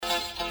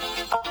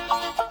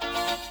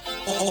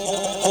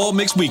All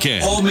Mix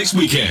Weekend. All Mix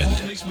Weekend.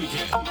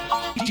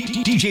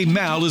 DJ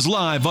Mal is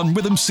live on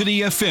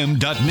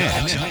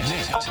RhythmcityFM.net.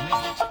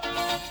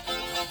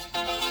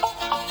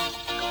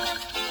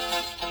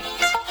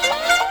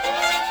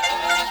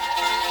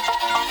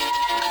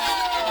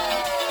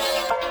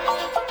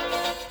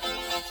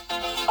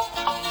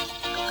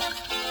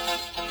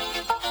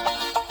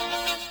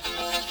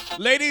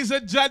 Ladies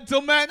and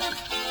gentlemen,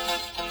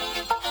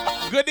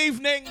 good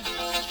evening.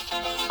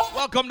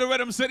 Welcome to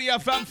Rhythm City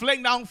FM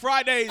Fling Down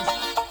Fridays.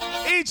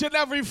 Each and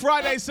every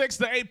Friday, 6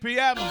 to 8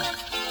 p.m.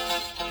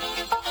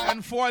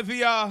 And for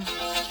the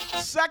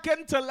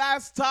second to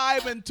last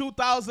time in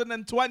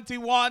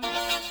 2021,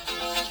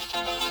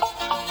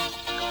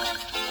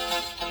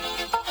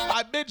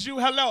 I bid you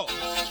hello.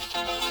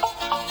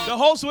 The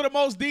host with the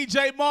most,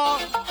 DJ Ma.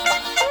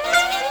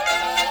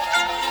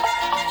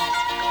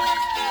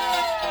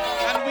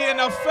 And we in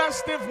a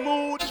festive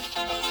mood.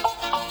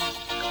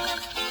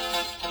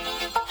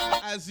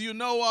 As you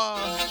know,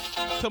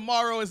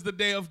 tomorrow is the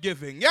day of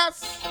giving.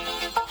 Yes?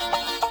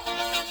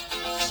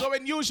 So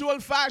in usual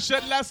fashion,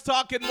 let's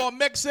talk in more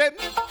mixing.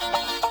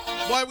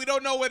 Boy, we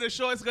don't know where the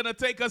show is going to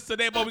take us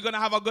today, but we're going to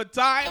have a good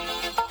time.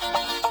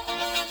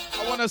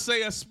 I want to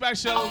say a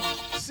special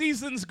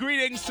season's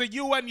greetings to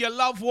you and your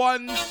loved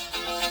ones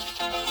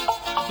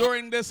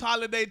during this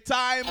holiday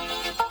time.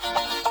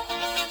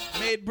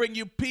 May it bring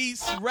you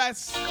peace,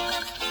 rest.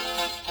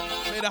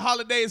 May the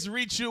holidays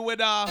reach you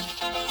with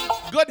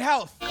good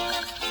health.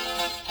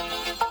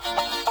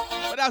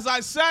 But as I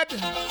said,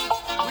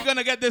 we're going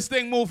to get this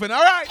thing moving,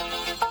 all right?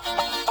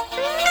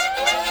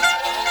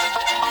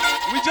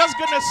 We're just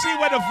going to see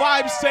where the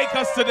vibes take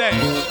us today.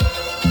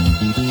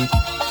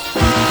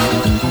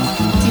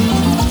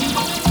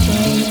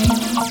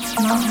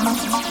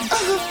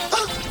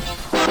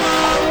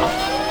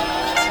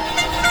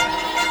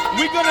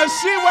 We're going to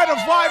see where the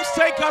vibes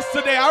take us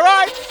today, all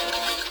right?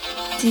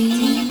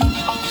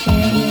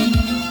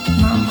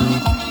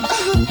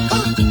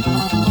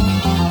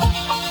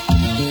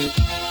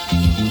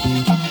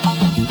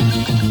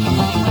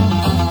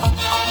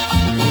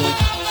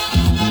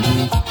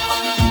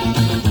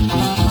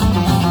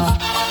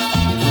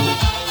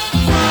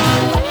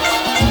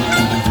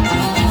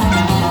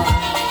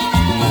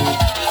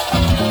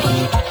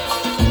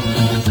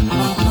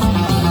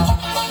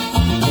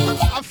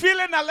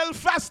 A little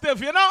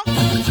festive, you know?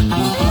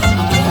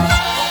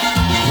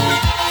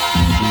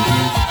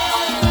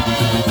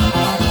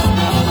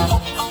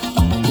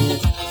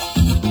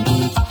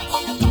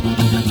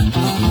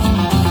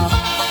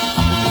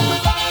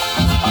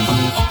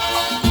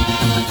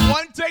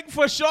 One thing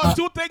for sure,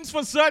 two things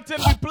for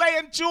certain, we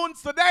playing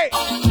tunes today.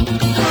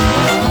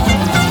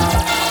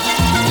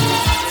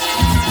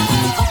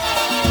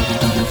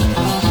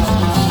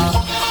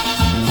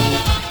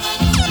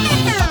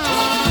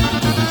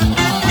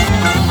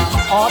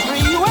 Audrey,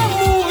 you are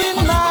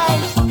moving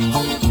nice.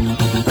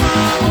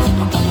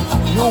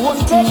 You won't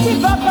take the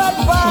back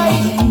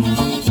advice.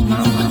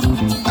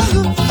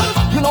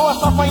 You know I'm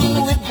suffering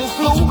with the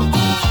flu.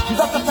 You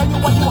got to tell you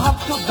what you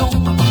have to do.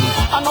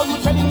 I know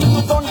you're telling me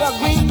you don't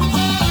agree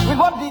with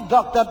what the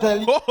doctor tell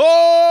you.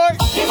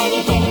 Give me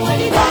the thing when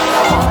the doctor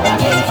order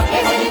me.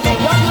 Give me the thing.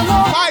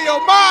 My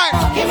oh my.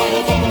 Give me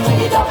the thing when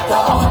the doctor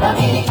order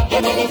me.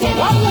 Give me the thing.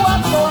 What you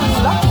are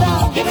doing, doctor?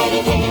 Give me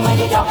the thing when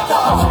the doctor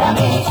order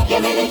me.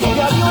 Give me the thing.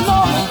 Girl, you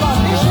know me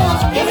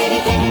condition. Give me the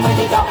thing when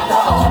the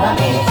doctor order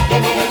me.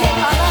 Give me the thing.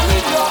 And I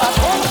need your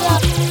attention.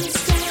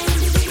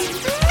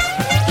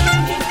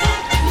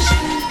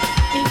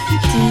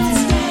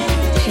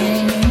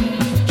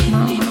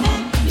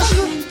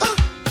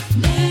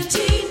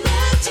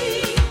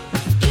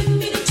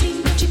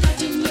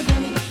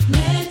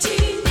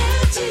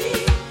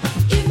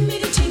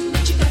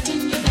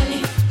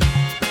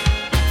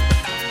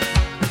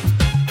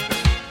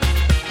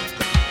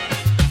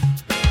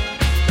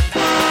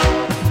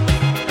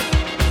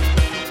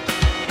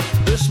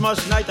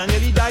 Christmas night I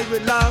nearly died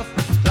with laugh.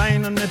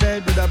 Lying on the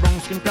bed with a brown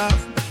skin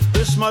calf.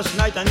 Christmas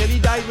night I nearly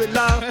died with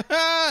laugh.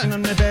 Lying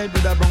on the bed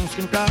with a brown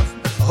skin calf.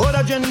 I hold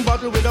a gin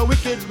bottle with a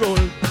wicked roll.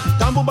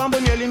 Tambo bambo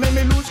nearly made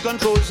me lose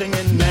control.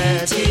 Singing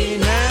natty,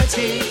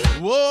 natty.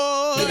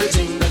 Whoa. Give me the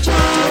thing that you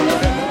got in your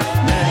belly.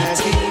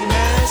 Natty,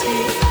 natty.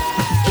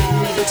 Give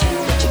me the thing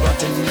that you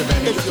got in your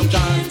belly. If you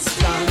can't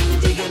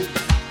stand digging,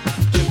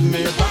 give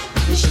me back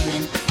the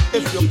shilling.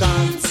 If you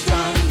can't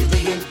stand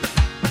digging,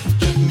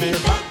 give me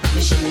back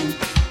the shilling.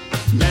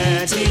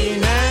 Natty,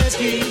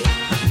 natty,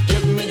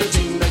 give me the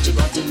thing that you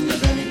got in your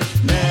belly.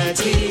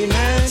 Natty,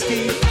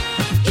 natty,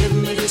 give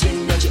me the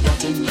thing that you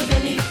got in your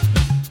belly.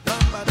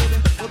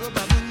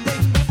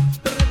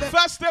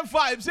 Festive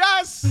vibes,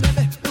 yes?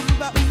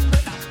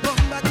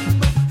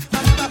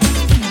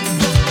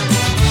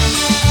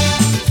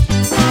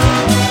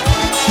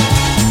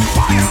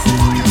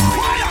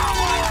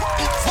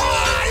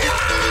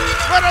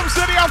 Rhythm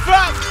City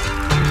FM.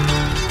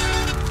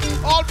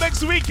 All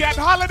Mix Weekend,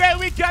 holiday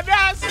weekend,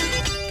 yes?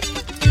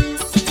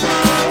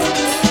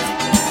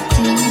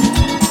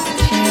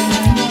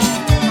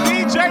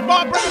 DJ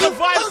Bob, bring the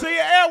vibes to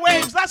your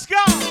airwaves. Let's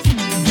go.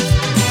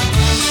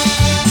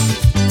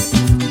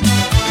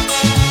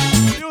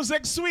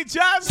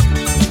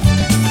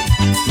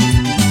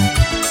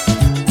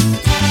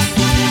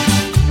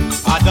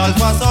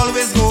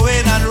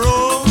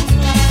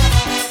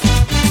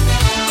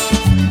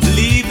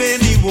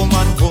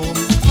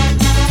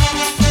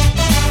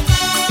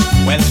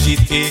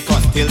 cake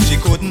until she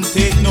couldn't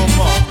take no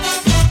more.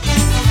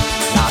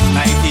 Last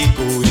night he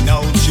going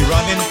out, she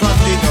running from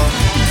the door.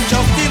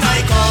 Shouting,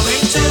 I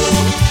coming too,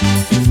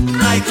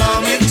 I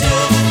coming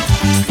too.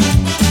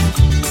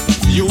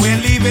 You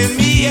ain't leaving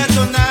me here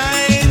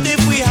tonight. If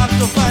we have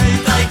to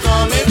fight, I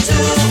coming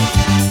too,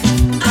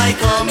 I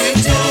coming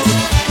too.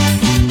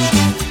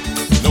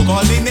 Look,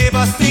 all the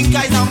neighbors think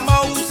I'm a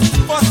mouse.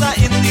 What's that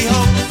in the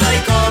house? I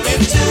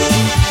coming too,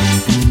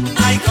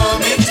 I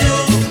coming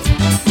too.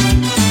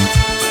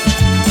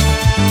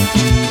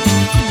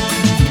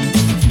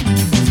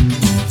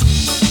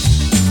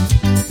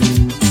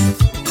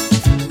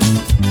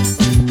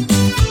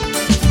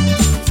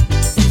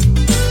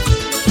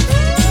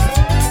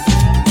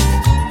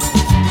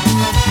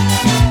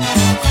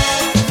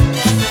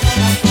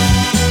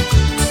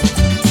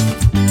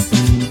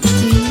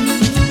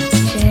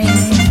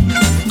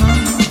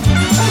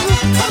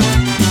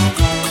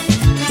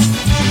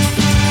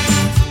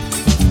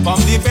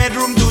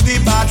 Bedroom to the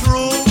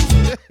bathroom,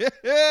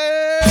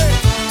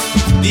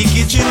 the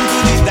kitchen to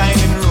the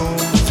dining room.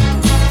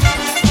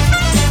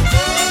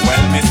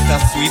 Well, Mr.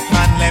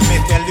 Sweetman, let me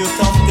tell you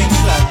something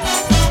flat.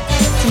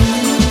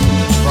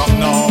 From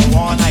now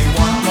on, I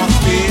want more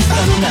space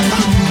than that.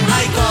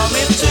 I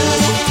coming too,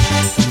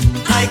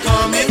 I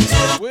coming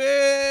too.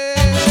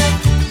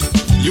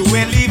 You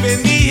ain't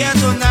leaving me here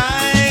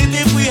tonight.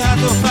 If we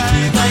have to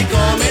fight, I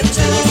coming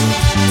too,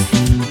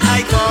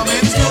 I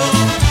coming too.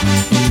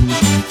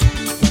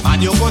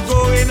 You could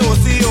go in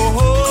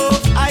OCO,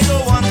 I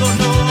don't want to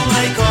know.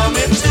 I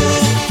coming too,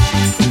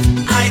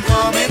 I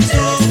coming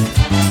too.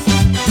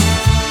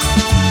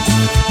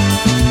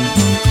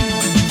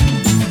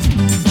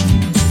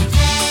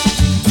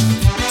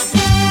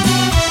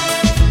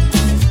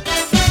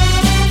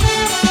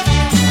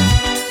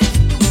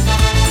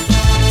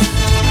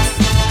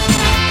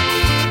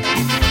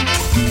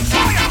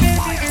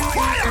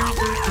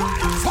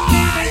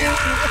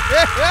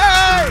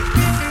 Hey!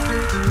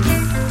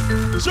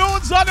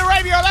 Tunes on the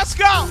radio, let's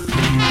go!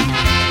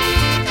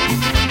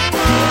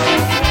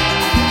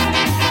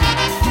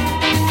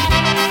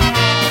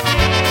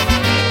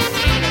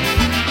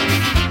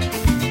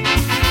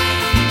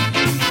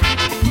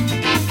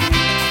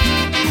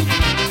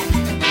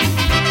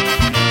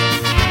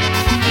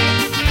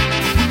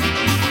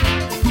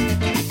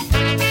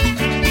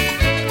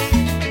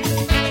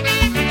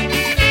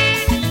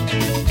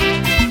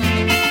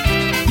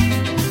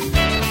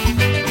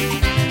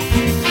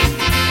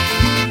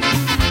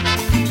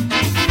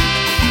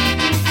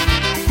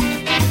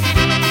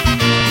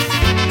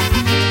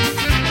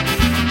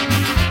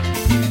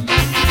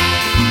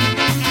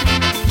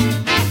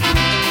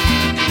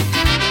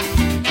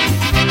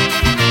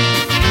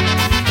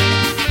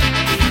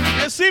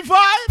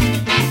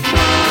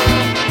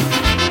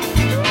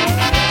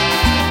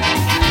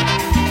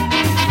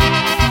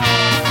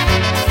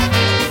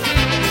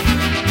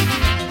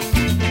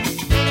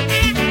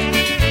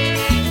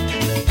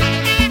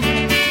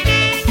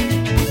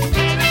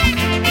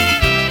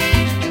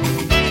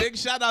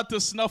 To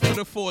snuff for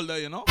the folder,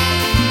 you know. But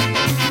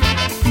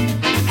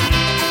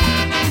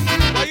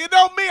you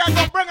know me, I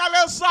can bring a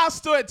little sauce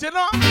to it, you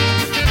know.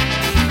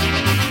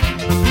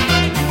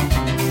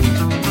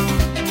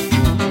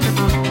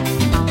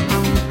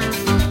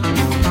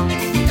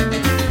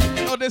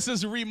 Oh, this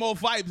is Remo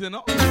vibes, you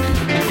know.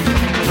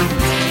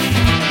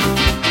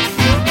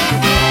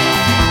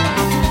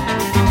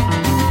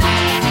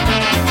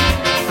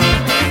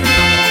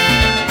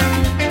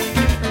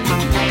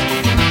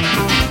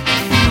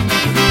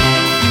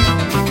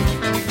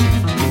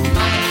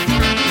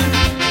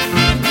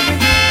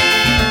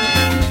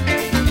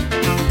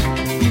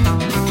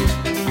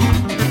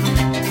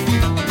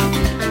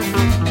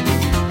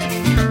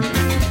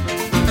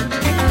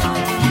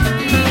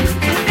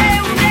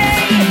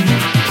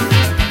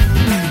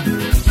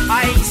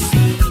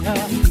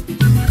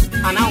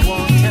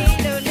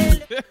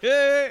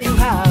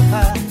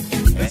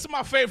 This is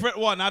my favorite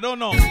one. I don't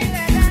know. Oh,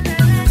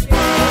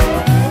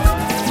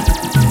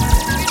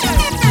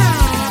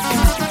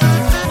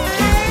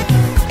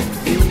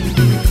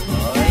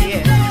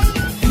 yeah.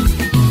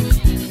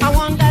 I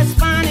want that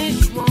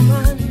Spanish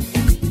woman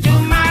to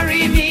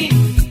marry me,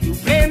 to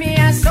play me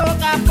a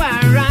soca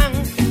parang,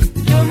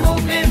 to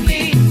move me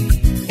feet.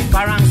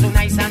 Parang so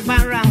nice and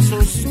parang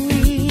so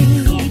sweet.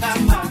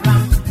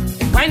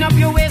 Wind up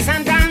your waist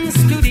and dance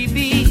to the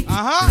beat.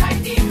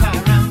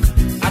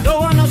 I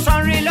don't want no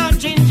sorry Lord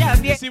ginger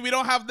beer. See, we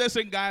don't have this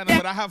in Guyana,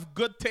 but I have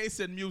good taste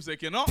in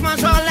music, you know?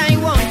 That's all I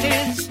want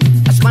is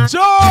a Spanish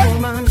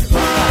woman.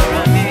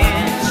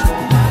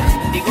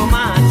 Digo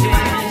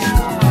Martins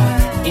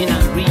in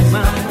a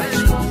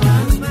rematch.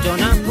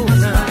 Donna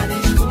Puna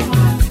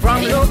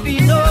from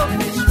Lopito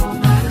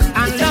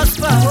and Los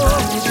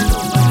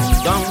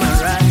Pajos. Don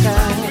Maraca.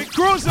 We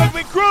cruising,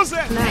 we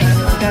cruising.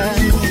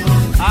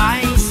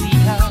 I see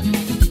her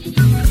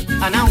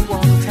and I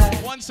want her.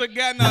 Once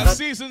again,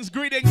 season's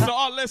greetings to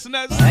all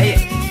listeners.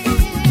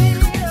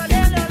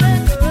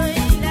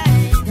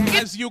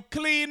 As you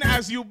clean,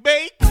 as you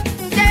bake,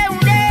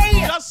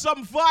 just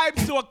some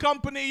vibes to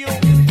accompany you.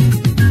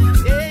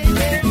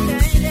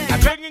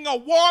 Bringing a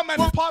warm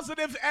and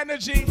positive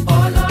energy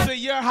to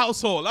your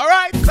household, all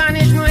right?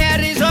 Spanish mujer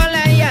is all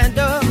I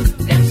adore.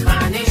 Them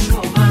Spanish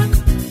woman,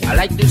 I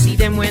like to see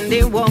them when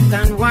they walk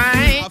and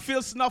whine. I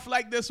feel snuff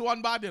like this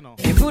one bad, you know.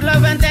 The full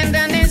love and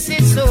tenderness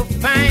is so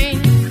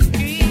fine.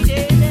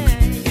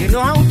 You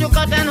know how to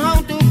cut and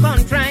how to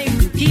contrive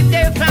to keep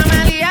their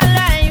family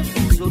alive.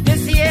 So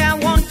this year I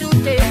want to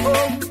take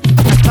home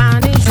a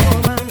Spanish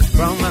woman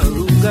from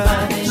Aruga,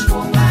 Spanish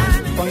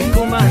woman from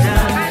Cumana,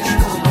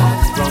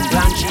 from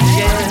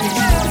Blanchard,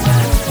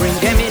 bring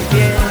them in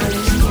here.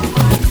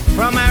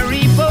 From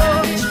Aripo,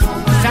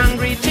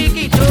 Sangre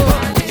Chiquito,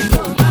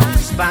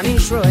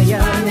 Spanish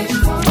Royal,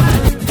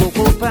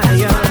 Coco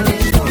Paya.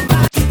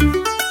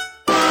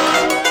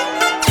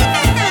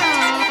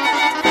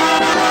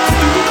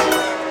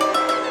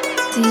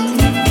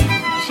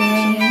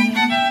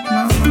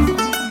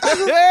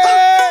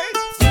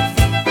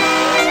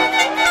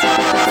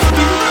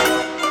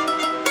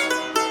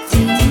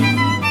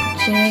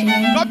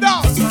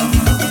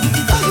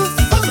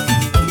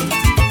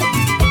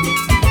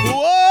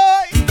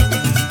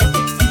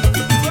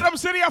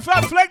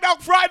 Flag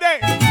Dog Friday.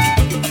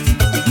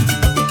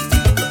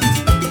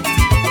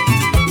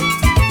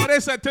 But they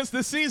said this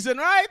the season,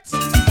 right?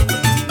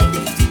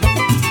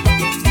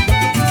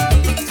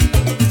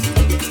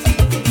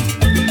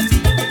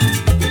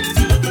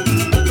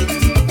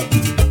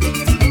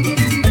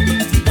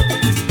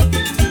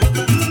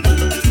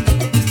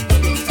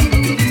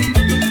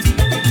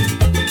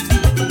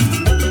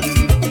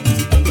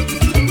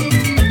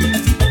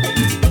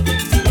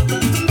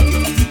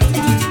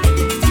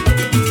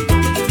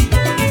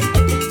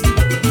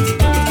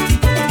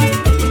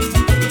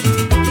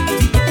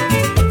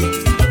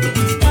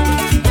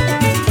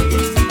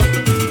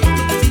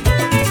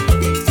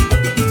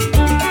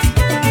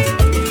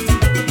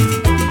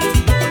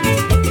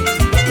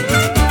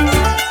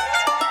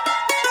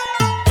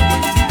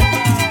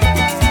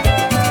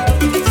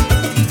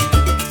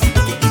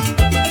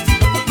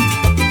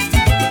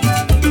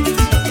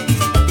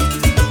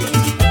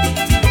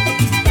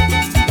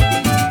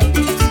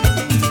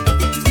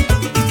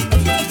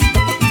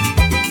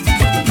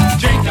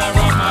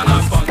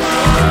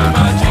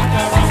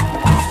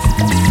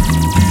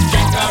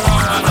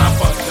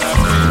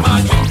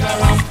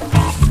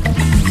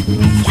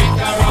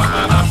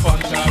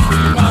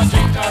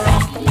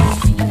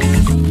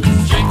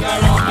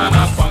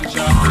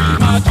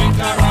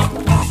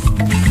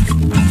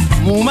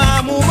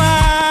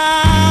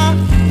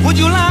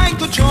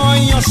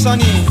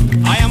 Sonny,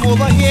 I am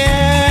over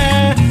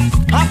here,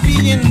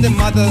 happy in the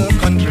mother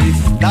country,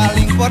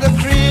 darling, for the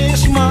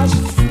Christmas.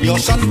 Your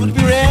son would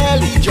be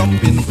really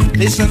jumping.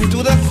 Listen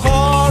to the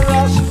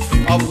chorus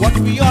of what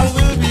we all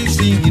will be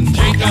singing.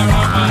 Drink a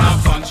rum and a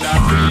punch a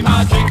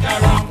prima, drink a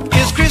rum.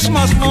 It's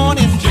Christmas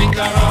morning. Drink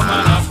a rum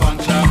and a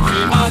punch a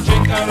prima,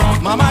 drink a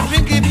rum. Mama,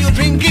 drink if you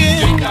drink it.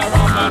 Drink a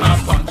rum and a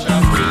punch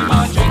a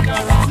prima, drink a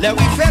rum. Let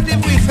we fed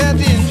it, we fed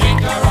it.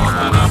 Drink a rum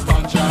and a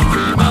punch a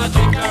prima,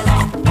 drink a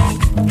rum.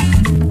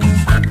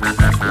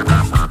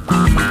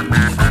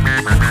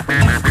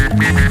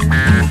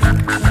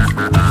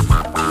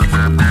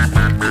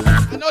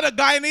 I know the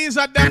Guyanese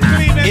are them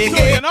cleaning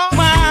too, you know?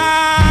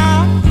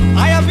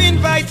 I have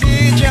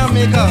invited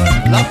Jamaica,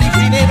 lovely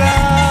Grenada,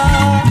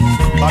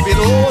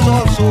 Barbados,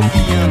 also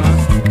Guyana.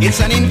 It's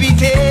an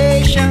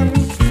invitation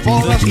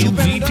for us to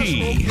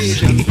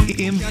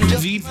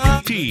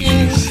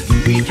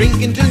MVPs. We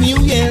drink until New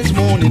Year's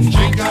morning.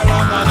 Drink a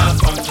rum and a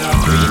punch a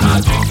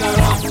prima, drink a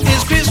rum.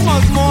 It's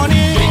Christmas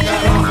morning. Drink a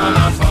rum and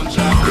a punch a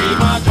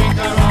prima, drink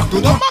a rum. To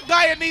the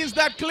Guyanese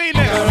that cleaning.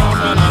 Drink a rum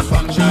and a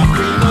punch a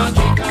prima,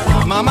 drink a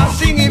rum. Mama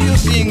sing if you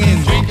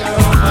singing. Drink a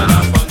rum and a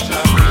punch a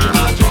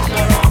prima, drink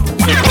a rum.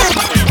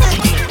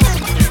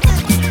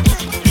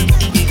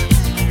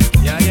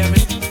 Yeah, yeah,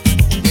 man.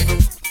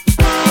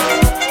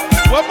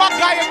 Well, my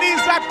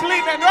Guyanese that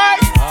cleaning,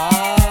 right?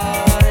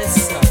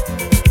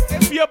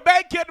 If you're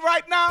baking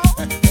right now,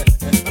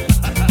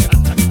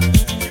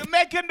 you're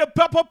making the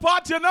pepper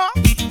pot, you know?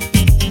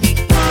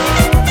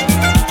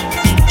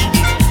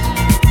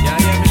 Yeah,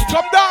 yeah, man.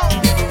 Come down.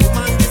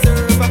 Woman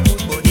deserve a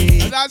good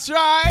body. That's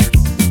right.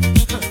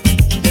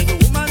 Every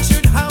woman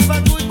should have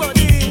a good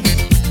body.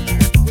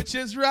 Which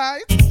is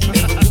right.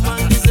 Every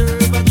woman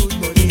deserve a good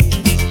body.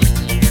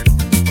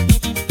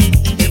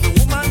 Every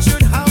woman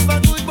should have a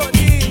good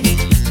body.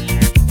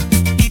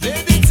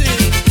 Baby, tell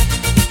you.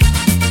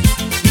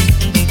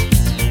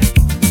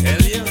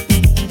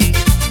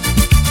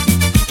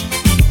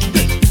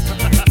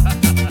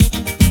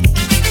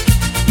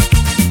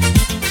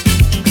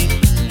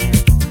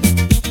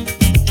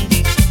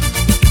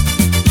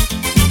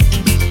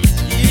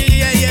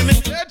 Yeah, man.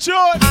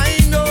 I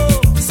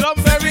know some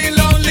very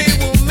lonely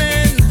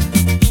women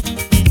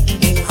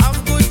who have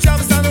good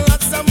jobs and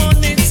lots of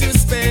money to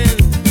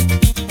spend.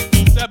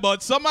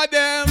 But some of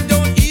them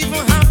don't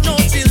even have no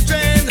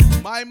children.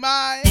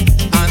 My.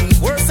 And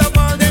worst of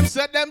all, them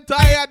set them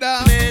tired.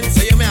 Men,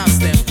 so you may ask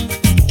them,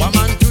 what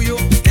man do you?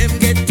 Them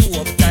get too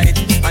uptight.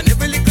 And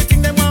every little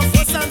thing them want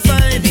fuss and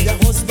fight. Your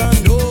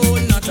husband, no,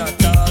 not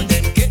at all.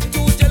 Them get too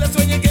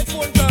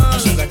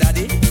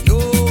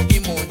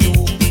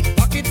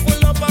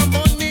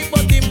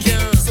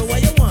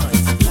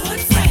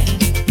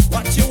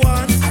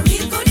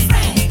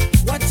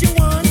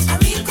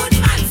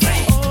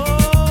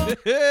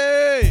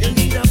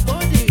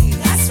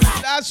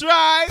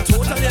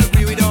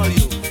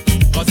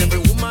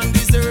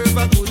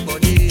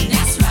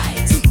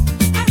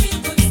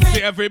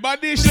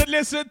Everybody should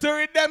listen to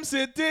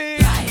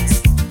Rhythmcity. Right.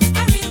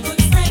 A real good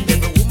friend.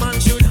 Every woman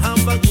should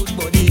have a good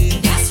body.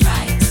 That's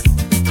right.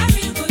 A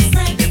real good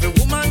friend. Every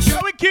woman should. So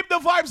we keep the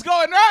vibes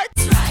going, right?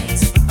 That's right.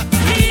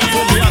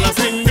 So me all a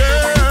sing,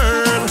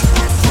 girl.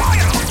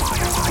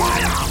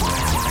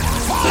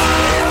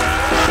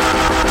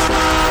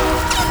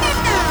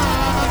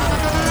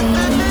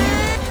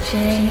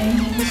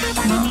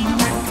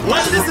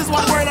 Well, this is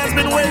what world has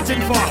been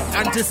waiting for,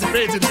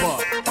 anticipating for.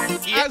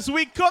 As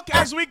we cook,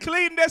 as we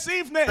clean this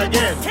evening.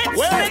 Again.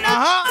 Well,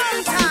 how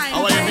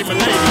are you people,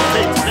 lady,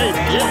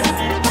 yeah.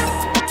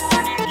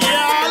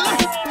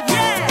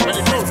 Yeah. When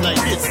it goes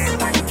like this.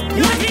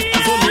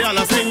 So me all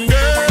a sing,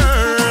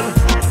 girl.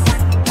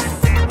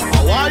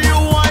 How are you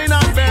wine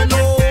and bend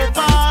over?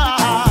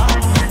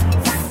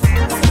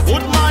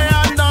 Put my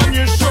hand on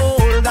your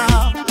shoulder.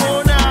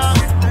 Oh, now.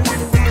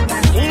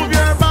 Move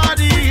your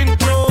body in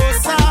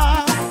closer.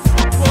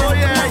 Oh,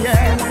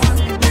 yeah.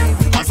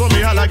 I saw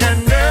me all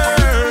again, girl.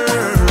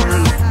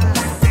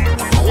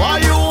 How are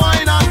you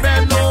wine and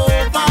bend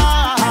over?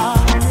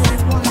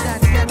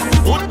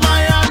 Put my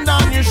hand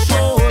on your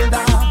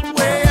shoulder.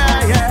 Oh,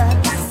 yeah.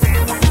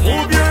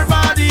 Move your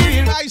body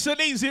in. Nice and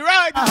easy,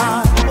 right?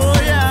 Oh,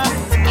 yeah.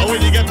 And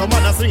when you get a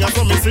man a sing, I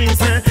saw me sing,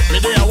 say, me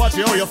there I watch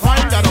you how you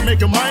find, gotta make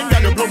your mind,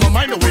 girl, you blow my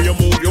mind the way you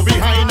move, you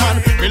behind,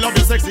 and me love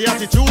your sexy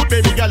attitude,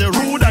 baby girl, you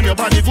rude, and your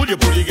body good, you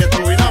put it get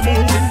through in a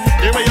mood.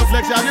 The way you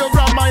flex and you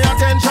grab my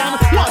attention,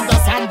 want a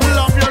sample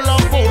of your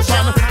love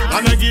potion,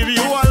 and I give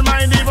you all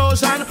my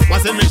devotion.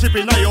 What's in me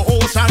shipping on your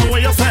ocean,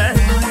 where you say?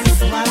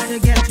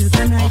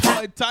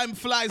 Oh, time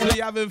flies when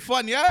you're having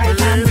fun, yeah?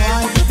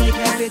 Make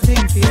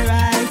everything feel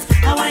right.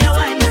 How are you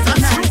wine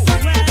tonight?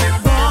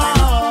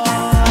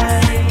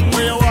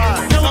 Where you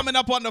are? Coming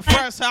up on the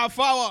first half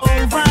hour.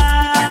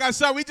 Like I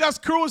said, we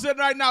just cruising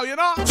right now, you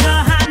know? Put your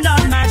hand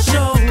on my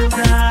shoulder.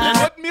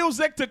 Good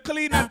music to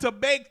clean and to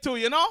bake to,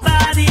 you know?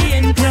 Body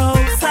in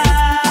closer.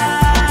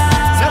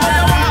 Say where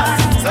you are?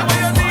 Say where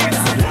you need?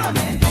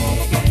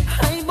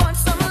 I bought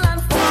some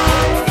land for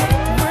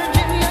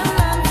Virginia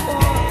land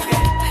for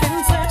in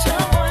search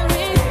of oil,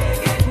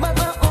 but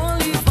I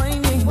only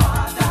finding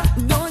water.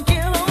 Don't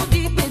care how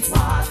deep it's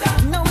water.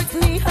 Now it's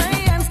knee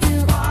high and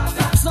still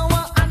water. So I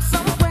add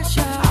some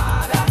pressure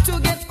to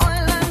get oil.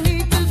 I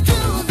need to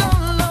drill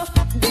down low,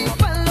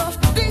 deeper low,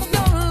 dig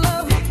down low,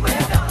 dig way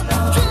down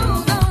low. Drill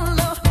down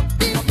low,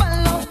 deeper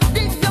low,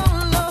 dig down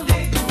low.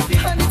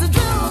 I need to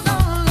drill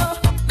down low,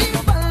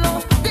 deeper low,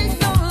 dig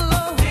down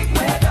low, dig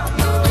way down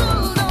low.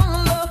 Drill down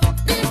low,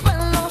 deeper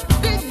low,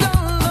 dig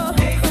down low.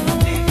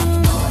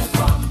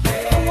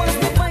 What's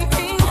the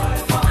fighting?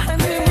 And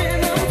the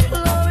rain I'm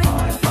flowing.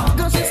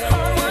 'Cause it's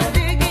hard work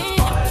digging,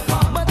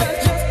 but I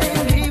just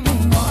ain't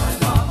leaving.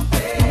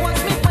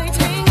 What's the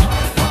fighting?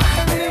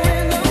 And the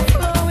rain I'm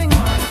flowing.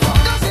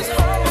 'Cause it's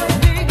hard work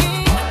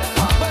digging,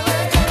 but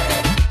I just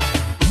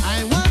I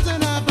was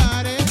in a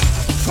party.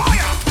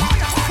 Fire!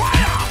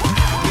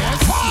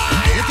 Yes,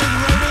 it is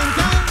raining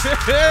time.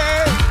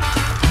 Hey,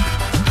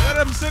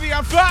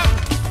 Rhythmcityfm.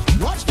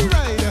 Watch the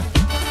ride.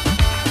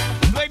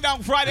 Play down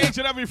Friday, each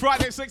and every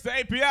Friday, 6 to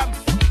 8 p.m.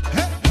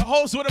 The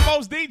host with the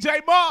most,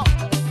 DJ Mo.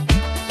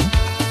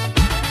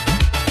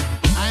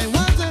 I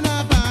was in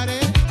a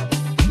party,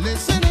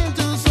 listening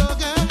to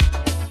soca,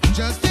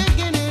 just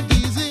taking it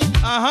easy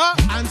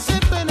and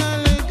sipping a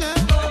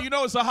liquor. You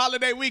know it's a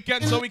holiday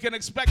weekend, so we can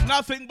expect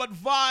nothing but Up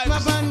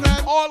vibes and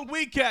grab. all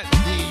weekend.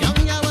 The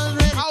young girl was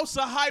ready. House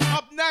of Hype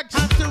up next,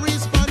 Have to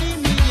respond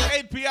immediately.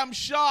 8 p.m.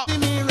 sharp. See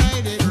me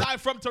ride it.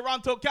 Live from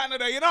Toronto,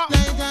 Canada, you know?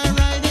 Like I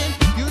ride it.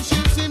 You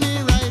should see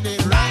me ride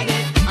it. Ride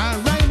it. I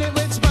ride it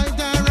with spite.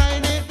 I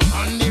ride it.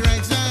 On the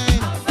right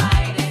side.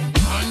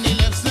 On the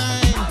left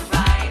side.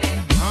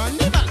 On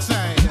the back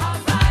side.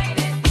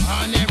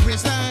 On every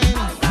side.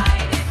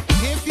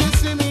 If you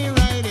see me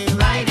ride it,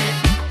 ride it.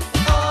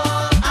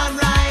 Oh, I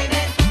ride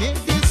it. If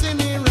you see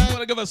me I ride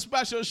want to give a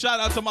special shout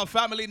out to my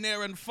family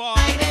near and far.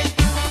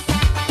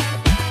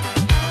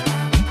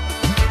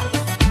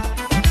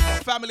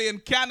 Family in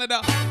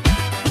Canada.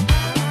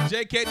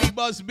 JKD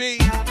Buzz B.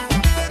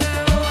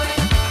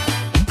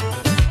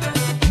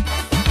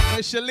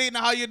 Miss Shalina,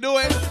 how you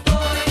doing?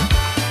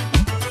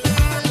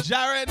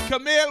 Jared,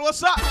 Camille,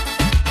 what's up?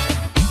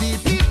 The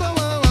people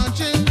were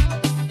watching,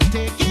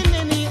 taking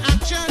any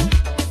action.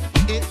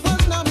 It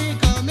was not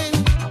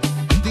becoming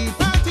the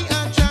party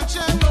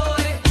attraction.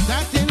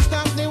 That didn't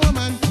stop the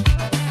woman.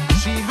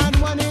 She had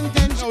one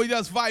intention. No, we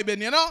just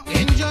vibing, you know?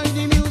 Enjoy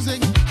the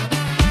music,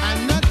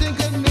 and nothing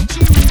could make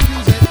you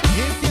refuse it.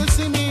 If you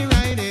see me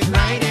ride it,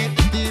 ride it.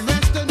 The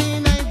rest of the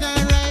night I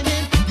ride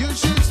it. You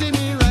should see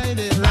me ride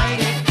it, ride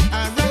it. I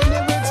ride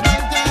it with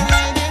spite, I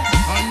ride it.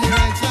 On the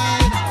right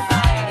side,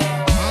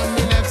 on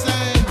the left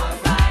side,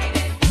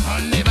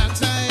 on the back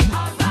side,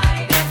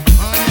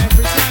 on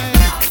every side.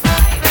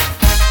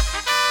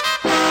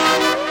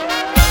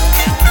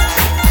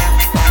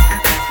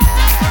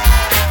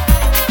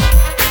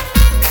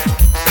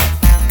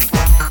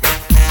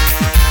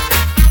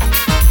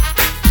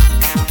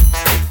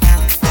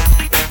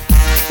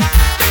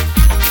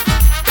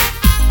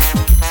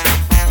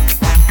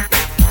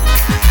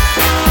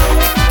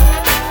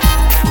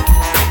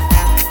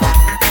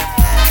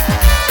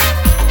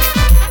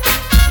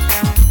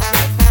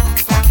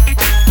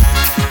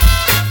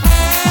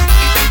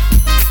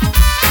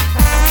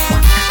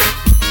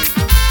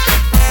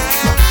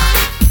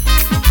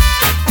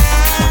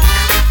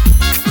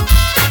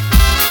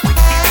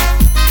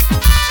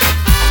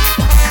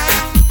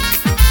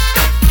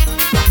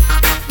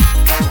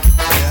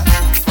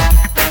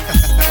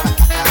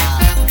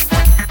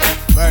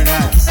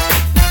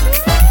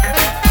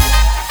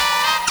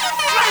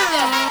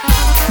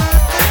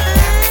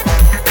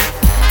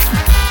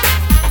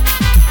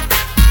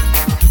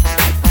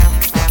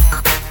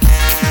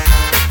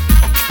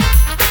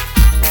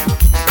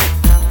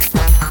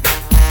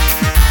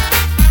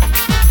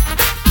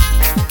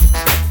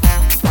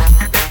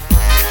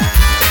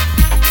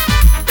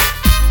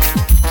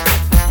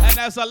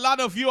 a lot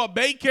of you are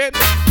baking.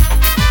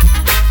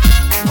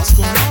 What's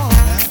going on,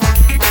 man?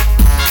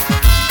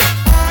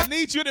 I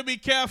need you to be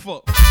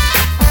careful.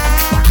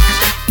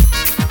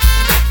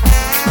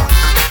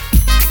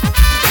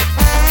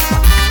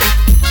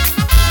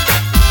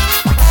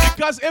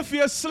 Because if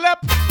you slip,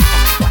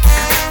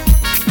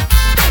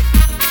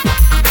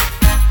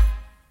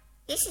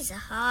 This is a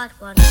hard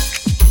one.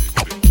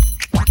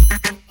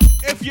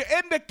 if you're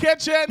in the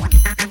kitchen,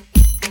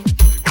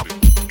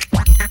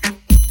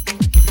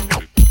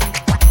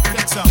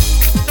 Get some.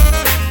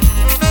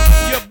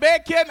 you're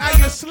baking and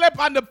you slip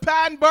and the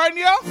pan burn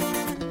you,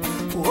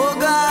 Oh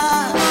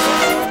God,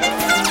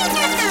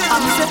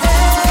 I'm saying,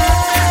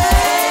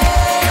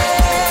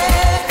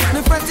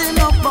 me fretting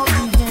up about the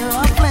hair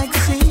of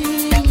flexing.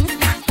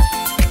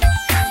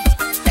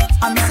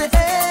 I'm saying,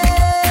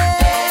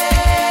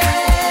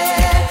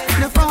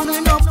 me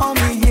frowning up on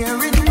me hair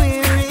is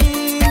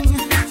wearing.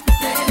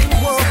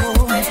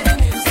 Whoa,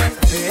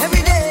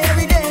 every day,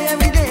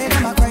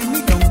 them a grind me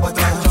down, but I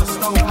just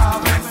don't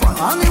have it fun.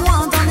 All me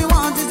want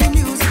is the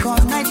music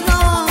all night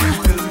long.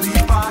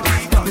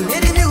 Play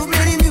the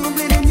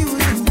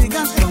music, big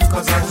and strong,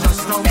 'cause I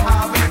just don't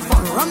have it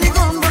fun. Run the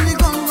gun,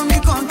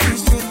 country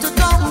straight to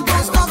town.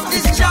 Don't stop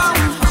this jam.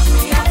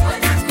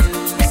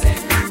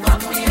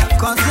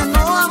 'Cause you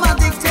know I'm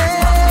addicted.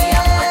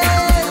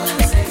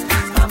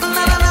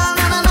 Na,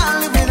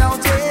 live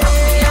without it.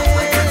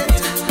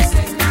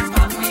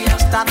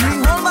 Start me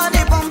whole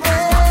body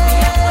pumping.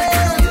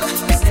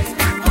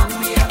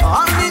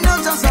 All me know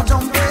just a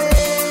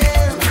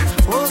jumping.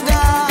 Oh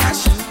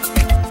gosh.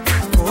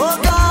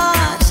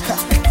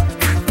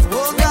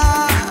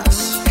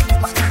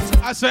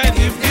 I said,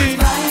 if the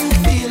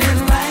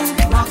Feeling right,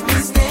 rock me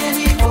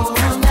steady all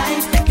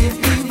night. If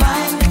the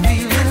vibe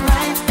feeling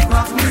right,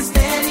 rock me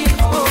steady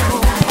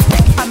all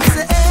night. I'm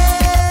saying,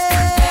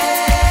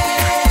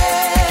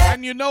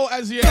 and you know,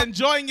 as you're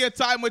enjoying your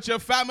time with your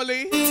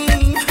family,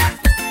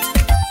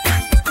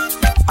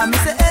 I'm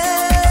saying,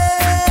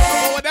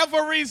 for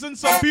whatever reason,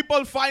 some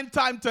people find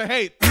time to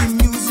hate. the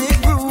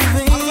music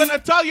grooving. I'm gonna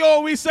tell you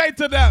what we say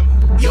to them.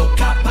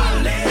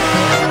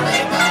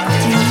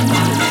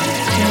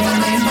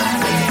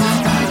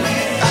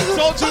 I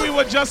told you we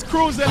were just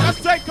cruising.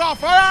 Let's take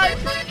off, all right?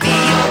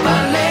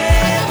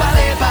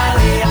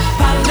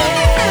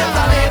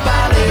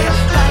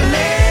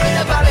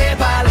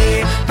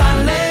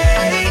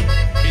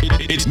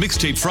 It's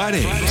Mixtape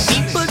Fridays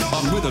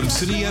on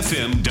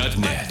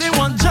RhythmcityFM.net. They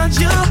won't judge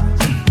you.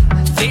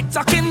 They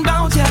talking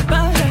about you,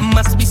 but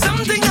must be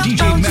something DJ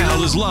about Mal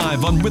you. is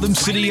live on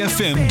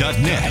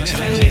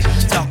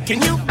RhythmcityFM.net.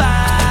 Talking you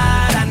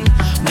bad and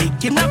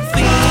making up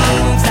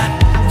things that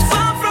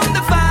far from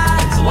the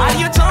facts. Why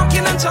you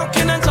talking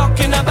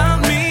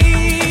about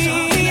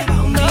me?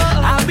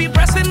 I'll be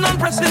pressing on,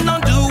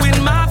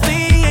 doing my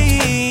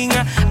thing.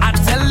 I'm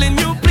telling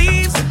you,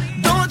 please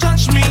don't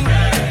judge me.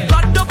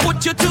 God don't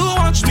put you to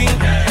watch me.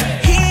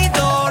 He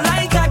don't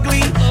like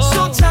ugly,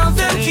 so tell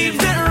them keep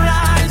their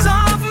eyes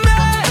off me.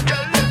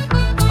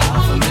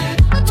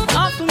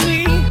 Off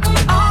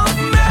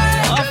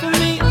of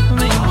me.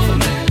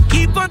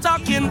 Keep on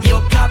talking,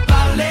 yo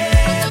capale,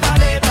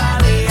 vale.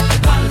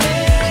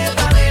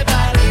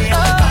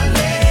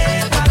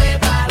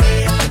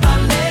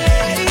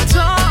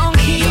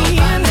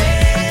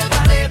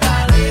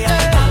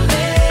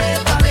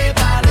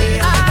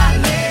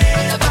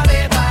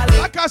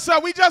 Like I said,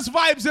 we just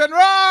vibes in,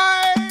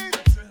 right?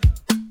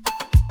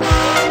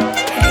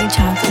 Hey,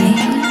 Chocolate.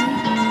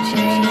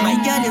 My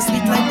girl, you're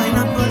sweet like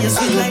pineapple, you're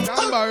sweet like.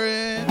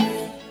 Tambourine.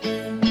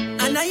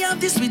 And I have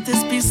the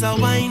sweetest piece of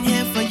wine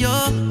here for you.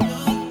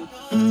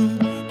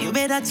 The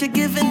way that you're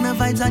giving me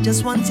vibes, I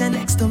just want you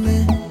next to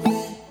me.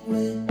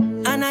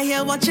 And I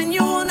hear watching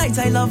you all night,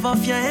 I love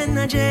off your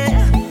energy.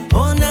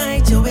 All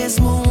night, your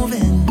waist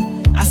moving.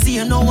 I see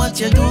you know what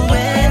you're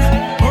doing.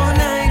 All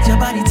night, your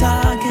body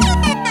talking.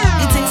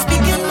 You think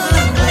speaking my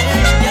language.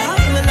 You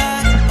have me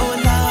like, oh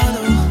Lord,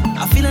 oh.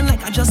 I'm feeling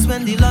like I just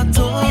won the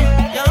lotto.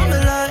 You have me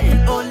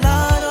like, oh Lord,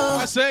 oh.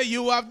 I say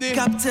you have the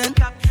Captain,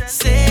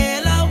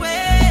 sail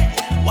away.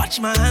 Watch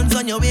my hands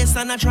on your waist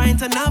and I'm trying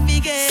to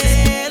navigate.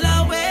 Sail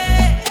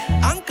away.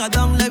 Anchor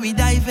down, let me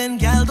dive in,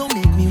 girl, don't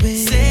make me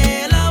wait.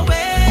 Sail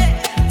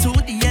away to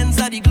the ends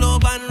of the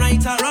globe and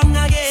right or wrong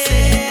again.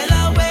 Sail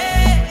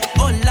away.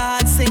 Oh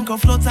Lord, sink or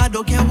float, I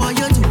don't care what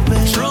you're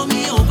doing. Throw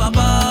me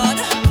overboard.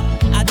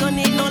 I don't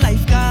need no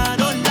lifeguard,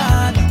 oh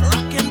Lord.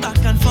 Rocking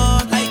back and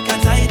forth like a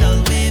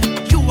tidal wave.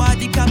 You are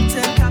the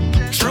captain.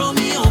 Throw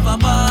me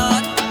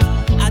overboard.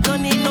 I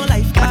don't need no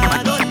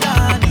lifeguard, oh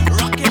Lord.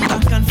 Rocking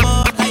back and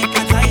forth like a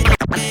tidal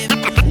wave.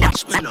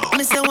 Watch me now.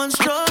 Me say one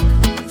stroke,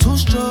 two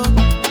stroke,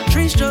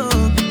 three stroke.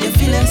 You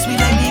feeling sweet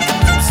like the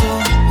calypso.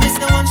 Me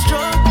say one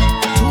stroke,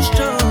 two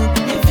stroke.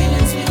 You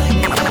feeling sweet like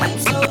the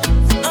calypso.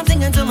 I'm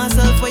thinking to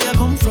myself where you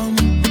come from.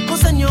 Go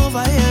send you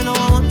over here, now I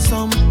want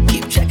some.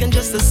 Keep checking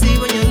just to see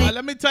when you leave.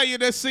 let me tell you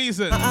this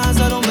season. My eyes,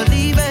 I don't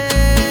believe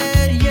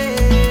it.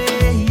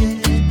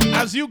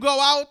 Yeah. As as you go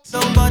out,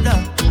 Don't bother,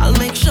 I'll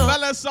make sure.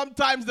 fellas,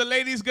 sometimes the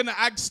ladies gonna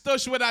act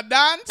stush with a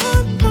dance.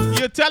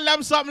 You tell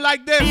them something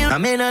like this. I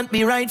may not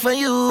be right for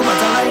you, but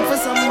I'm right for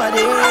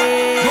somebody.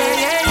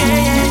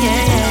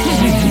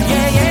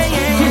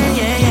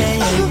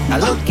 I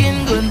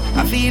looking good,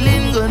 I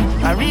feeling good,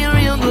 I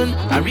real good,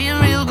 I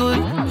real good.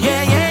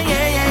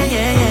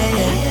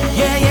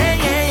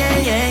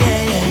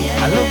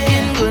 I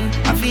looking good,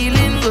 I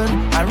feeling good,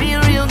 I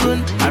real good,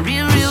 I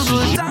real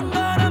good. Thank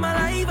God I'm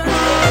alive, I'm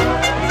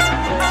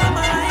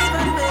alive,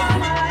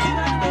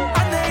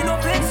 and they no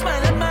fake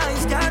smile at my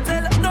eyes, can't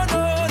tell. No,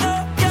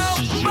 yo,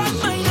 bad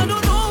mind, I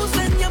don't know,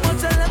 send you, but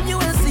tell them you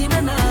will see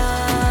me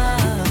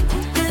now.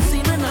 You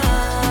see me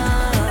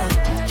now,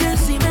 you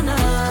see me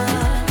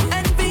now.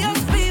 Envious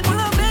people, I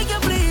beg you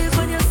please,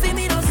 when you see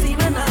me, don't see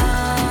me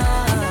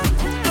now.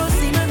 Don't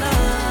see me now,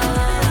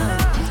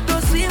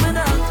 don't see me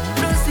now,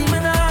 don't see me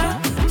now.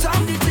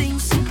 Talk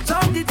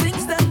the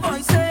things them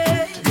boys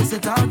say. They say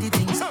talk the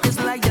things, it's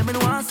like them and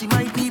want see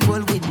my people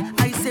win.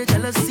 I say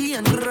jealousy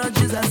and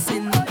grudges are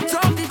sin.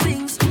 Talk the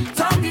things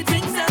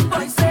them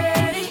boys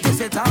say. They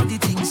say talk the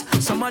things,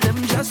 some of them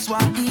just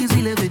want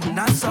easy living.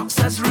 Not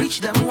success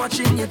reach them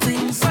watching your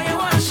things. So you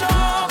want to show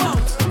out,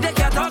 they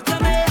can't talk to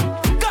me.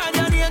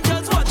 Guardian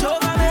angels watch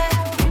over me.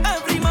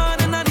 Every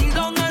morning I kneel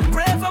down and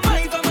pray for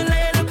my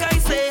family. Look, I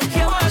say,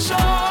 you want to show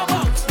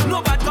out,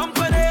 no bad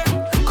company.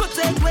 Could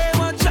take away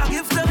one job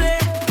gift to me.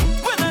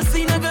 When I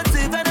see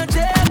negative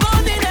energy, go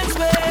the next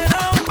way.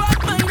 Now bad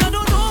mind, I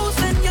don't know,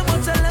 send you,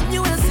 but tell them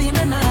you will see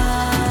me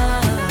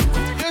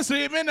now. You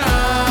see me now.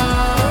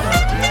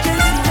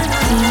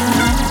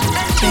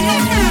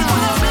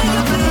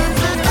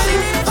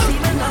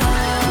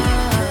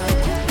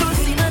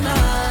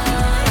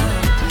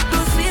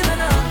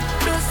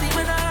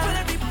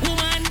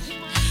 Woman,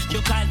 you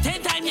call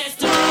 10 times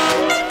yesterday. 10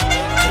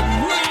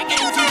 more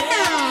again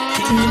today.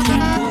 Think you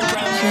can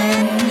program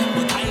me,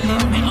 but I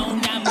live my own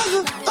damn.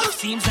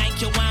 Seems like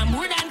you want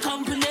more than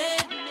company.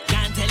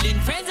 Can't telling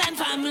friends and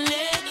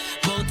family.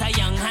 Both a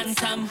young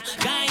handsome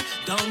guy.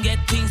 Don't get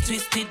things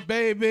twisted,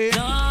 Baby.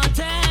 Don't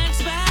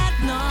expect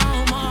no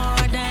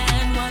more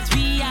than what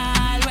we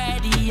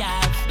already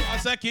have. I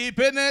said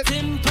keeping it.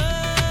 Simple.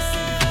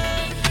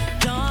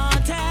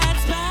 Don't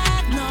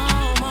expect no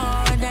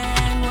more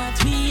than what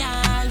we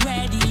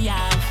already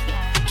have.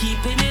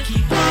 Keeping it.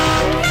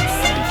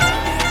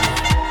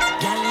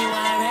 Girl, you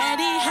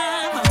already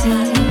have a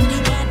man,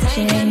 but I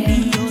can be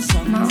yours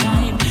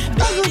sometime.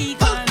 Baby,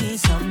 call me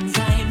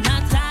sometime,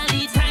 not all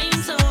the time.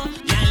 So,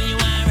 girl, you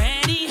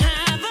already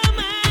have a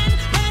man,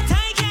 but I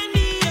can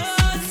be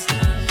yours.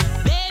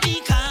 Baby,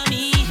 call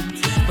me,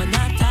 but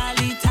not all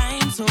the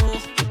time. So,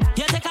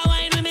 you take a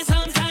wine with me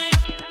sometime.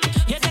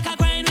 You take a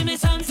grind with me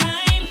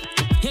sometime.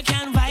 You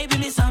can vibe with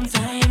me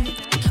sometime,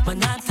 but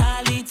not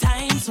all the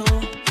time. So,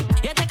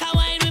 you take a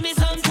wine with me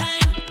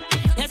sometime.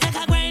 You take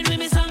a grind with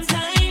me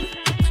sometime.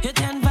 You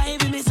can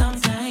vibe with me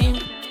sometime,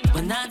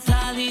 but not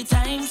all the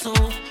time. So,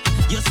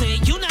 you say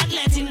you not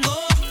letting go.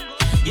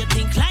 You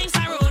think life's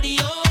a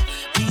rodeo.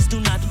 Please do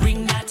not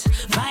bring that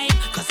vibe,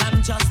 cause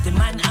I'm just the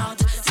man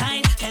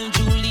outside. Tell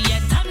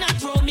Juliet I'm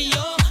not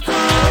Romeo.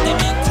 I'm not the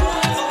milk to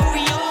an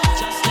Oreo.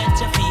 Just let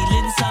your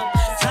feelings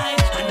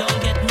subside and don't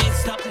get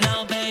mixed up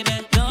now, baby.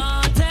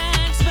 Don't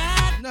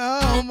expect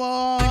No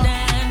more.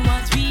 than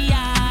what we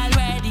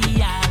already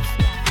have.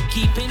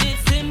 Keeping it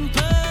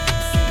simple.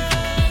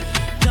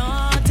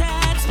 Don't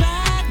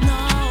expect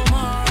no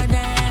more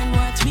than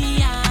what we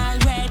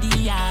already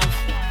have.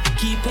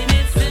 Keeping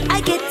it simple. I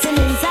get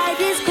inside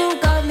this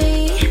group of me,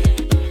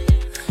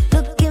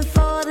 looking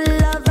for the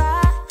love I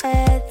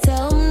had.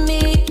 Tell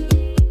me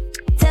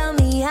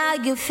how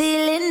you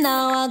feeling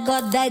now. I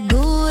got that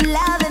good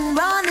loving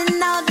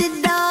running out the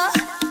door,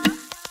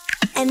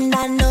 and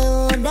I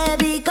know they'll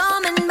be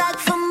coming back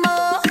for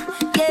more.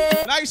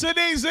 Yeah, Nice and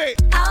easy.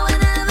 I will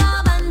never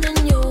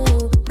abandon you.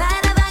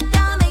 Matter of fact,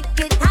 I'll make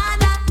it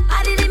harder. I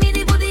didn't mean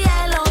to put the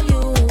hell on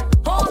you.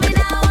 Hold me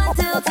now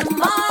until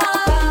tomorrow.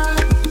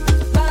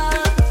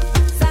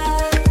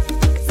 Side,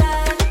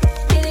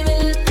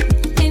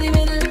 in the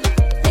middle,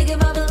 take a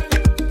bubble.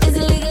 Is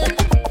it legal?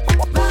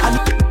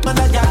 Man,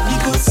 I got the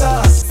good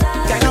sauce.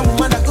 Kind of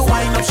woman that go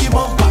wind up she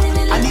bumper.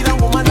 I need a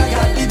woman that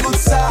got the good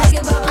sauce.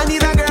 I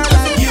need a girl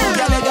like you,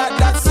 girl, I got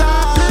that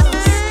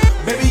sauce.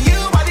 Baby, you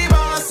are the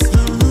boss.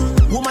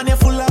 Woman, you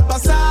full up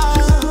of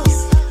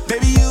sauce.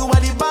 Baby, you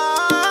are the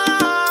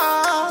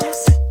boss.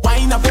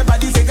 Wind up your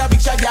body, take a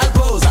picture, girl,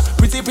 pose.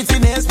 Pretty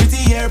nails, pretty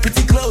hair,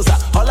 pretty clothes.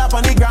 All up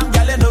on the ground,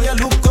 girl, you know you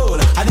look cool.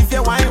 And if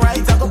you wine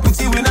right, I go put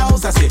you in a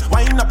house. I say,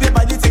 wind up your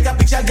body, take a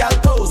picture, girl,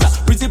 pose.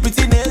 Pretty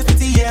nails,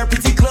 pretty hair,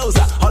 pretty clothes.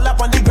 All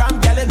up on the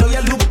ground, girl, you know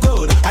you look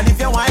good. And if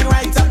you wine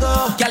right, I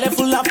go, girl, you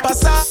full up of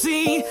sauce.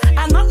 See,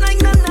 I'm not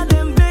like none of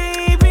them,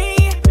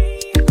 baby.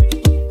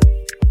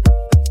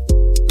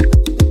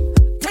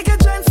 Take a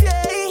chance,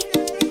 yeah.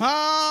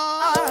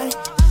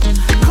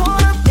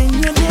 Caught up in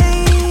your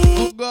day.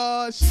 Oh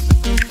gosh.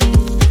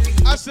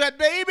 I said,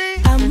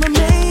 baby. I'm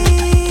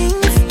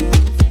amazed.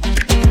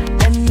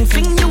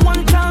 Anything you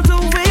want, I'll do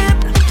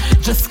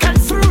it. Just cut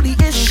through the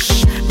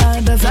ish. I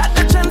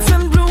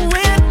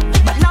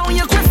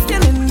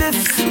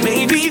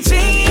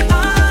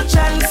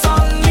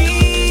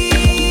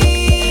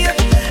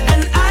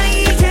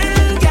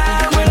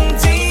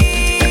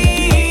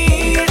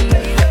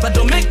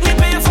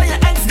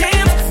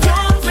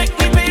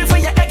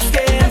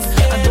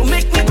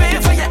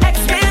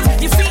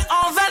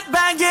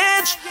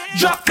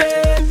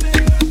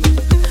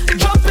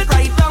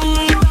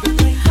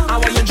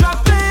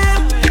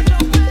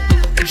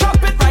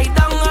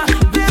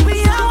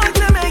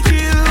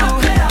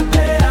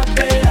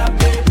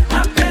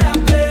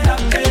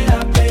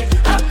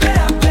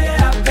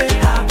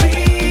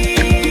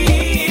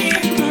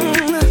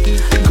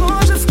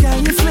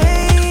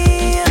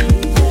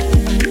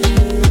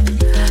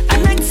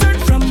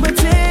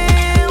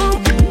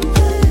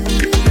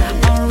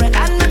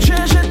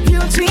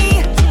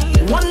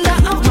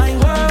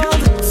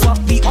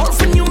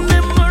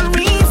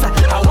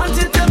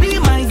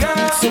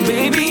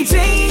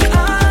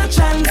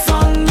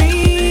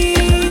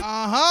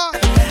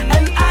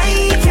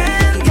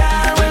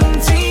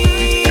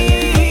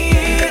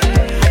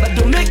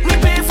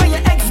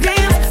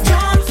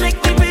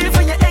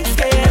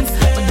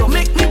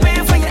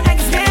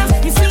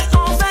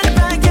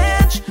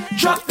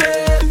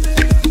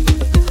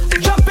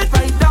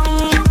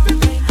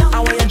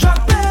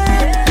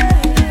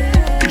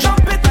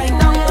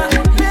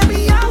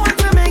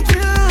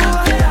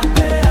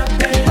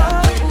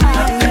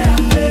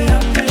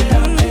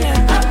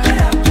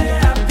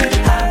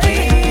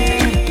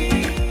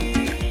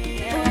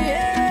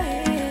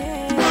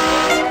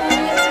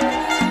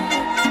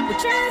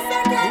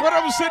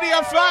City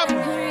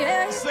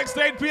FM. 6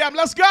 to 8 p.m.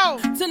 Let's go.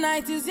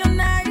 Tonight is your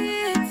night.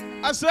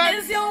 I said.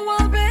 It's your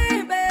world,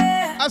 baby.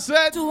 I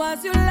said. Do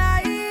as you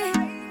like.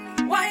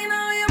 Why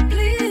now you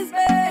please,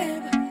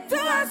 babe? Do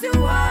as you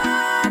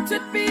want to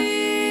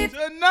be.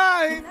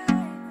 Tonight.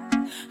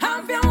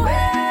 Have your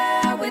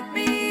way with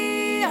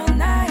me all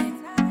night.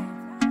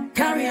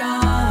 Carry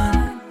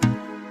on.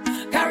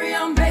 Carry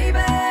on, baby.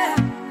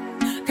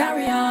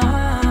 Carry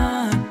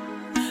on.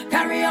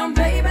 Carry on,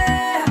 baby.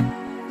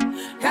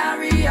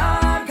 Carry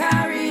on,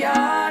 carry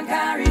on,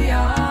 carry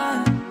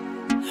on.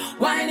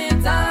 Wind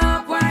it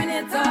up, wind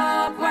it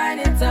up, wind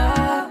it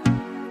up.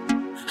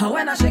 And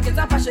when I shake it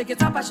up, I shake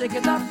it up, I shake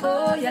it up.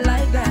 Oh, you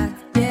like that?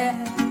 Yeah.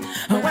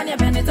 And when you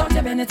bend it up,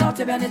 you bend it up,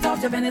 you bend it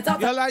up, you bend it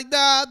up. You like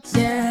that?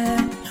 Yeah.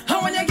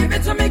 And when you give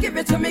it to me, give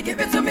it to me, give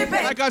it to me,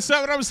 baby. Like I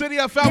said, Rhythm City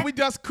FM, we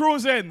just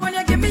cruising. When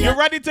you give me You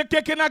ready to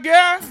kick in a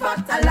gear?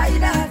 But I like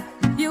that.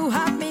 You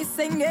have me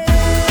singing.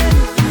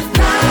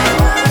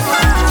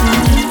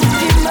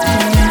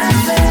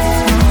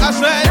 I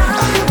said.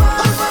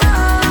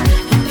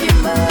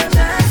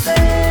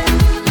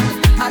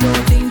 I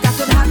don't think I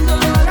could handle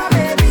all that,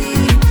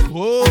 baby.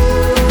 Whoa.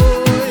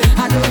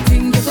 I don't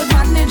think you could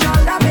manage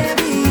all that,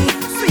 baby.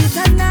 Sweet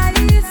and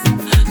nice,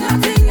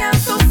 nothing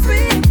else so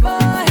sweet,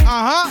 boy.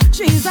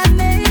 Trees and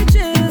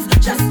natures,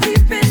 just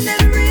keeping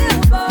it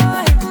real,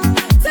 boy.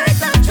 Take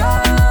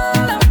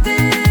control of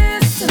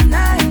this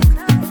tonight.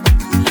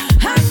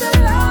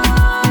 Handle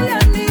all you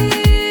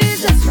need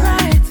just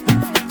right.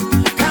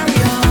 Carry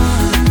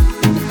on,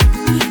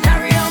 baby.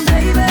 Carry on,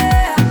 baby.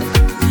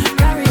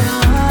 Carry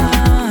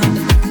on,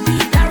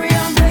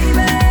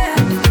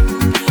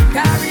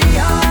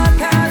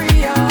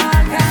 carry on.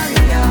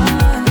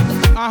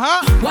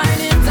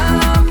 Wind it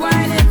up,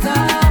 wind it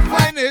up,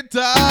 wind it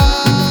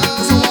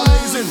up. So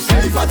amazing,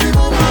 hey fatty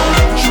boom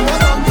boom, show a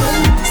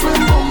dumpling,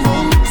 sweet boom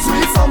boom,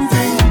 sweet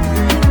something.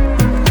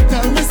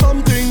 Tell me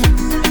something.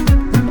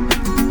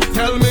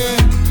 Tell me,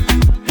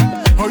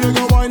 how you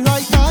go wine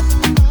like that?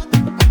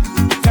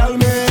 Tell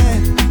me,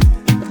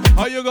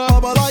 how you go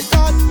bubble like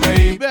that,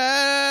 baby?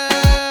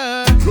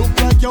 Look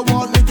like you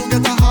want me to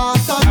get a heart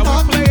attack. And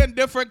we're playing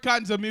different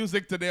kinds of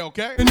music today,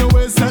 okay? In the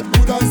way set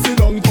good and sit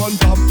down on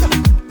top.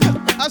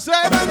 I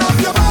said, bend up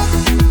your back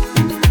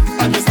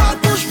and you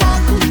start push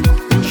back.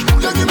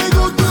 You give me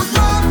good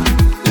love.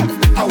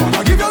 I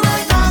wanna give you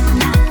right back.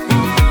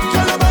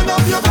 Can you bend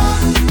up your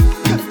back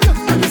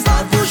and you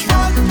start push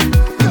back.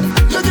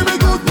 You give me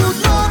good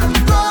love.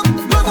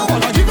 I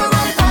wanna give you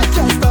right back.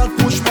 Just start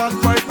push back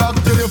right back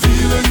till you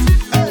feel it.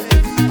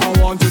 I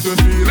want you to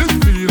feel it,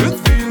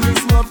 feel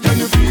this love. Can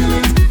you feel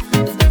it?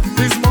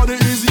 This body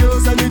is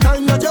yours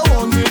anytime that you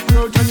want it,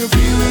 girl. Can you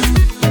feel it?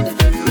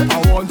 I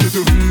want you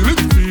to feel it,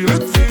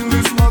 feel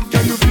this love.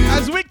 Can you feel it?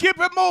 As we keep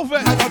it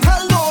moving. I don't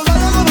tell no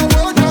lie, I'm gonna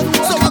work and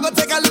work. So I go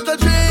take a little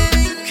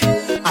drink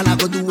and I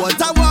go do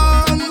what I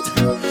want.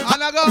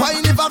 And I go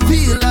wine if I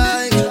feel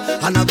like,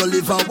 and I go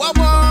live how I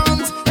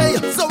want. Hey,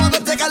 so I go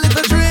take a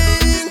little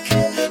drink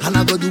and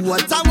I go do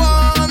what I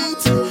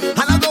want.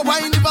 And I go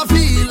wine if I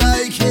feel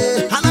like,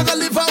 yeah. And I go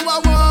live how I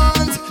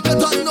want. You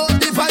don't know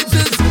the vibes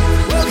is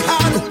work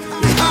hard,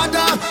 play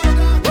harder.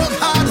 Work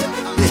hard,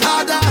 play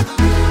harder.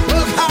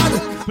 Work hard,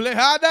 play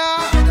harder.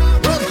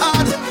 Work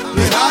hard,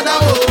 play harder.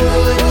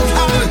 Work hard,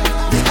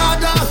 play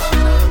harder.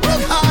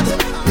 Work hard,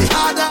 play harder. Work hard, play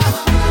harder.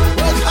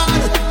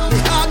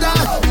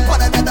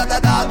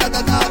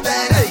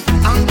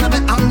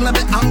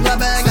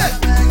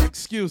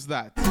 Excuse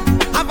that.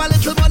 Have a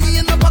little money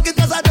in my pocket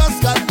 'cause I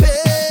just got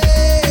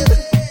paid.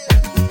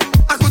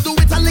 I could do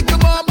it a little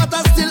more, but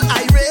I still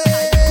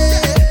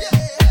irate.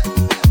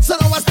 So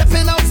now I'm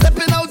stepping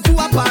out to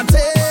a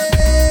party.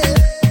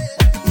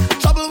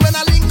 Trouble when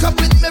I link up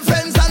with my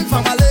friends and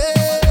family.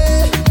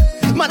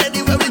 Man,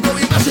 anywhere we go,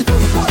 we mash it up.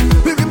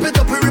 We rip it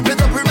up, we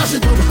mash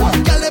it up.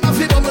 Girl, them a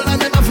fi bubble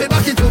and them a fi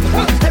back it up.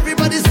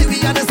 Everybody see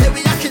we and they say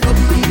we hack it up.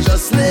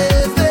 Just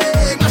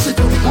living, mash it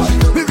up.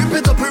 We rip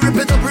it up,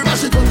 we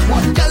mash it up.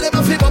 Girl, them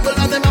a fi bubble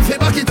and them a fi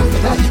back it up.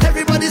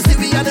 Everybody see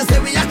we and they say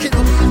we hack it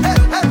up.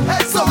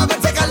 Hey, so I go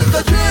take a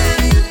little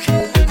drink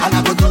and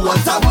I go do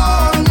what I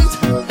want.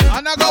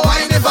 And I go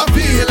wine if I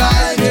feel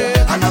like it.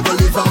 And I go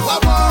live how I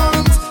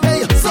want. Hey,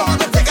 so I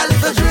go take a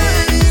little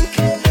drink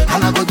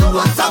and I go do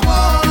what I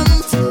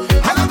want.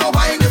 And I go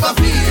wine if I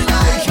feel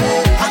like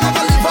it. And I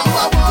go live how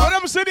I want.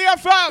 Rhythm City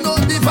FM. No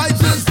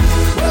devices.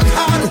 Work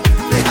hard,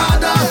 play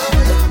harder.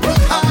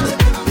 Work hard,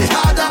 play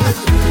harder.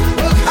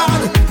 Work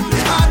hard,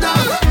 play harder.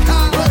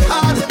 Work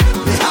hard,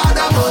 play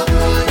harder.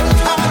 Work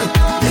hard,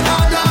 play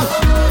harder.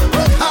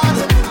 Work hard,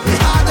 play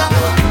harder.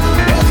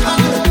 Work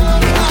hard,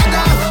 play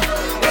harder.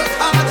 Work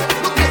hard.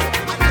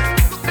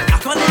 I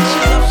connect she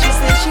up, she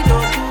said she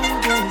don't do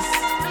this.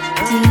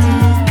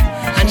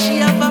 And she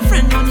have a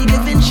friend only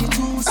giving she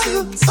 2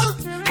 cents.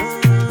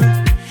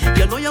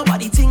 You know your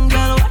body thing,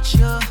 girl, watch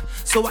ya.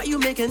 So why you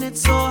making it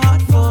so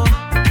hard for?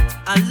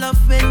 I love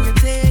when you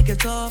take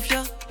it off,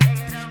 yeah.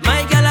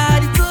 My girl are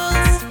the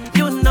tools,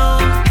 you know.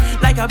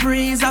 Like a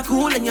breeze, I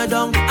cool in your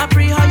down. I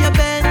pray how you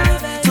bend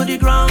to the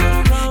ground.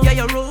 Yeah,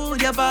 you roll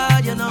your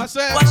body, you know.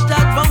 say? Watch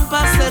that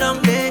bumper sit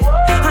on there.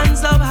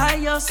 Hands up high,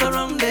 you're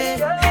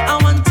surrounded. I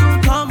want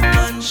to come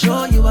and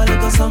show you a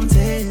little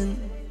something.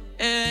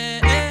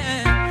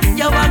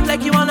 You act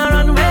like you wanna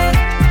run away.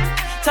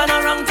 Turn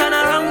around,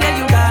 yeah,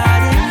 you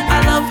got it. I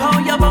love how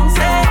you bounce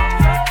it.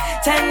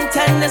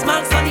 10, is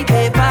marks on the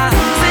paper.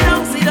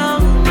 Sit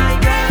down, my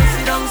girl.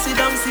 Sit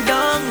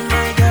down,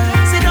 my girl.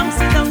 Sit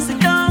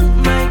down,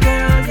 my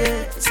girl, yeah.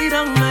 Sit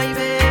down, my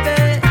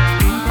baby.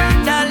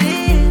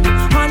 Darling,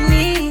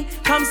 honey,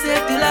 come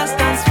save the last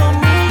dance for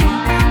me.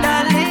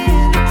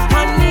 Darling,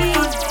 honey,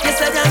 you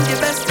said I'm the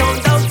best, don't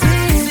doubt it.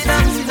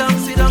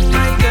 Sit down,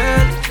 my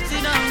girl.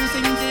 Sit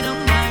down,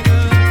 my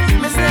girl.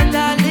 Mr.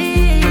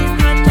 Darling,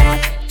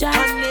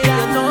 honey,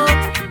 you know.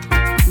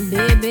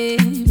 Baby,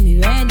 me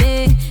ready.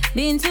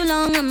 Been too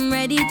long, I'm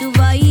ready to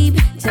vibe.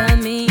 Tell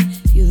me,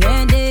 you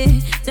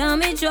ready? Tell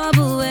me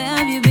trouble, where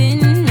have you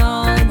been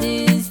all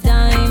this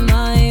time?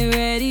 I'm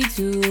ready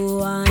to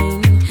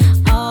whine.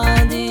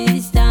 All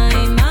this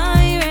time,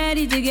 I'm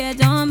ready to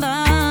get on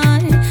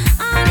board.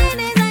 All the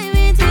days I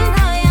waiting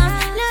for ya.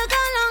 Look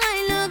how long I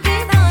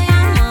looking for ya.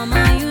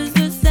 Mama used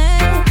to say,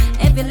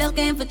 if you're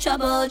looking for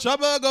trouble,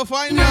 Go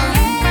find ya.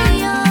 hey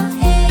yo,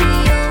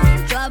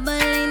 trouble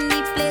in the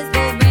place,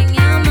 go bring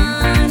your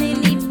man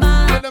in the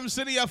bar. Rhythm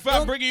City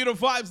FM bringing you the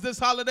vibes this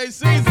holiday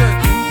season.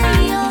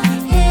 Hey yo,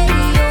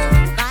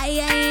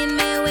 fire in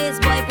my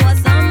waist, boy, pour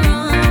some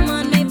rum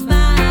on my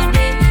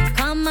body.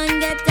 Come and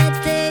get that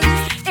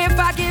taste. If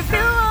I give you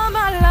all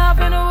my love,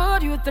 and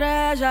would you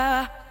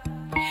treasure?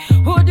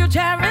 Would you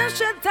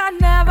cherish it and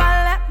never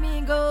let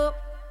me go?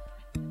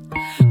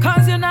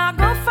 Cause you're not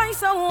gonna find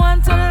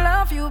someone to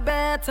love you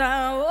better.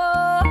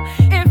 Oh,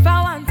 if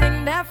I want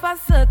thing there for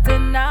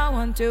certain, I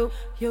want you.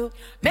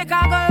 Make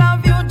I go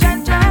love you,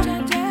 Jaja.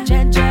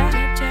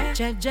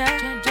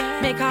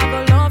 Make I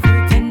go love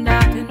you, tender.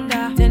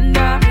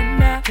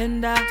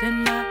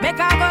 Make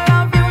I go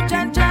love you,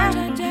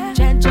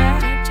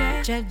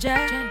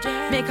 Jaja.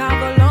 Make I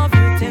go love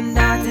you,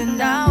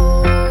 tender.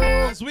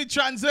 Oh, As we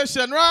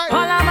transition, right? all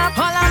of my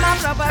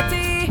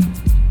property,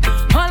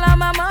 all of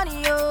my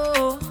money,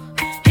 oh.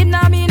 It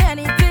not mean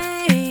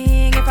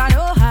anything if I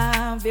don't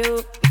have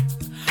you.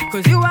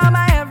 Cause you are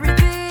my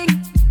everything,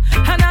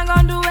 and I'm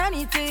gonna do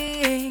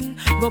anything.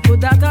 Go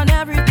put that on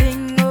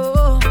everything,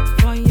 oh,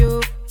 for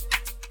you.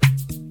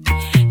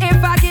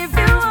 If I give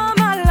you all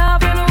my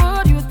love, and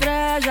would you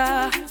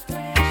treasure?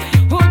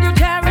 Would you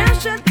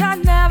cherish it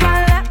and never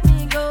let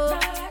me go?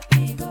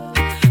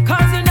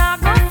 Cause you're not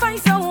gonna find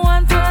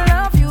someone to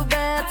love you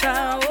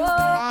better,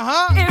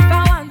 oh. If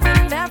I want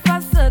thing there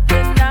for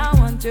certain, I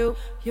want you.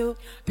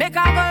 Make I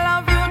go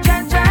love you,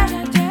 Jaja.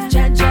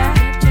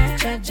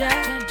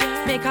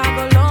 Make I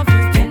go love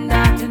you,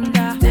 tender.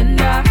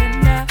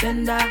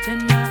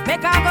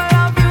 Make I go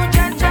love you,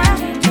 Jaja.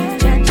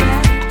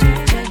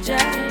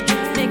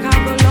 Make I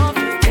go love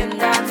you,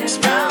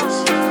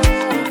 tender.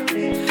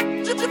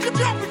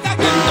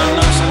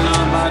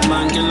 International bad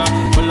man killer.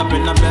 Pull up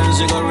in a Benz,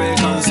 you go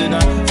reconsider.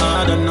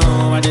 I don't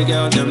know why the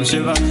girl them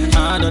shiver.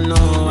 I don't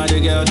know why the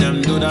girl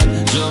them do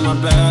that. So my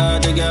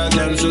bad, the girl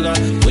them sugar.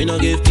 We no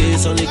give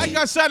kiss only. Like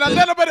I said, a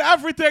little bit of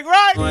everything,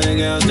 right? Why the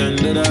girls them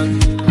do that?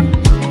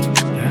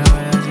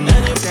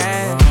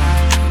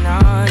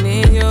 I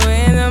need you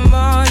in the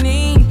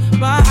morning,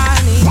 but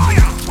I need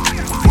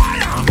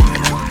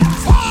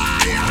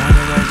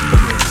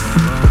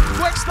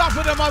Quick stop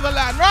in the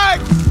motherland, right?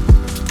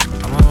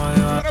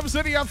 Rhythm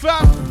City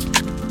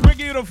FM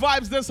bringing you the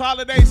vibes this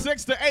holiday,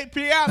 6 to 8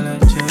 p.m.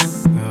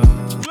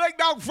 Blink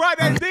Dog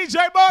Friday, DJ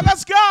Mo,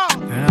 let's go! I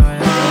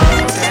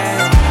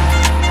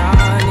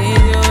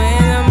need you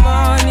in the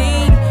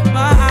morning,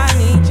 but I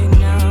need you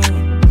now.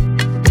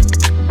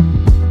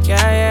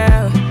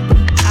 Yeah.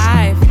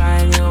 I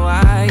find you,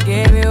 I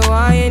give you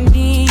all you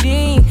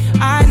needing.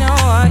 I know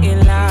what you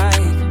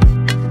like.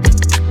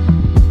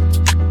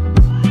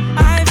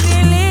 I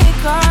feel it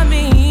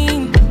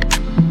coming.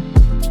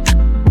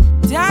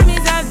 Time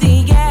is of the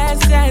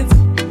essence.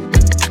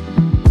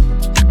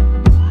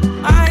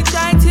 I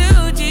try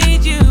to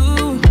teach you,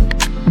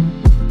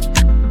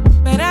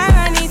 but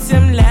I need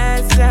some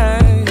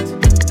lessons.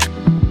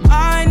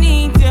 I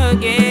need to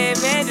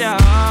give it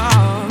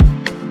all.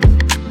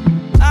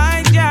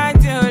 I try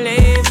to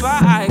live,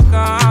 but I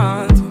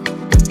can't.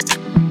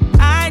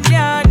 I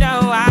don't know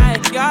why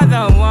you're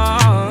the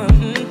one.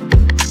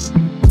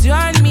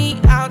 Turn me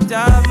out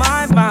of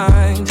my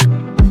mind.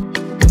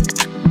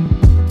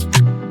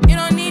 You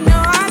don't need no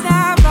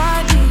other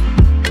body.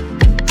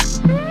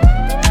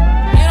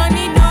 You don't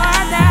need no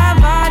other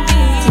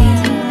body.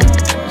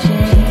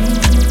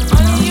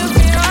 Only you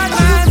feel on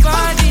my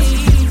body.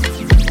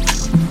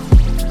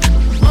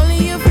 Only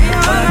you feel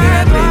on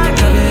my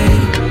body.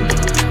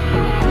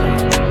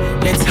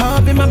 Let's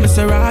hop in my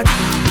Maserati.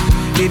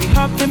 Baby,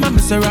 hop in my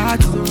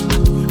Maserati.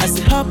 I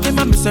said hop in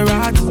my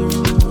Maserati.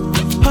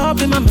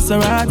 Hop in my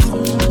Maserati.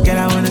 Girl,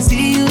 I wanna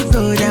see you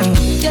go down.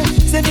 Yeah,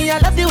 say me I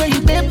love the way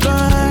you bend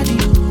body.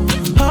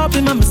 Hop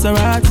in my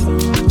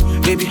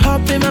Maserati. Baby,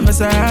 hop in my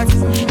Maserati.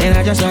 And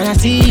I just wanna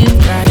see you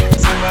ride.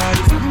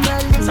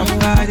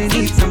 Somebody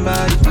needs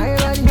somebody.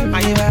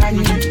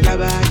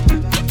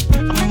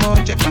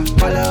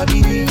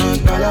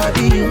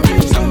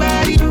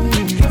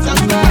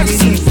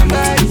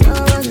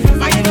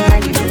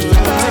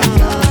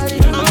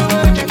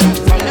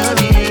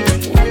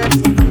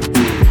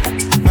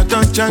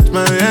 recharge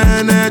my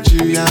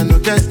energy. I no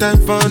get time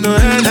for no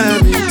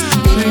enemy.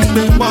 She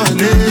been wanting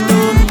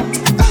to me.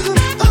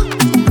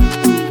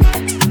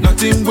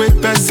 Nothing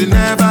with person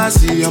never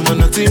see. I'm on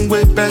nothing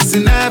with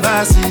person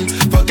never see.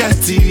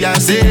 Forget it, I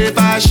say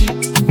bashi.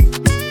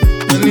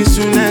 Money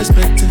soon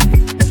expected.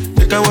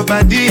 Take our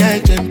body, I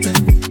jump.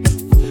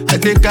 I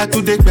take her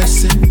to the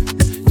person.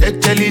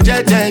 Jelly,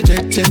 jelly.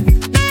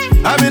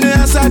 I'm in the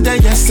answer,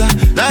 then yes sir.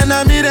 Then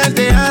I'm in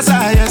the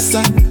answer, yes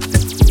sir.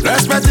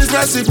 Respect is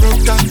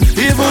reciprocal,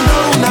 even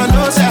though I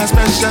know say I'm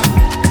special.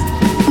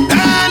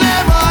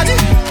 Anybody,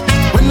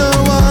 we no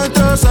want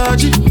to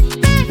search it.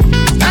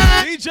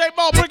 DJ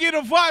Mo, bring you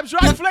the vibes,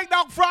 right? Flake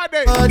Down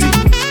Friday.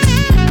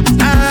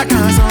 I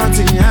can't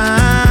something,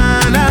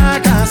 I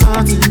can't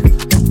something.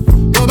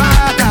 Go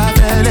back,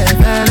 fele,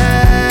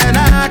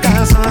 I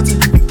can't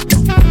something.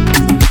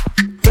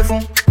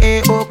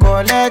 Oh,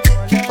 collect,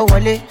 oh,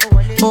 wale,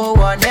 oh,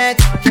 one neck.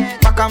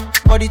 Pakam,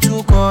 body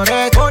too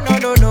correct. Oh,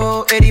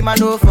 no, Eddie man,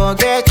 don't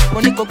forget.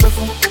 Moniko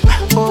perfume,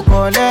 oh,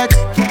 collect,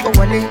 oh,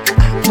 wale,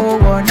 oh,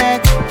 one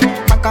neck.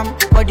 Pakam,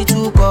 body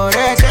too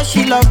correct. Say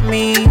she love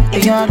me,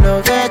 and you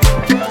love it.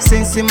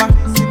 Sensima,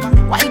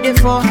 why they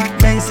for her?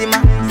 Benzema,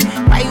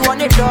 why you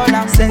want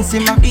 $1?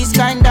 Sensima, this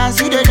kind dance,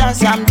 you the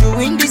dance. I'm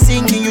doing the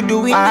singing, you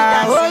doing the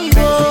dance. Oh, you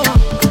go,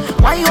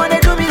 why you wanna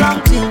do me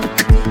wrong thing?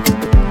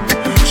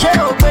 She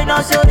open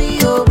up sorry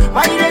yo,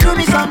 why you do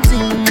me something?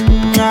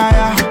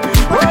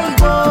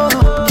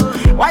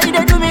 Why you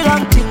do me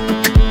wrong thing?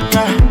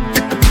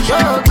 She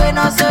open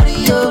up sorry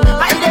yo,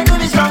 why you do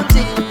me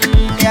something?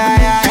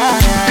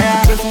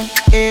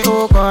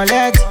 Oh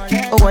collect,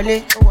 oh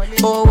wale,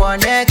 oh one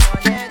neck.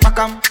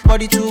 Pakam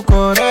body too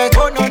correct.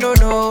 Oh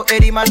no,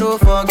 Eddie man don't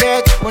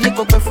forget.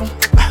 Moniko perfume,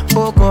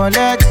 oh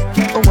collect,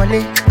 oh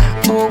wale,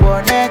 oh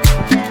one neck.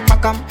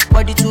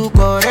 Body too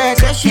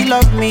correct. Say she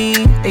love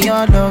me, and you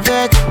love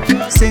it.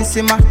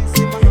 Sensima,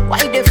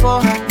 why they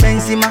for her?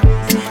 Benzema,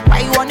 why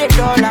you want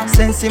 $1?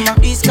 Sensima,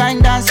 this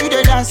kind dance, you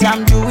the dance.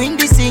 I'm doing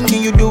the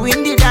singing, you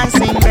doing the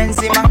dancing.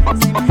 Benzema,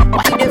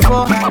 why they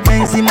for her?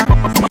 Benzema,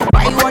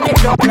 why you want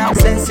 $1?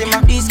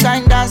 Sensima, this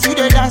kind dance, you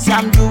the dance.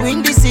 I'm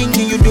doing the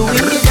singing, you doing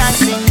the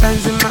dancing.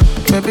 Benzema,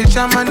 baby,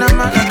 chama na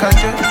ma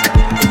akajo.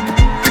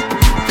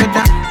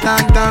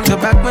 Down, the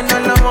back when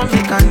all I want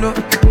me can look.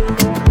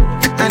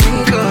 I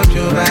need go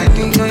to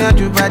body, go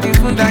to body,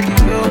 good daddy,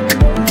 yo.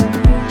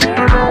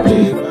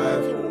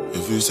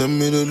 If you send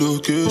me the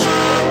location,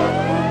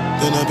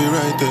 then I'll be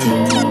right there.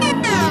 When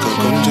I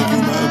come check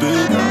you, my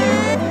baby.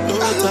 No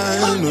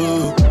time, no.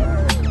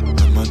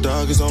 And my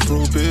dog is on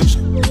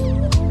probation.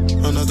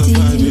 Another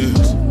 5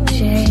 years.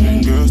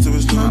 Bring girls to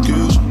his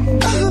location.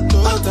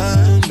 No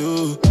time, no.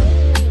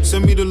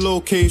 Send me the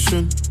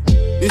location.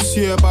 This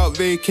year about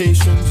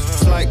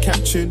vacations. Flight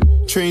catching,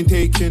 train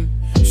taking.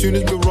 Soon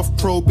as we're off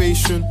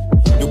probation,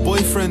 your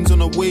boyfriend's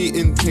on a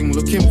waiting thing,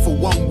 looking for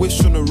one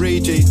wish on a Ray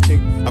J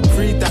thing. I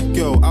prayed that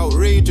girl,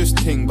 outrageous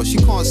thing, but she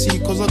can't see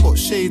cause I got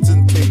shades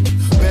and thing.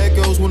 Bad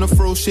girls wanna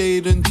throw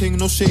shade and thing,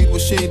 no shade,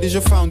 what shade is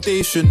your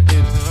foundation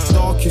in?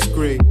 Darkest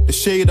grey, the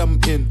shade I'm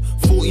in,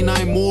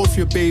 49 more if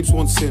your babes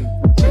want sin.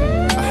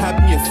 I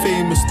had me a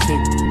famous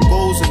thing,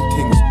 goals and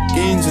things,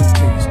 gains and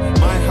things.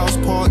 My house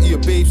party, a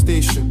babe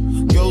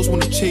station, girls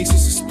wanna chase,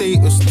 it's a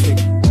status thing.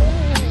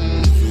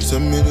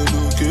 Send me the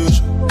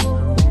location,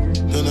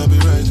 then I'll be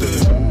right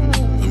there.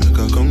 I make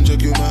her come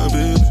check you, my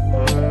baby.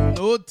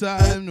 No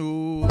time,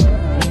 no.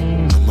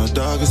 And my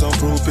dog is on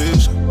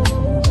probation.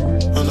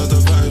 Another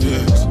 5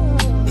 years.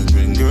 We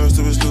bring girls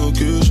to his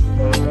location.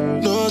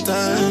 No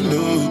time,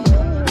 no.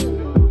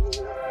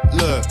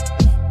 Look,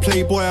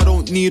 playboy, I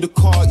don't need a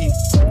carty.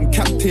 I'm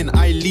captain,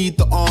 I lead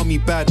the army.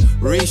 Bad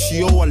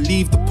ratio, I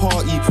leave the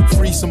party.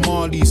 3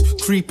 Somalis,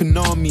 creeping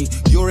army.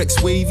 Your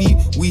ex-wavy,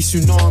 we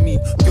tsunami.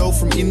 Girl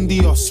from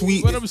India,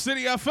 sweet.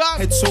 Rhythmcityfm.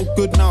 Head so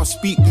good now,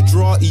 speak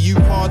Gujarati. You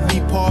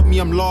hardly pardon me,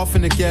 I'm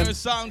laughing again.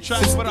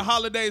 Soundtrack for the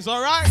holidays,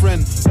 alright?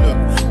 Friend, look,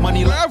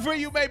 money wherever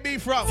you may be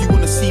from. If you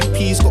wanna see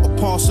peace, gotta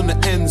pass on the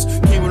ends.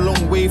 Came a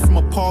long way from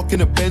a park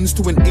in a Benz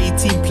to an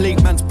 18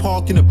 plate man's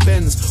park in a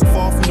Benz.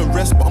 Far from the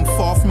rest, but I'm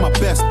far from my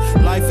best.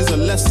 Life is a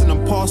lesson,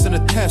 I'm passing a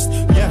test.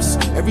 Yes,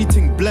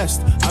 everything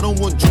blessed. I don't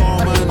want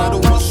drama and I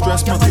don't want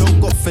stress. My girl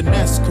got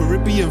finesse,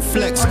 Caribbean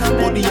flex.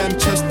 Body and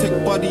chest,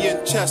 take body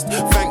and chest.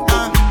 Thank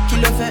God.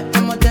 Kilo fe,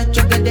 I'm a dead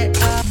chocolate.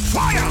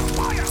 Fire!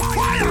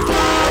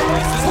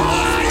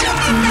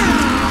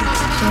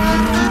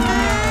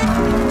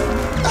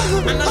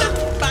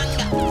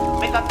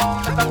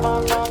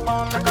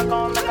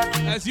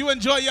 As you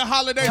enjoy your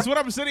holidays, what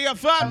up, City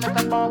FM?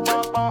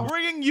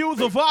 Bringing you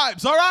the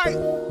vibes, alright?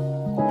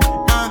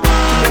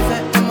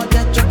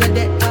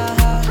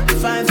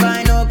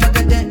 Fine, no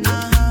packet.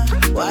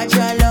 Watch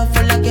your love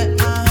for like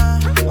it.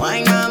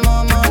 Why not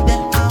more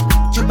than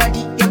your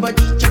body,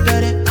 check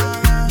it.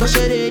 Push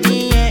it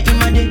in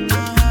my day.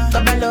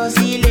 Kabalo,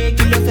 see,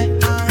 kilo fe.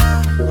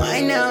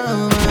 Why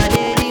now, my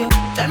daddy?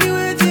 Tell me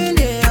what's in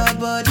your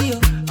body.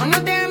 I'm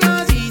not damn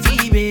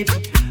easy, baby.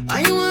 Why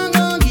you want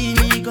to give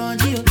me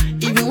control?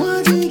 If you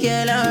want to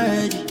get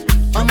already,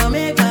 I'ma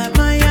make up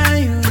my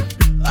eye.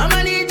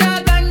 I'ma need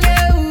that and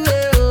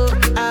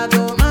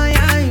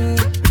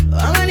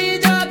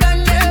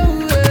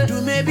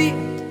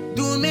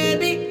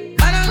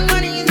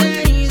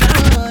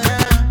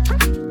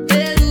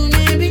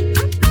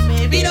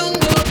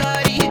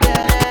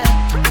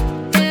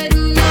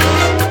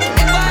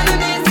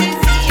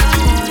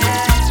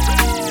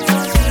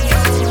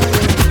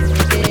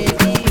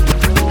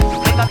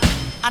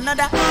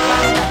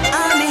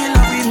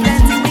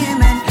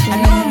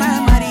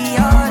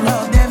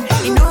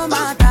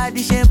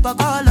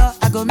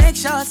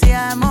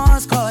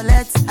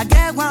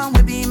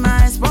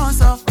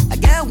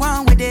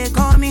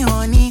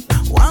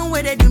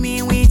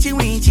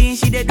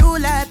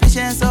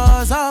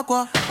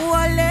aqua.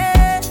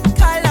 Wale,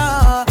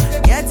 color.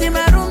 Get in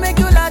my room, make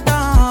you lot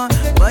on.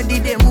 Body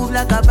they move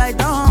like a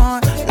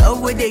python.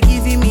 Love way they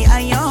giving me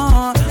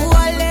iron.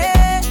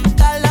 Wale,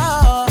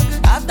 color.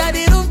 After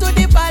the room to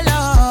the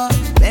palace.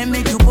 Then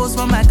make you pose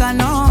for my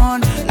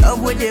canon.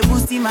 Love way they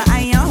boosting my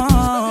iron.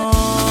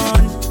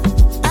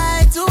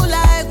 I too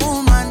like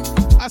woman.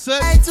 I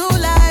too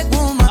like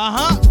woman.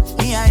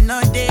 Me I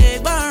know they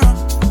burn.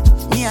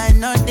 Me I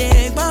know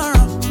they burn.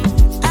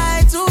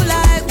 I too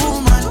like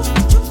woman.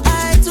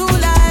 I too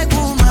like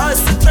woman.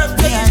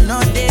 Me I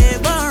know they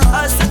burn.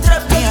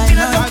 Me I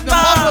know they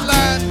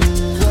burn.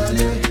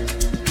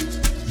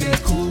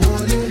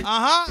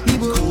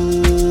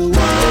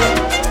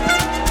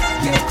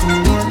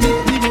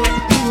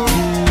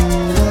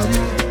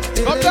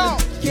 Come down.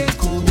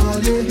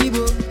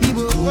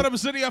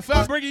 Rhythmcity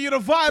FM bringing you the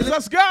vibes.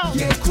 Let's go.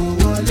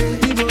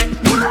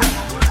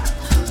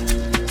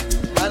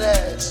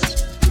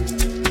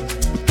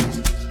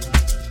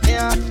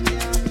 Yeah.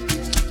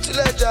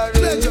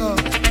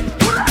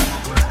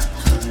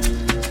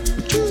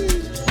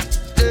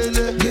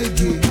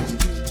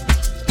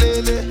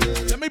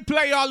 Let me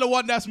play y'all the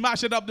one that's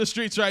mashing up the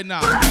streets right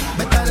now.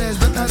 Better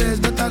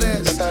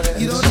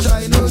you don't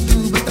try no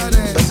do better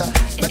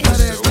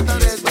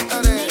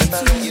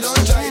you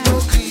don't try no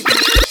creep.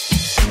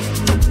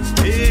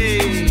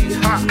 Hey,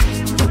 ha.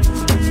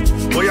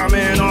 Boy,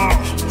 amen, I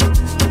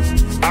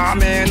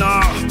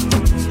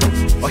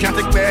can't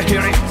take back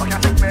hearing.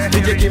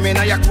 DJ give me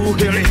now your cool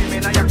hearing.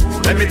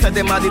 Let me tell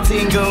them how the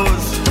thing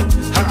goes.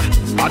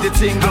 How the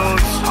thing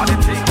goes.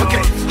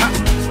 Okay,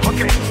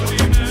 okay.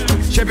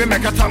 Chebe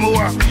make a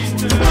tamua.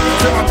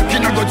 Say my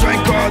picking I go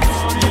join God.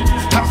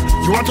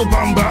 You want to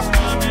bamba?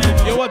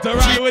 You want to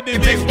ride with the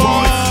big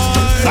boys?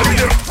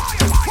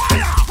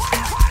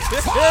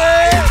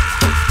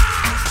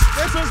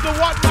 This is the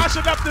one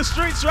mashing up the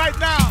streets right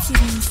now.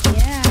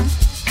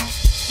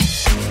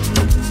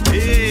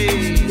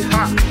 Hey,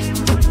 ha.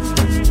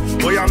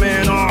 Boy,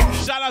 amen,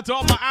 Shout out to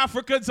all my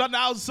Africans on the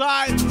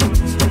outside.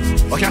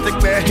 I can't take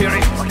back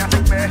hearing.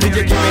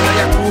 DJ give me now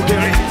your cool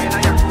hearing.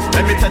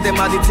 Let me tell them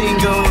how the thing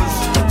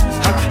goes.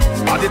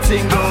 How the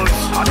thing goes.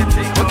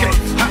 Okay,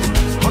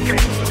 okay.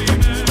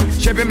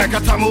 Chebe make a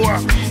tamua.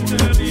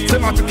 Say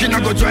my picking I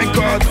go join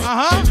God.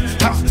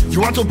 You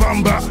want to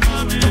bamba?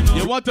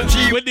 You want to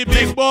G with the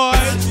big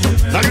boys?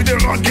 Now you the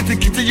wrong, get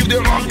it, you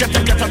the wrong, get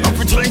enough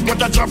to drink,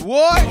 what a drop.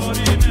 What?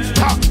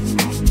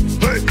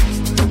 Hey,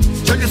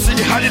 so you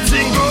see how the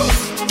thing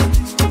goes?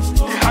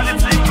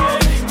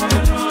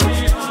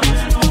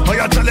 Oh,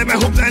 you tell them I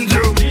hope and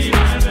do.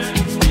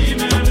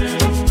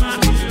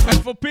 And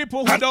for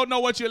people who don't know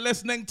what you're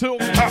listening to,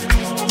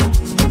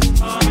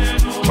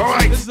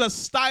 alright. This is a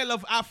style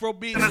of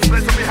Afrobeat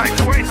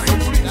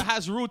that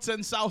has roots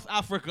in South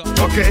Africa.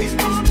 Okay.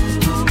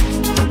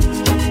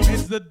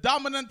 It's the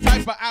dominant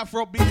type of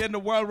Afrobeat in the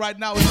world right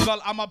now. It's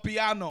called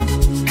Amapiano.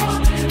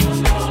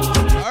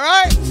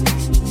 Alright?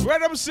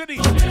 Rhythm City,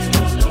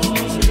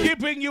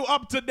 keeping you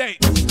up to date.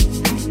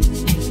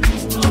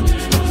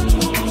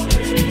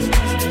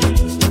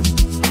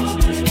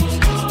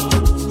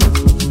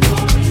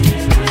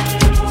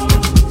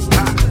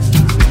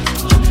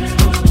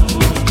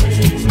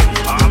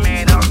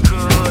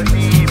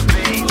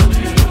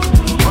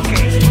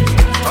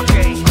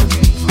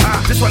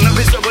 This one of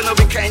his over no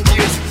we can't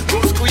use.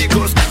 Go school you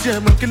go. Yeah,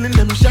 I'm killing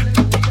them shot.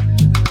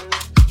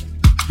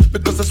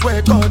 Because I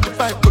swear God, if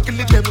I we're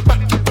killing them back.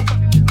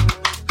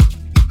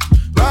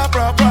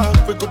 Rah,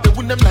 we go to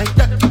win them like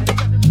that.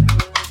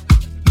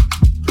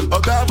 Oh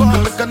God,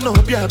 make a no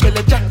be a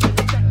belly jack.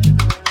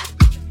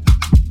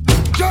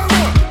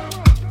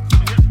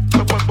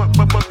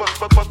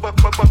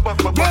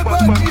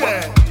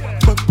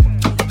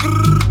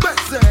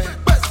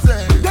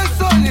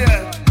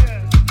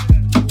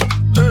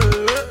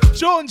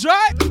 Jones,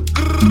 right?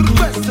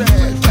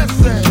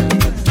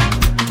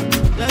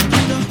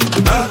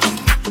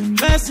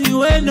 Person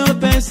wey no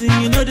person,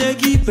 you know they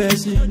give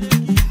person.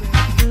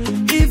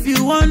 If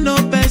you want no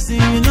person,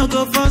 you know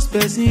go first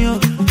person.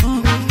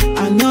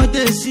 I know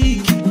they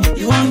sick,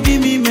 you won't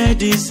give me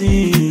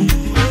medicine.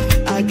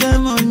 I get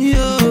money,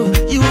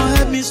 you won't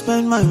help me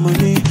spend my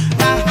money.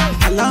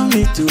 Allow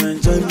me to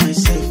enjoy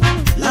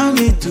myself. Allow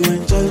me to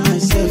enjoy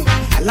myself.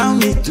 Allow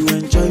me to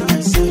enjoy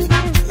myself.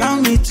 Allow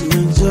me to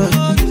enjoy.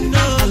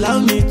 Allow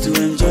me to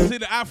enjoy. See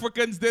the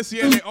Africans this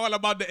year, they're all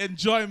about the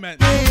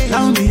enjoyment.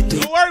 Allow me to.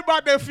 Don't worry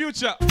about their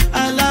future.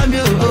 I love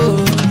you,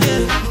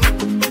 yeah.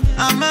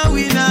 I'm a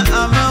winner.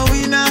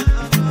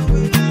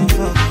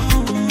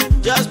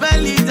 Just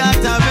believe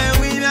that I'm a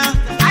winner.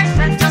 I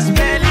said just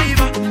believe.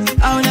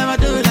 I'll never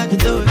do it like you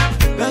do it.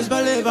 Just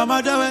believe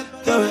I'ma do it.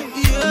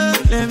 Yeah.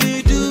 Let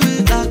me do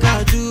it like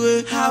I do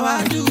it, how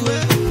I do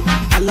it.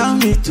 Allow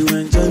me to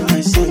enjoy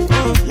myself.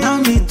 Allow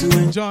me to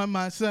enjoy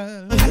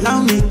myself.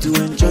 Allow me to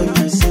enjoy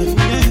myself.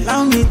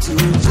 Allow me to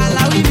enjoy.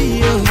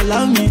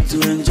 Allow me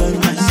to enjoy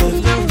myself.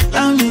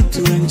 Allow me to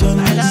enjoy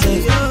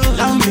myself.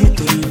 Allow me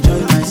to enjoy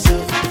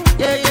myself.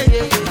 Yeah.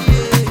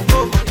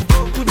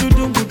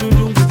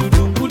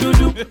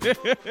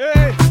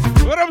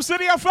 What up, Rhythm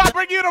City FM,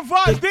 bring you the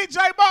vibes. DJ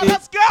Mo,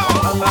 let's go.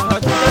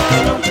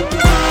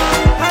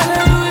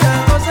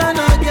 Hallelujah, 'cause I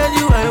know get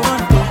you I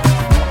want to.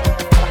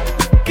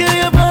 Get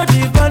your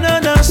body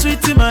banana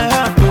sweet in my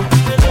heart.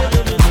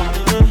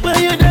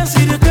 When you dance,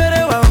 see the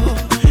better wow.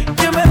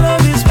 Give me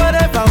love is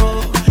forever.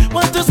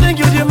 Want to sing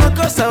you the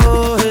makosa.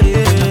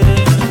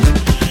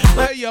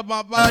 Hey, your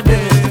papa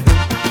day.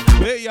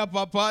 Hey, your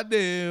papa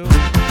day.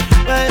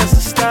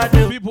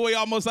 People, we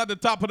almost at the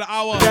top of the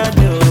hour.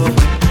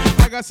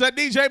 Like I said,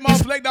 DJ Mo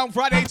play down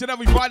Friday each and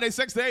every Friday,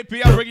 6 to 8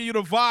 p.m. bringing you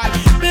the vibe.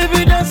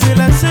 Baby, that's it.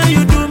 Like say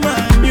you do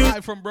my music.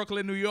 Live from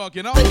Brooklyn, New York,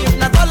 you know. If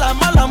not all I'm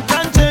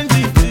can't change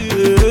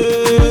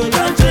it.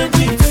 Can't change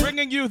it.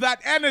 Bringing you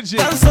that energy.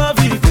 Can't solve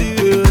it.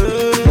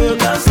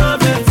 Can't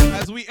solve it.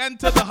 As we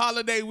enter the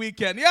holiday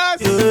weekend,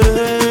 yes.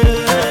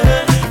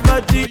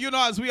 You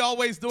know, as we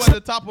always do at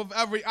the top of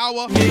every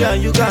hour. Yeah,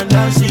 you can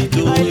dance it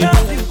too.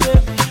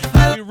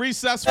 We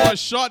recess for a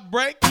short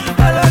break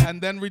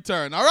and then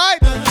return. All right?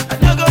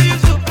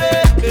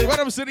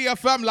 Rhythm City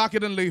FM, lock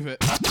it and leave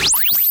it.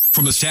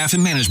 From the staff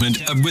and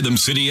management of Rhythm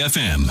City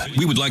FM,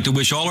 we would like to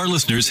wish all our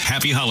listeners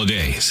happy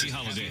holidays.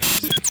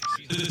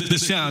 The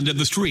sound of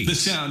the streets. The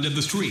sound of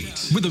the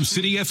streets. Rhythm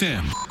City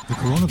FM. The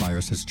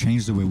coronavirus has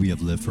changed the way we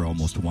have lived for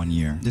almost 1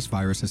 year. This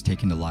virus has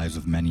taken the lives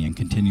of many and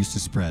continues to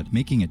spread,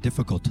 making it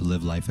difficult to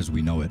live life as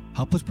we know it.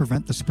 Help us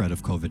prevent the spread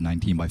of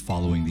COVID-19 by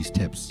following these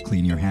tips.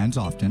 Clean your hands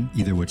often,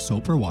 either with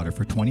soap or water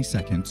for 20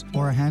 seconds,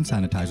 or a hand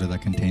sanitizer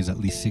that contains at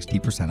least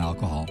 60%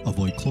 alcohol.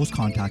 Avoid close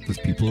contact with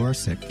people who are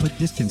sick. Put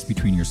distance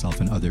between yourself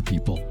and other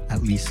people,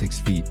 at least 6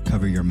 feet.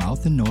 Cover your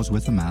mouth and nose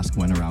with a mask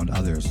when around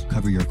others.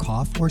 Cover your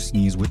cough or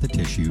sneeze with a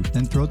tissue,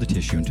 then throw the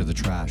tissue into the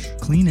trash.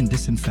 Clean and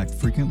disinfect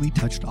frequently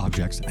touched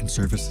objects and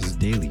surfaces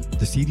daily.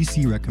 The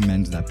CDC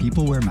recommends that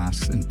people wear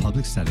masks in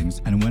public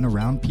settings and when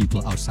around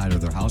people outside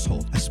of their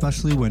household,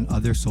 especially when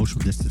other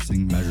social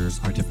distancing measures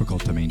are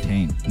difficult to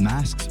maintain.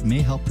 Masks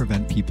may help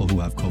prevent people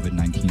who have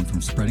COVID-19 from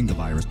spreading the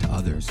virus to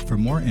others. For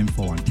more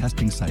info on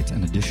testing sites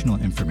and additional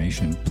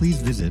information, please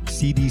visit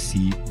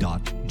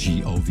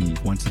cdc.gov.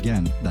 Once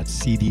again, that's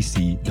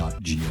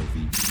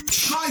cdc.gov.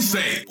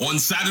 Tri-State on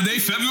Saturday,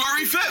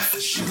 February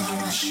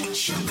 5th.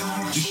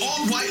 The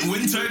all-white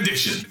winter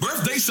edition.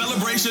 Birthday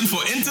celebration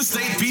for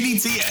Interstate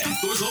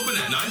PDTN. Doors open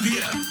at 9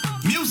 p.m.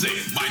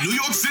 Music by New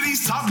York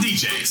City's top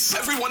DJs.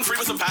 Everyone free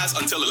with a pass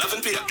until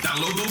 11 p.m.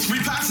 Download those free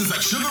passes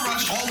at Sugar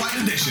Rush All-White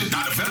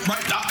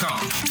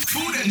Edition.eventbrite.com.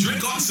 Food and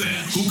drink on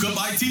sale. Hookah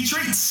by Tea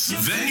Treats.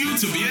 Venue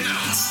to be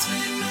announced.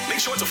 Make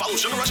sure to follow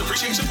Sugar Rush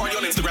Appreciation Party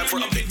on Instagram for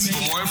updates.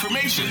 For more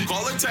information,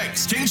 call or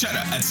text King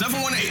Cheddar at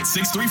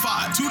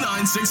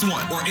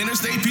 718-635-2961 or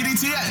Interstate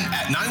PDTN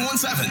at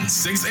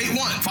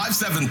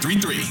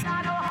 917-681-5733.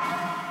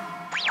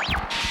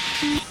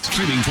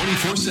 Streaming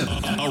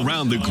 24/7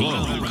 around the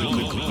globe.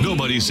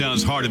 Nobody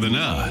sounds harder than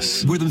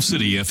us. Rhythm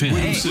City FM.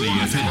 Rhythm City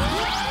FM.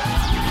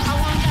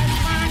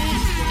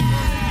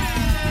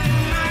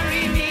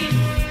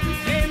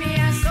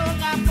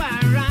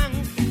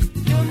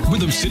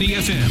 Rhythm City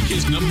FM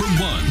is number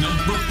one.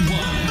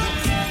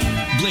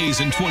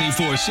 Blazing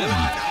 24/7.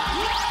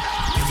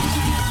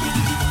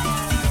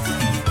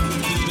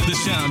 The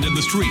sound of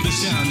the street. The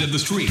sound of the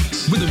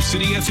streets. Rhythm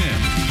City FM.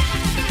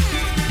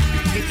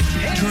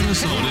 Turn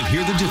us on and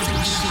hear the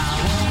difference.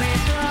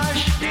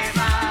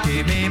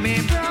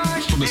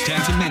 From the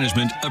staff and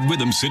management of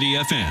Rhythm City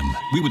FM,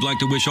 we would like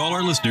to wish all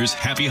our listeners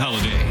happy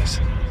holidays.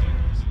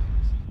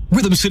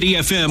 Rhythm City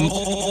FM,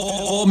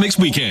 all mixed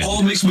weekend.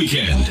 All mixed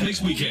weekend.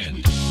 Mixed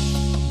weekend.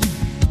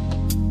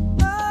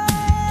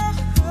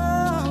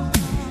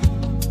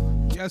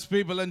 Yes,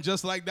 people, and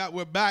just like that,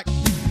 we're back.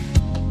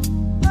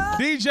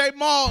 DJ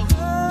Maul,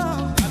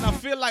 and I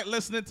feel like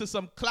listening to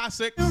some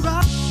classics.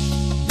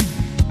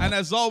 And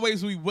as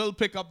always, we will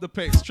pick up the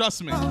pace,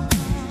 trust me.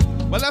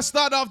 But let's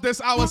start off this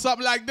hour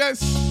something like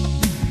this.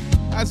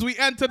 As we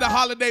enter the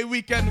holiday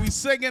weekend, we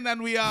singing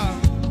and we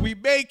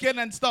baking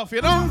and stuff,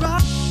 you know?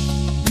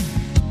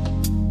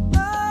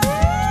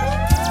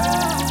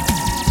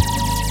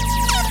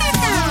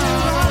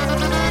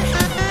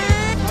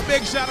 A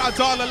big shout out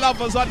to all the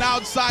lovers on the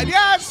outside.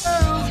 Yes!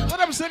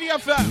 Rhythm City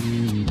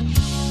FM.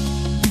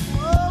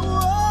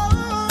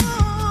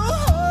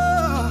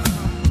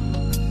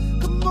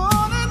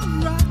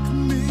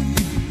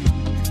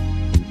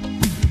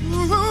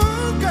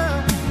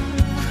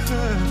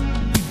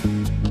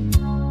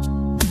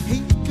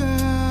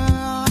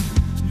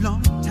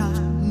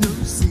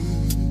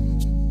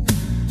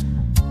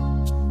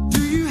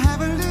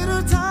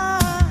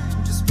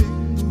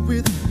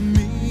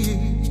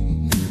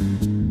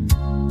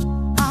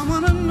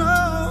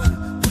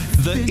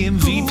 The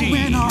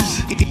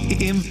MVPs.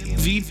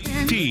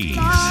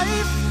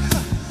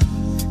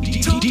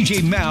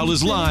 DJ Mal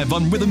is live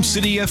on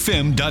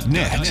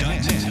RhythmCityFM.net.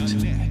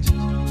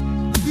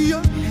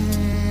 Your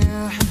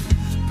hair,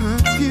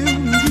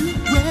 perfume you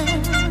wear,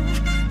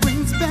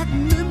 brings back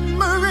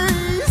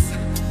memories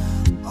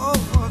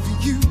of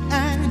you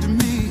and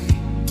me.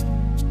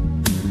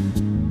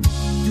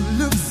 You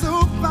look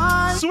so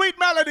fine. Sweet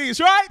melodies,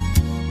 right?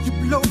 You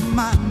blow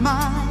my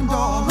mind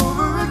all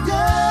over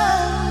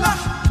again.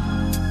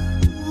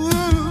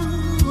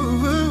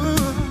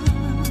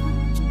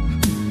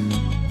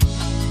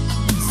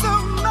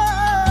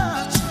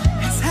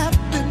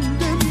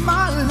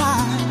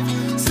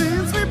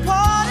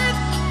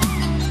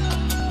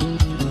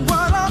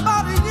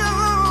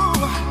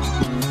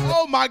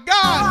 my God.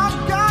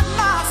 I've got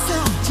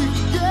myself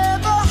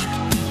together,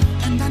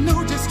 and I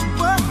know just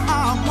what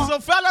I want. So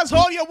fellas,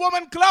 hold your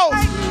woman close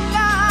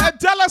and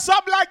tell her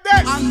something like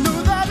this. I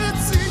know that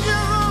it's you.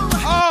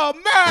 Oh,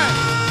 man.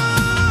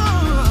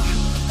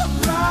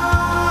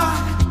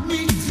 Ride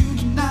me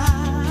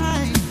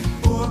tonight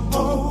for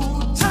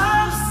old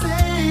time's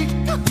sake,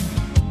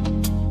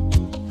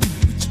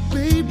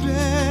 baby.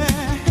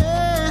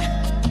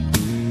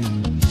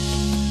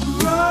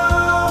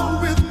 Roll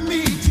with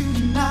me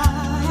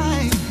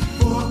tonight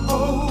for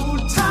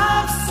old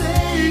time's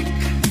sake.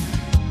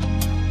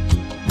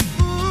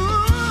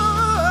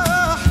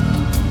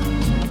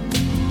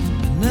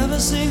 Never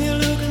seen you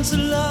looking so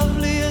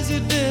lovely as you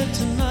did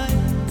tonight.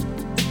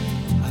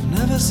 I've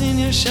never seen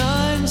you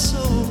shine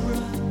so bright.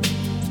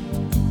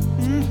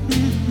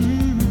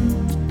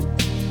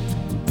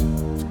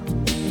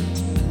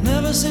 I've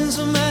never seen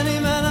so many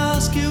men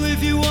ask you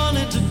if you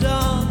wanted to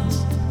dance.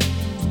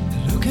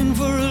 Looking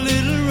for a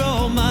little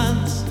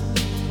romance,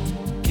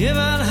 give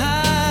it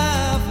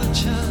half a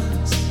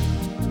chance.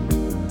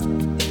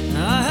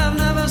 I have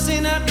never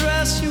seen that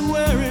dress you're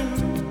wearing,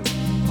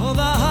 all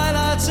the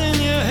highlights in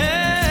your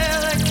hair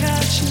that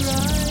catch your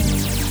eye.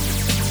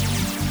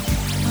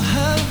 I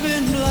have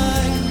been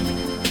blind,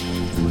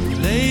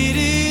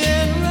 lady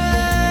in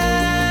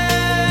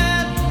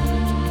red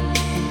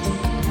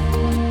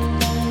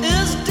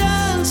is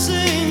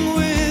dancing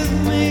with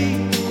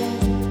me,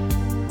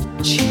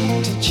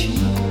 cheek to cheek.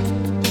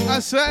 I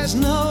said, there's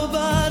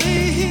nobody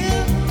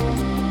here.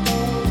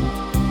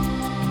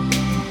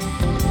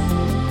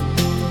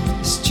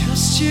 It's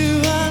just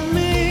you and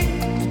me.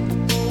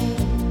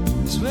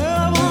 It's where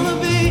I wanna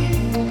be,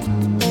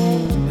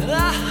 but I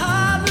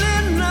hardly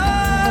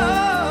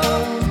know.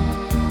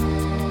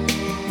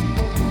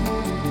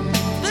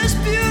 This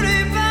beauty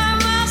by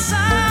my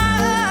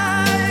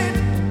side.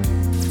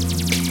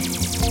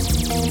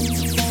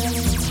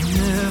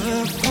 Never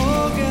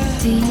forget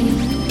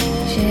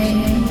DJ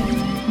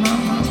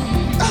Mama.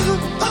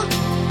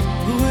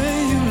 the way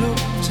you look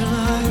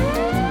tonight.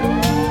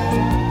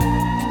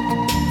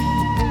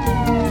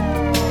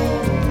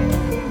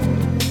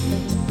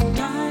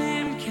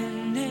 Time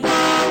can the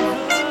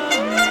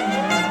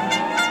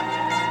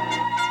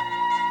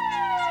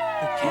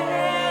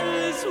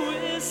careless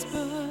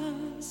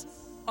whispers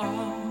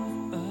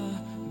of a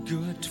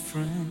good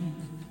friend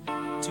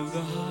to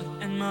the heart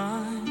and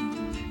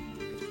mind.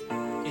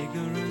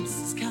 Ignorance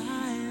is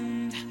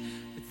kind,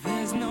 but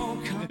there's no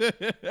comfort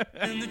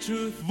in the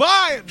truth.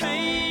 Vibe.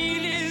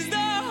 Pain is the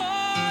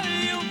whole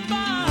you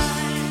find.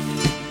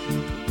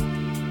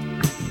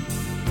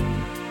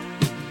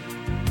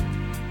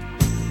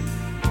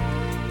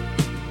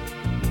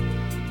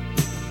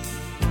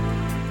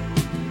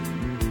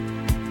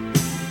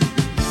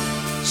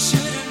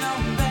 Should've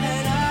known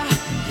better,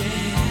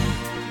 yeah.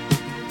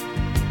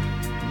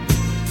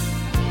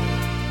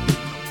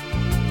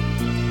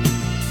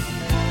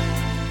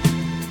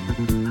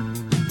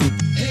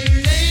 Hey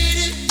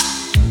lady,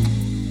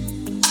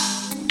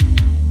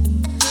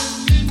 let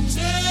me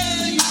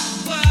tell you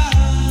why.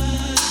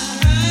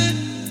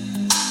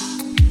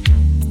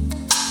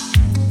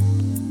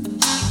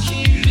 I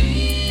can't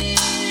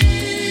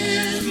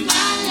live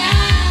my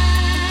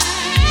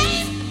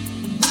life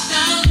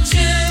without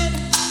you.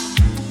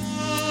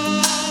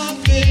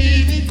 Oh,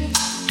 baby.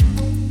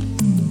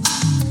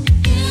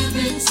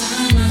 Every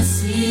time I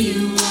see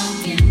you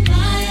walking by, I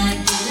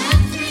get a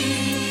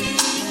thrill.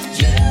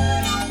 You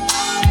don't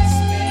notice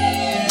me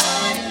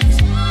all the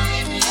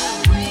time you're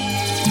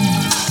with.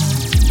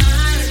 I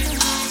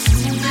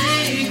must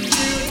make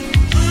you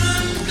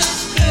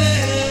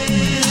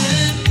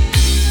understand.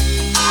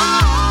 I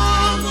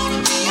wanna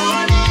be your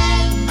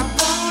man. I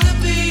wanna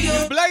be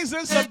your.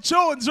 Blazing some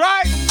tunes,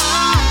 right? I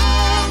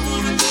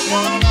wanna be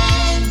your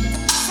man.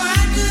 If I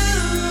do,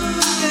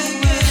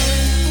 baby.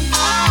 I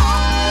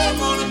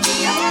wanna be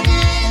your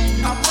man.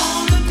 I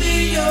wanna be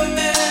your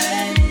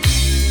man.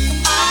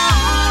 I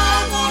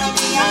wanna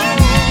be your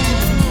man.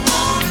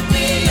 Wanna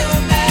be your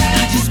man.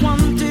 I just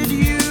wanted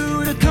you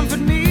to comfort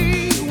me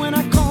when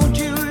I called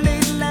you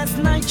late last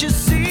night. You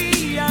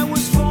see, I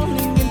was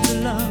falling into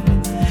love.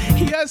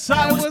 Yes,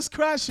 I was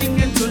crashing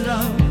into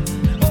love.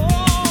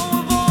 Oh,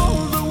 of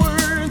all the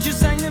words you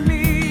sang to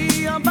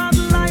me about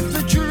life,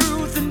 the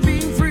truth, and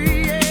being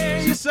free.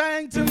 Yeah. She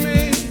sang to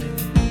me.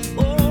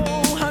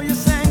 Oh, how you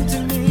sang to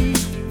me.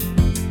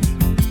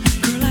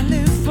 Girl, I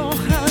live for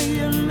how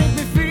you make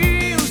me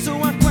feel.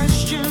 So I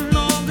question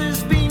all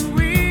this being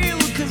real.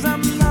 'Cause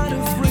I'm not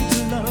afraid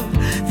to love.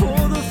 For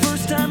the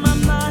first time,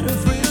 I'm not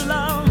afraid of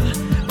love.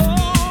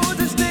 Oh,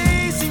 this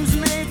day seems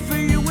made for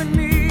you and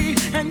me.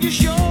 And you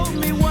showed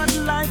me what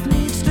life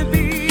needs to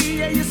be.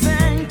 Yeah, you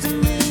sang to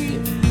me.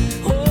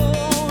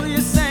 Oh,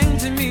 you sang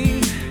to me.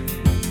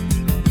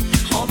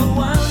 All the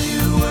while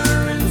you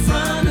were in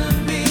front of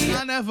me.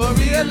 I never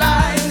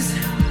realized.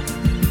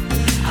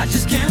 I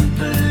just can't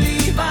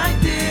believe I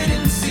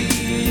didn't see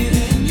it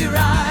in your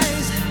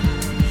eyes.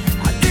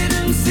 I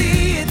didn't see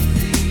it.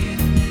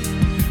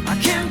 I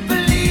can't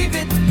believe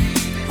it.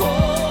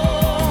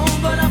 Oh,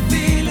 but I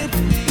feel it.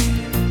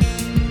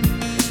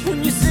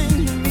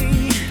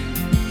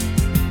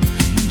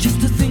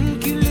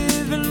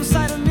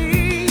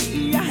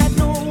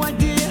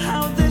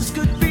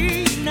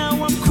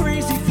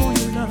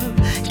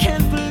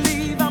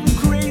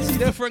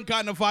 different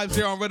kind of vibes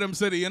here on Rhythm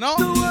City, you know?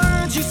 The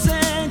words you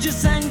said, you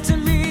sang to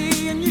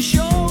me, and you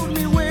showed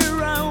me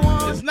where I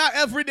was. It's not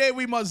every day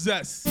we must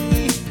zest.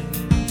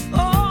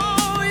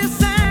 Oh, you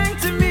sang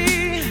to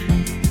me,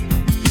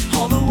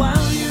 all the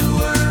while you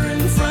were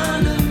in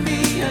front of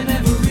me. I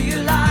never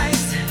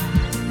realized.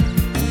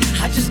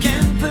 I just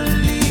can't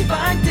believe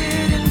I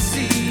didn't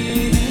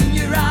see it in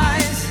your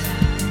eyes.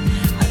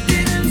 I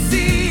didn't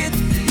see it.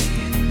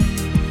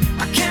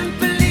 I can't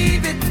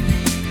believe it.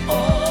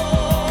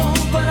 Oh,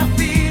 but I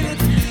feel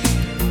it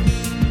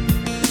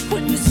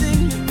when you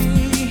sing to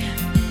me.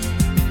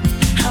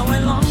 How I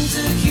long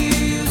to hear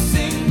you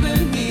sing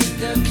beneath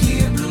the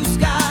clear blue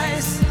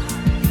skies.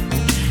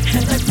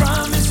 And I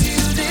promise you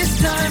this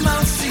time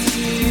I'll see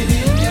it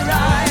in your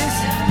eyes.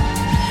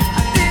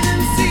 I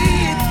didn't see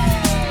it.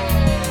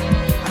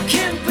 I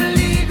can't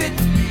believe it.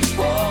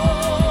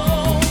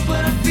 Oh,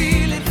 but I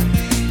feel it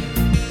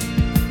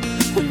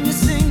when you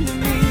sing to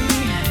me.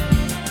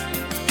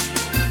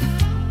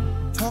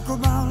 Talk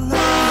about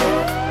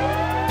love.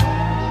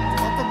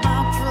 Talk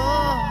about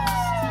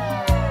trust.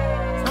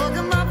 Talk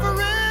about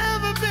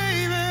forever,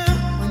 baby.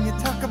 When you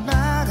talk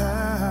about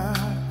us,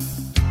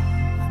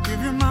 I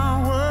give you my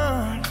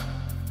word.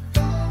 I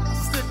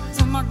stick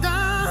to my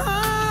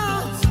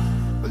guns.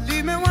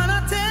 Believe me when I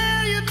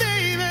tell you,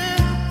 baby,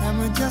 that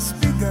we just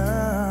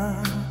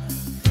begun.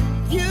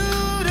 You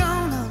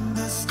don't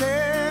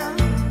understand,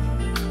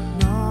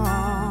 no,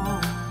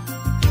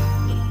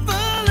 the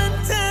full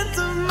intent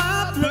of my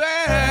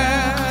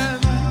plan.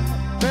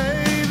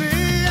 Baby,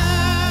 I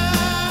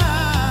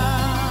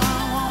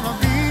wanna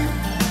be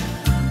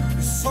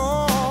your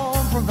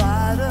sole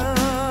provider.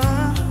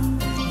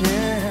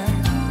 Yeah.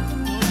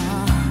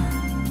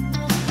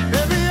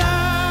 Baby, I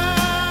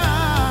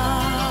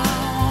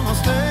wanna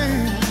stay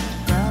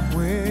that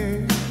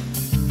way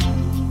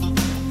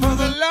For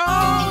the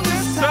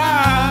longest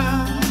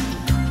time.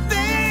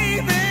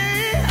 baby.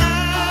 I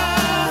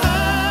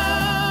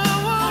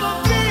wanna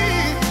be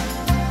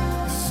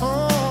your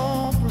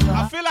sole provider. I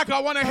feel like I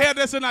want to hear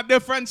this in a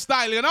different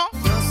style, you know?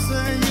 Just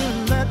say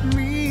you let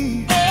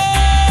me.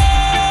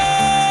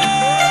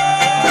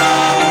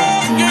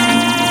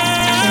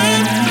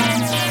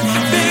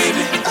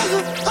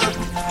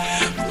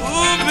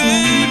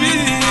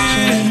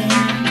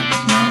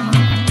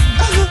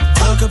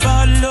 Talk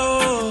about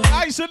love,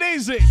 Nice and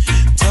easy.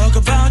 talk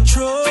about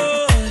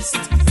trust.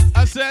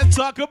 I said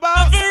talk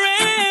about.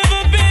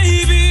 Forever,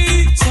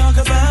 baby, talk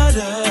about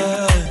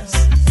us.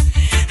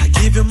 I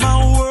give you my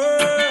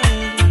word,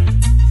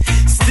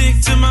 stick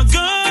to my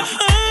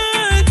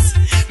guns.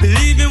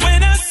 Believe me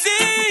when I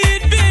say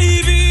it,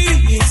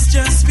 baby, it's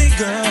just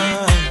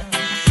begun.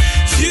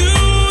 You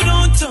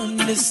don't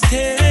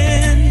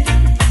understand,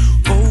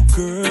 oh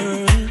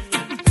girl,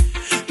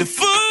 the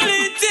full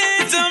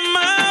intent of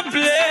my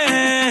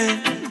plan.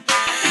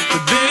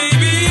 But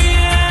baby,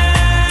 I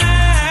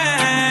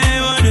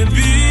wanna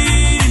be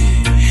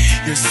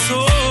your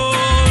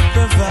sole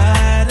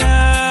provider.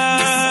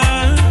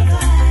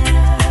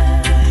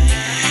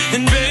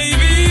 And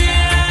baby,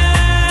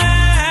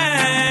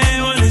 I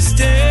wanna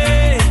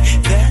stay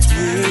that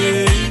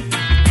way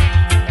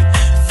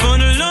for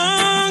the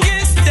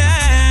longest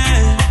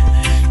time.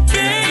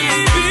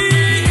 Baby,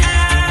 I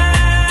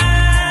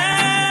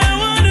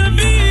wanna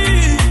be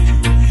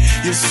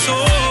your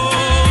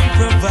sole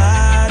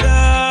provider.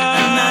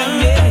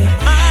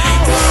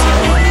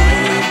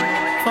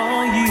 For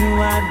you,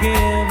 I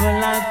give a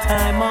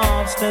lifetime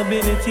of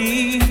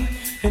stability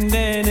and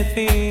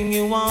anything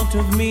you want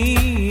of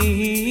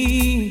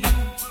me.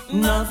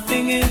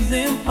 Nothing is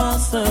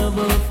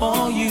impossible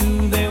for you.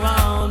 There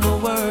are no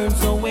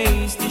words or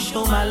ways to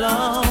show my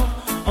love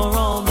or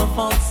all the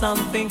thoughts I'm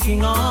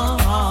thinking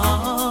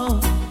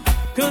of.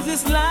 'Cause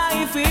this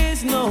life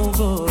is no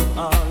good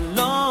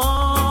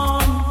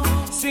alone.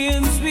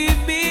 Since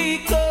we've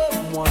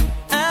become one,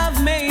 I've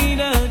made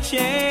a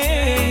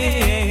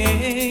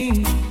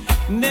change.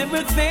 And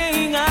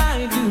everything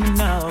I do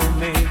now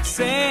makes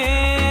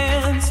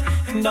sense.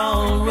 And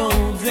all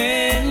roads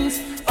ends.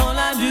 All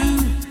I do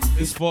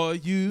It's for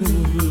you.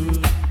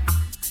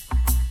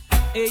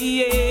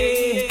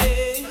 yeah.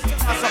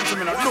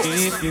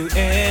 If you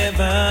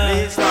ever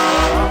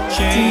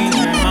change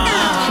your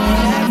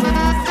mind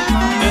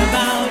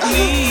about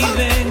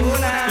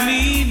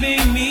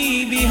leaving me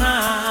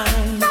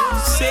behind,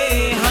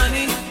 say,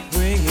 honey,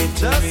 bring it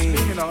to me.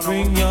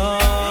 Bring your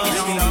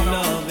sweet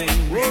loving.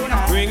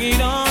 Bring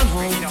it on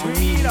home to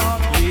me.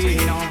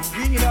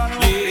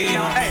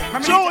 Yeah.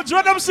 George,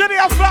 Rhythm City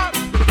FM.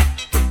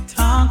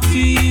 Talk to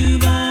you,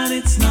 but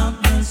it's not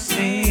the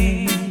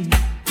same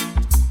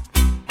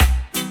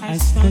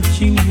as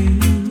touching you.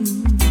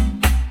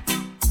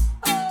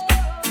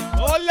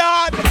 Oh,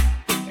 Lord.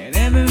 And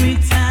every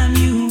time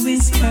you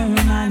whisper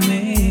my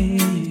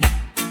name,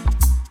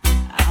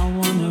 I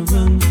wanna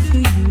run to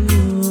you.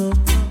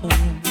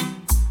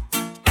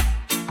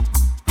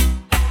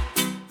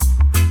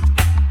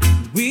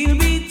 We'll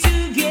be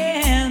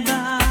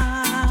together,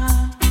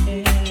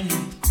 yeah.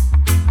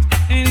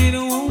 And it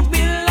won't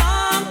be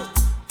long.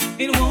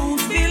 It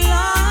won't be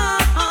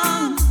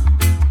long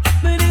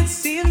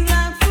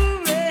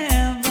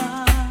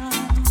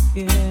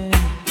Yeah.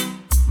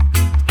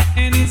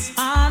 And it's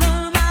hard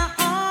on my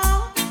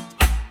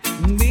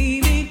own,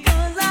 baby,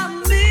 'cause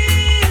I'm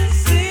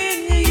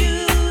missing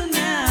you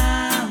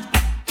now.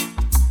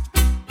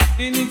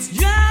 And it's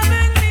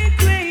driving me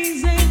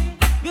crazy,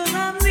 'cause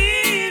I'm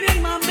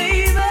needing my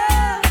baby.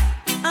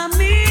 I'm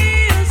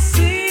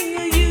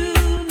missing you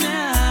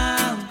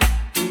now.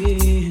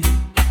 Yeah.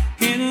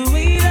 Can't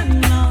wait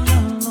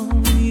another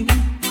long,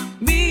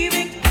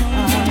 baby.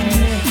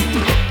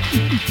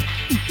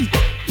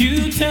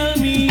 You tell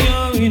me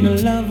you're in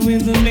love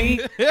with me.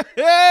 Like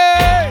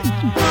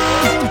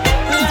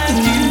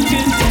you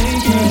can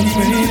take your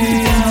pretty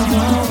eyes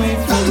away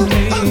from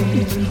me.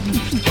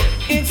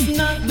 It's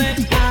not that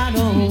I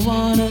don't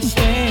wanna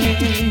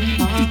stay,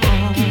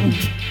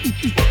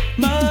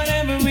 but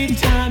every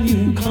time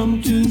you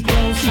come too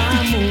close, I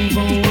move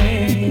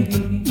away.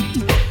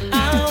 I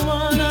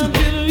wanna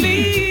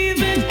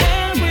believe in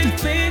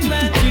everything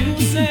that you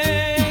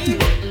say,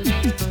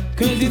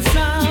 'cause it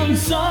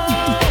sounds so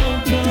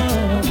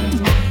good.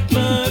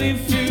 But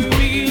if you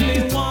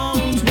really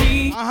want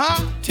me,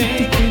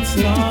 take it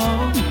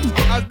slow.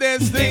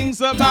 There's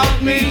things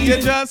about me you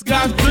just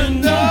got to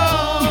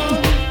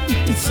know.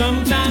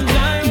 Sometimes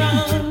I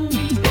run,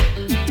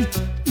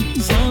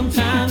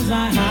 sometimes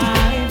I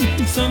hide,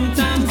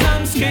 sometimes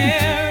I'm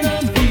scared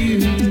of you.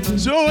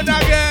 June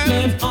again.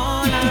 But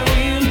all I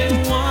really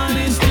want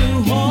is to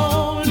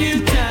hold you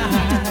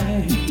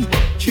tight,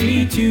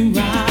 treat you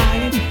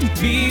right,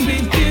 be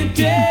with you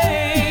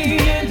day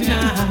and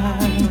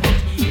night.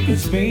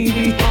 'Cause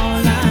baby,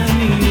 all I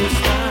need is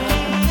time.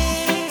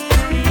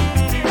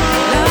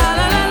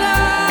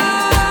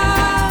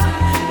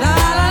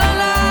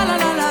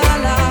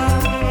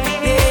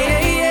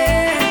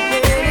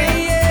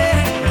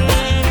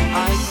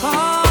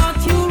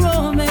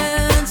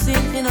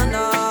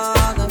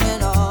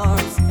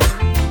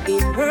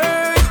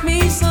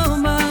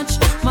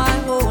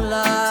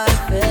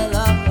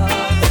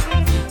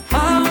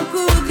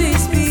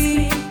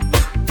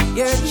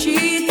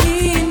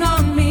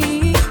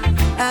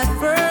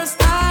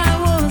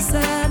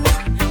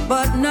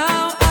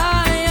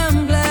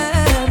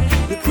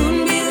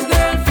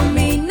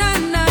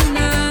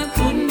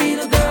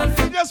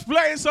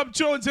 Some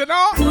tunes, you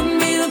know? Couldn't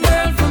be the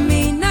girl for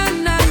me, nah,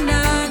 nah,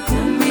 nah.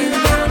 Couldn't be the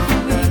girl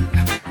for me.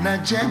 Now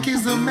Jack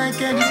is the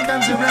Mac and he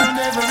comes around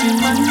every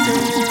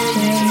Monday,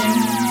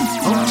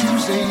 on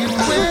Tuesday and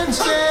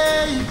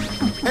Wednesday.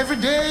 Every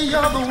day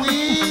you're the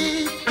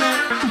week.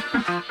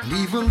 And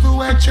even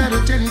though I try to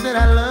tell you that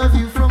I love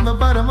you from the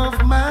bottom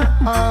of my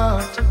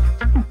heart,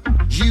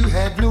 you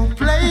had no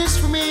place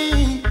for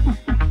me.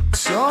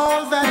 It's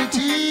all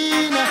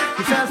vanity.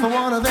 You fell for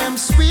one of them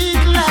sweet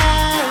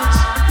lies.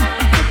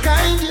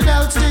 Kind you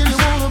doubt, still you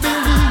wanna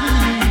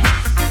believe.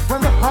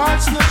 When the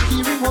heart's not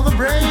hearing what the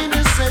brain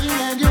is saying,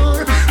 and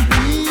you're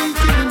weak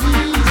in the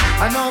knees.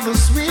 Another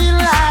sweet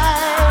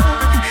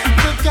lie.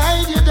 The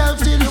kind you doubt,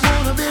 still you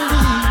wanna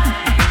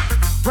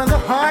believe. When the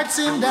heart's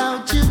in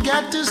doubt, you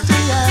got to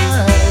stay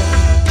out.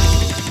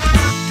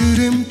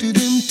 Do-dim,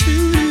 do-dim,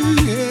 do-dim,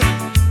 yeah.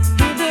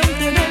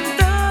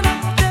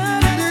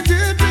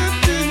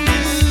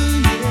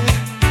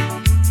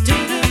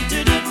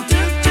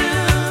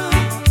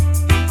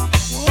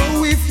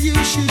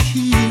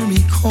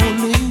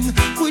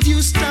 Would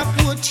you stop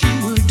what you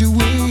were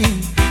doing?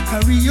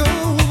 Hurry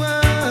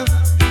over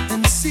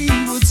and see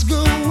what's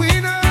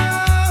going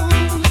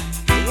on.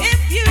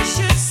 If you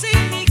should see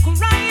me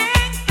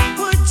crying,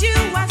 would you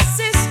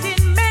assist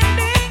in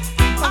mending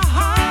a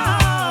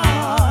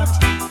heart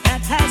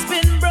that has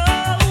been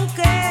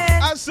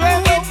broken? I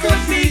said it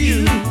could be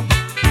you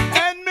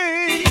and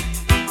me,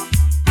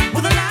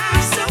 with a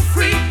life so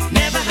free,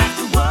 never have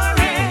to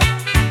worry.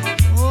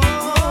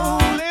 Oh,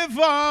 live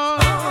on.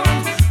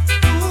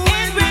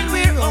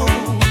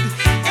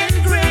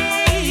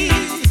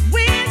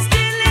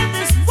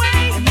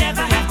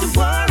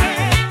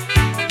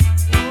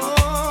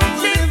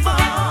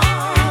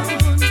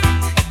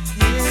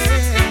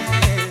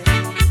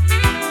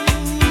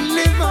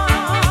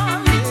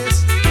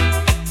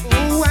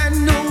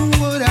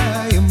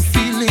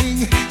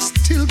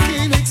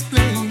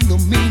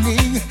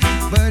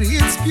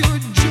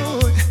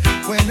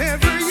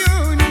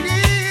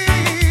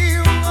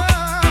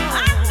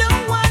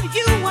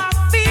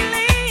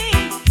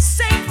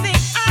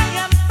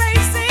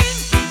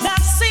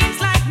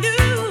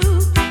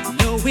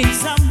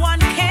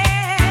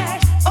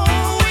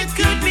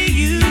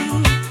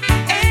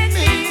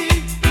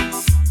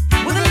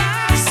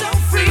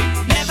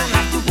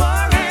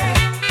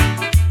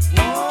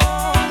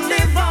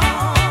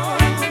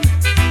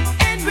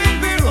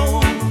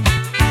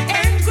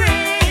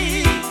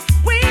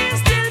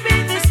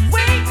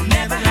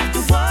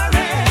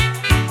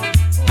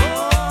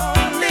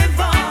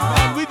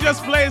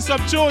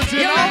 Some tunes,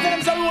 you know?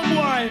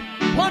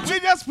 We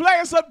just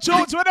playing some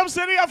tunes with them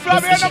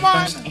Cityfm in the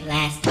man.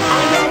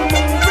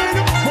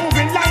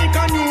 Moving like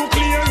a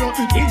nuclear.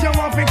 If you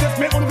want to test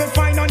me, I'm going to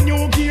find a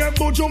new gear.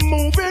 but you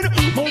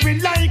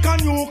moving like a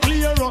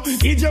nuclear.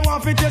 If you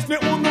want to test me,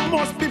 you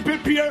must be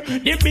prepared.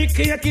 The big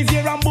cake is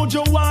here and but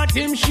you want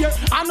him share.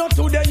 I know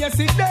today,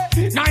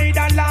 yesterday,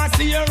 neither last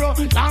year.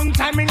 Long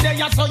time in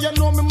there, so you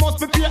know me must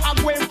prepare. I'm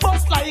going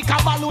bust like a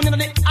balloon in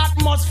the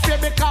atmosphere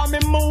because me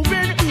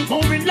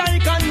moving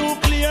like a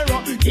nuclear.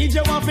 If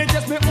you want to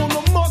test me,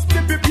 you must be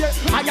prepared.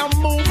 I am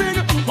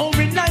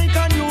moving like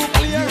a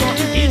nuclear.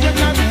 If you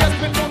want to test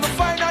me, you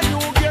find a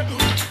new gear.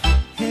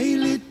 Hey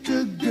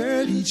little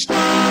girl, each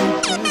time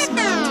you pass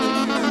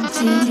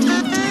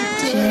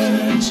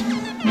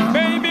my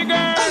baby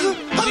girl,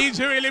 DJ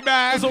really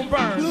bad. So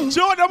burn.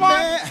 Show them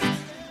on.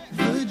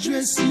 The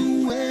dress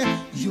you wear,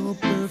 your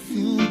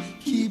perfume,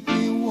 keep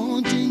me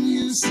wanting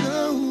you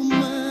so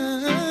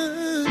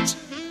much.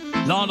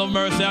 Lord of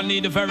mercy, I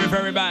need the very,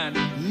 very bad.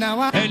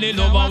 Now any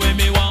lover with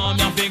me want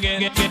me forget,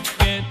 get.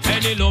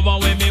 Any lover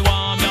with me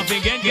want me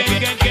forget, get.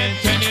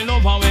 Any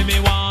lover with me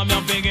want me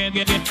forget,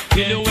 get.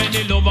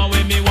 Any lover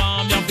with me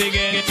want me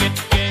forget, get.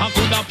 I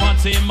could have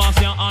Patsy,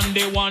 Marcia, and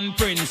the one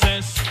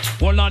princess.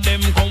 All of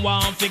them come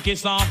want to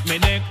kiss off me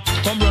neck.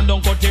 Come run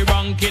down cut the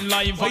ranking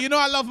live. Oh, you know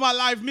I love my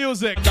live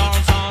music.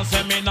 Dance and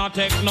say me not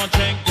take no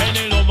check.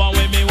 Any lover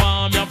with me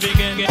want me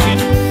forget, get.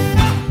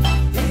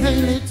 Hey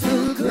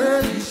little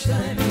girl, you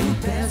shine me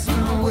pass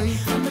my way.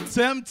 I'm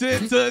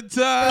tempted to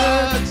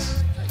touch.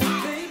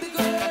 Baby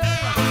girl,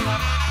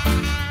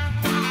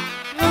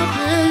 oh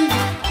baby,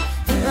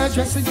 the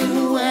dress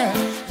you wear,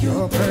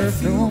 your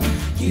perfume,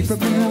 keep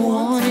me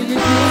wanting you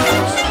so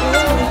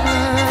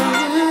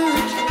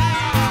much.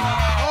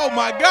 Oh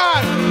my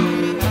God!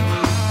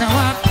 Now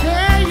I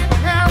can't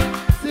help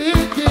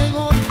thinking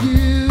of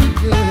you,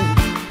 yeah.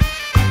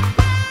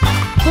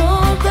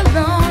 For the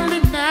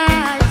lonely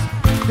nights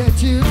that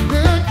you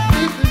spent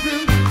in the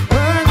room,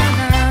 burning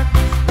out.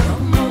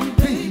 Come on,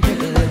 baby,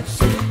 let's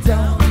sit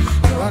down,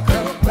 talk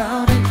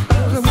about it,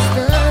 close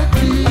the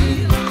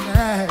deal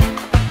tonight.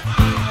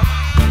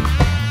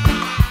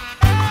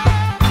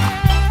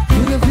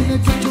 You're living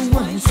into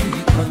one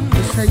sweet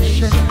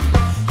conversation,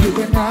 you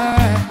and I,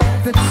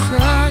 that's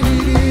how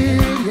it is.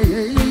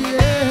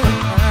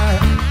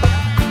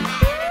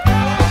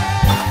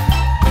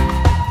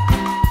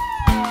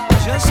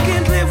 Just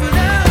can't live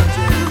without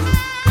you.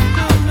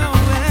 Don't know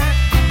where.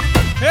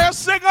 Here,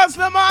 singers,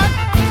 the man.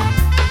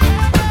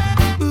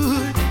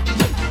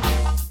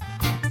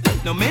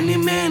 Now many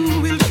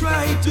men will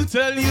try to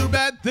tell you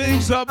bad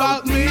things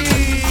about me.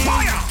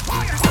 Fire,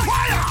 fire,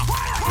 fire.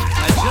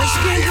 I just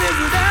can't live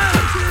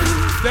without you.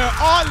 They're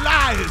all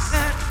lies.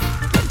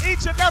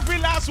 Each and every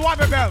last one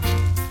of them.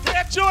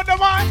 Here, tune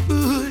them on.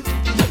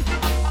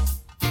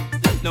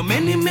 Now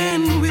many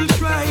men will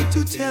try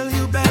to tell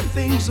you bad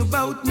things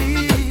about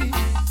me.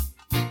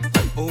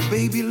 Oh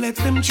baby, let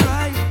them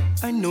try.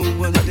 I know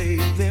one day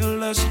their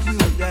lust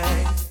will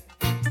die.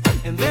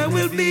 And there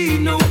will be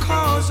no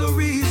cause or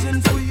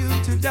reason for you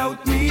to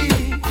doubt me.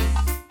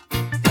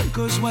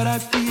 Cause what I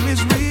feel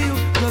is real.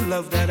 The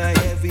love that I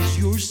have is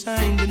yours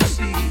signed and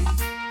sealed.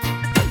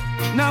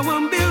 Now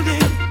I'm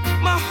building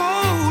my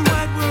whole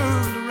wide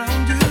world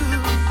around you.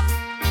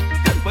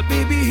 But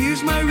baby,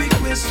 here's my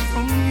request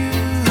from you.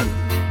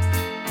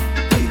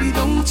 Baby,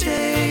 don't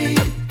take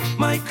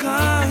my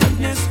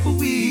kindness for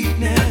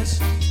weakness.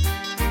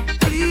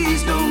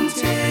 Please don't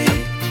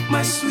take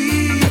my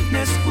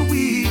sweetness for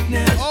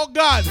weakness. Oh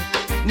God.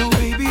 No,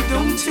 baby,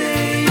 don't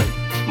take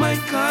my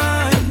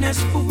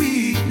kindness for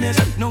weakness.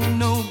 No,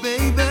 no,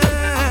 baby.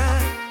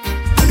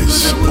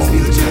 Cause I will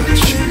future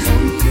depends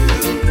on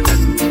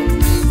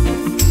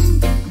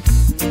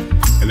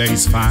you.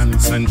 LA's fine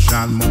and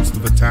sunshine most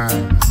of the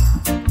time.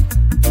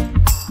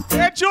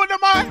 Hey, tune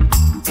them on.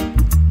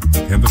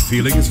 And the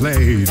feeling is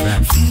laid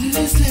back.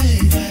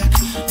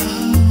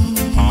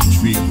 Palm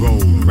tree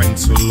grove, rent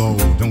so low,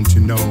 don't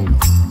you know?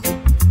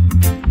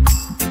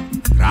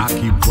 But I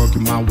keep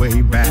working my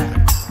way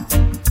back.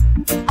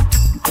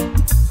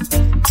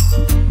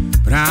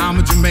 But I'm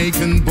a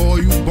Jamaican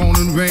boy who's born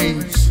and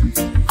raised.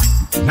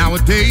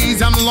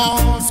 Nowadays I'm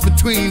lost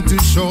between two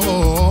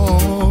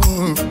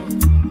shores.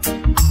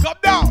 Come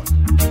down.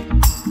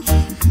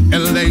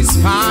 LA's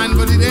fine,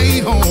 but it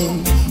ain't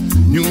home.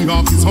 New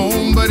York is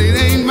home, but it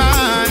ain't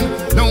mine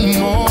no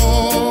more.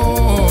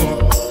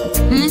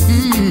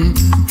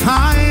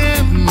 I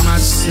am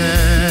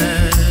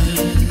myself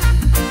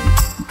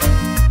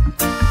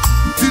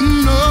to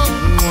no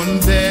one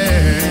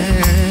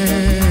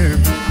there.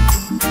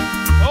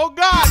 Oh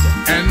God.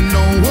 And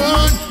no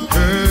one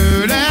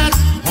heard at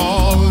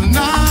all,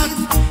 not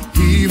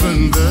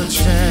even the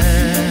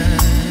chair.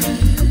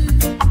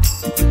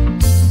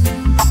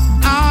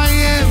 I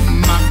am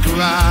my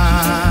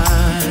cry.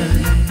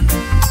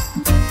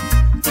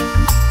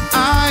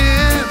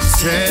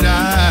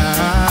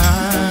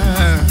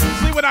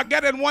 See when I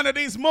get in one of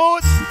these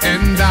moods.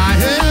 And I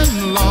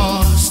am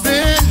lost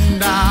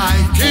and I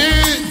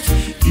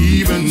can't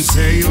even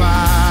say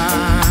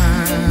why.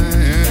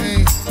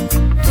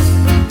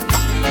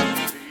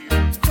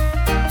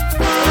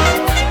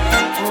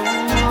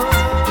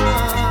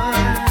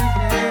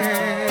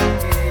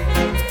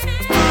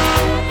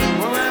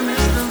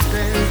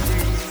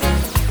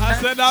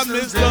 I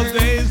miss those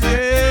days,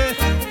 yeah.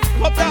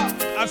 Come down.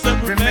 I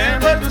said,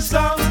 remember the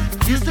songs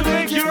used to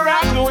make you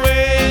rock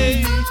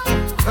away.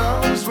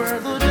 Those were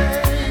the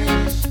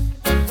days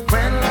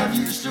when love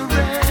used to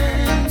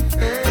reign.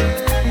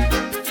 Hey.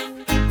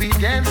 We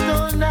danced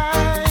all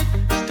night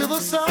to the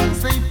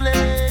songs they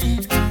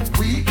played.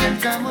 We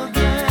can come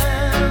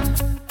again,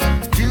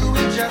 do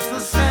it just the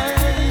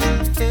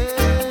same.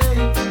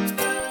 Hey.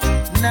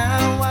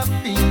 Now I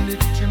feel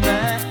it in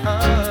my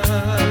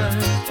heart,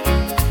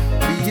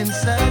 being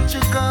such a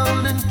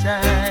golden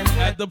time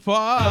at the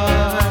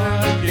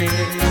party.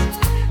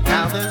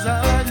 Now there's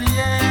hardly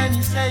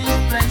any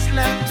safe place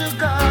left to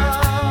go.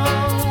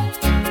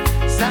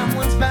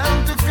 Someone's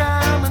bound to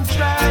come and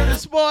try to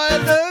spoil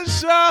the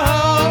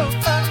show.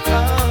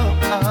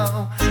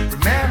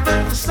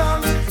 Remember the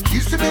songs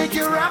used to make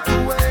you rock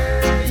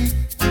away.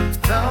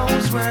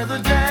 Those were the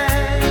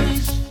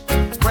days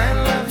when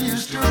love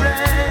used to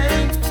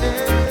reign.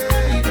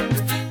 Hey.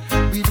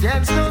 We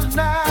danced all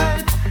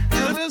night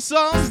to the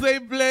songs they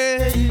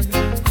played.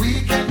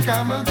 We can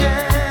come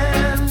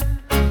again.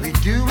 We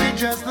do it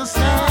just the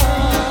same.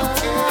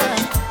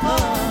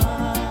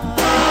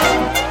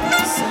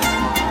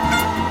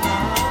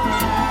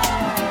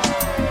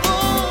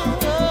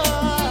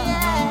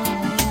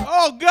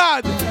 Oh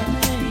God!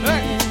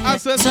 Hey, I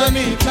said,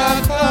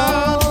 Sonita,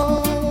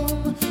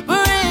 come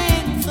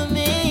bring for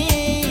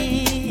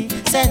me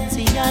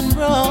Sensi and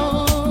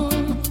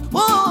rum.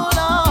 Oh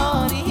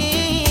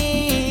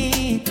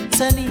Lordy,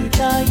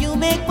 Sonita, you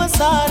make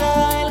masada.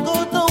 I'll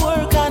go to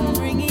work and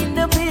bring in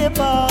the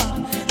paper.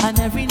 And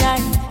every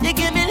night you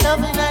give me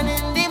loving, and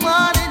in the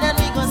morning and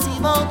we go see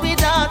about me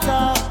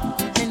daughter.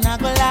 And I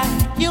go lie,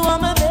 you are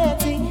my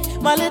baby,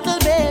 my little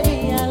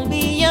baby. I'll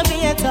be your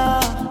beta.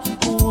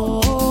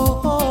 Oh,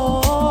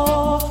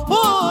 oh,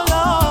 oh,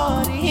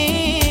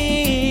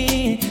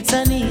 Lordy,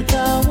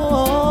 Sanita,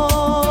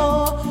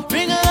 oh,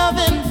 bring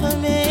loving for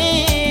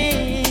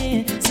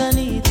me,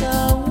 Sanita,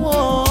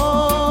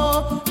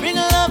 oh, bring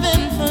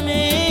loving for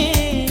me.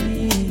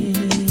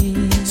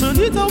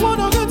 Sanita,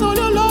 wanna get all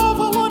your love,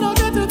 I wanna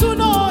get it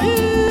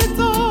tonight.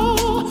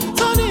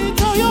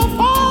 Sanita, you're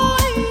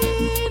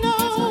fine.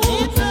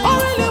 I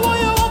really want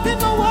you up in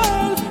the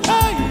world.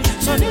 Hey,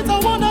 Sanita,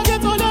 wanna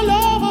get all your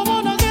love, I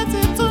wanna get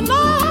it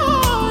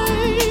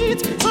tonight.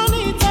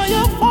 Sanita,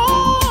 you're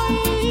fine.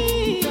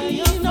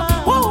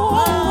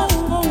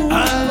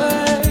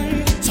 Hey,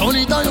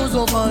 Sanita, you're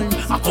so fine.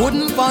 I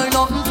couldn't find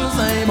nothing to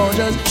say, but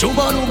just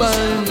shuba-duba.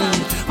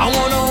 I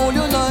wanna hold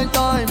you night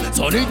time.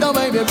 Sonita,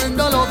 baby, bring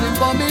the loving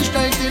for me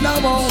straight in the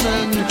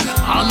morning.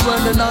 And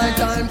when the night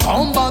time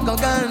come back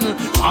again,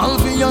 I'll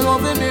feel you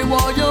loving me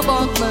while you're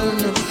back,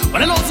 man.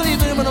 But I don't see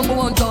you my number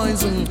one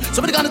choice.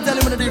 Somebody gotta tell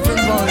him in a different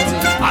voice.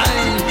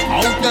 Aye,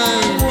 okay.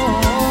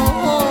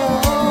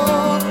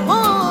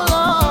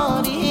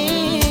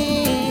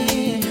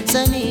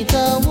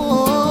 Sanita,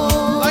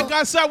 whoa. Like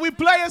I said, we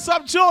playing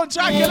some tune.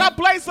 Jack, can I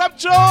play some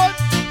tune?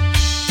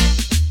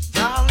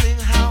 Darling,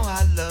 how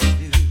I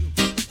love you.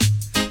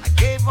 I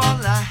gave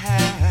all I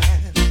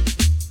had.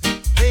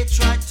 They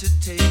tried to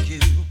take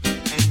you,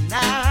 and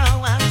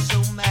now I'm so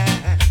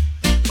mad.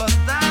 But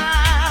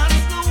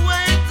that's the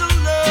way to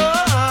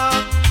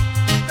love.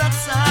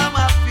 That's how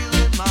I feel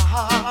in my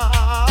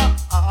heart.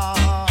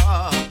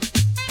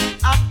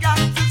 I've got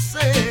to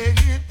say,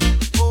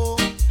 oh,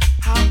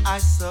 how I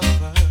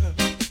suffer.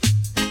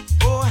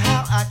 Oh,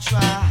 how I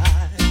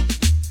tried.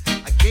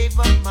 I gave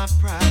up my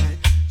pride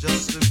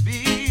just to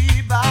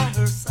be by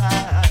her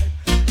side.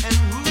 And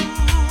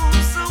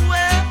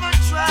whosoever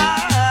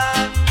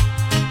tried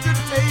to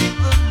take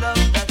the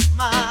love that's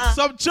mine.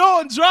 Some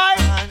tunes,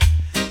 right?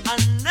 I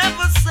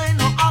never say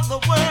no other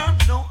word,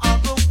 no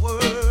other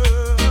word.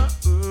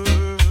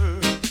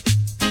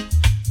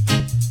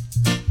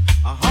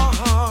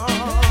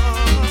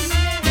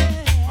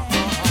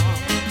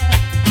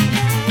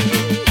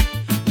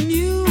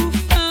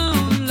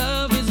 Newfound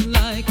love is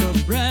like a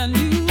brand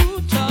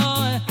new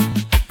toy.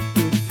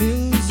 It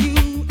fills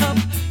you up,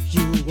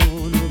 you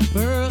wanna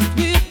burst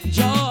with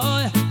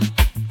joy.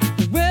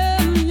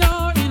 When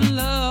you're in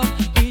love,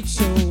 it's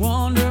a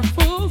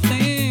wonderful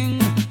thing.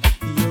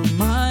 Your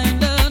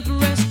mind at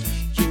rest,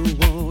 you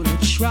wanna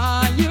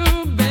try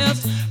your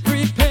best.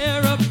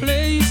 Prepare a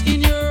place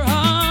in your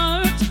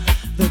heart,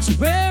 that's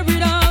where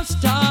it all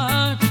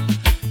starts.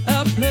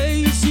 A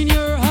place in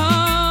your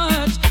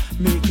heart,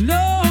 make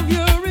love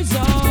your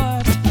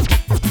resort.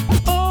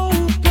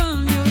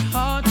 Open your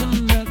heart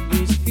and let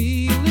these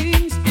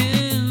feelings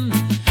in.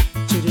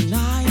 To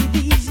deny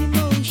these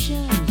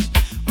emotions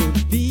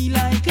would be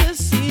like a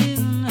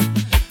sin.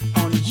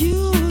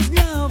 Unused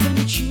love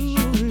and true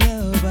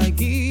love, I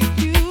give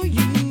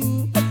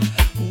you.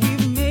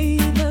 We've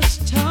made the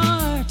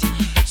start,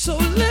 so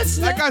let's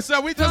Like I said,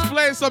 we just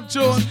playing some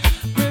tune.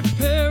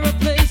 prepare a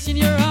place in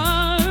your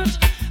heart.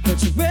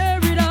 That's where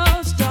it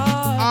all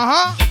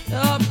starts.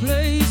 A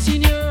place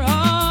in your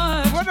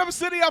heart.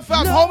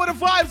 Rhythmcityfm, home of the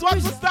vibes.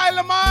 What's the style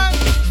of mine?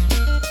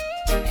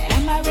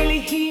 Am I really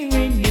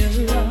hearing your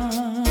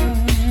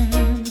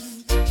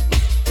lungs?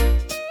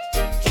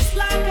 Just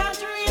like I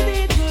dreamed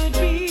it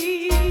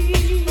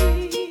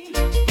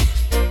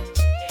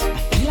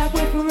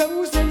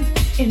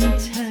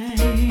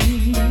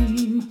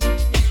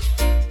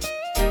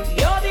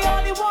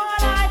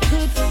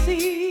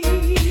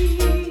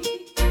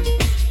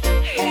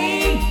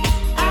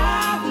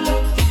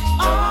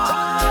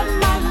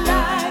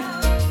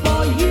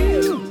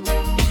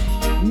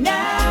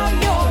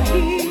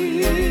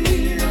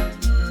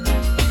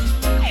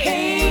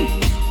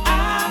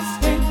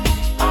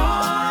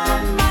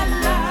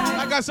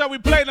I said, we're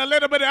playing a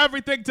little bit of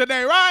everything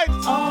today, right?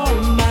 All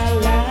my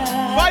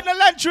life.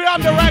 Final entry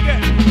on the reggae.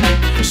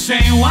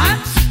 Say what,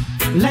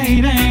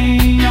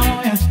 lady?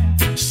 Oh yes.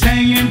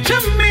 Saying to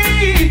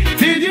me,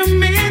 did you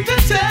mean to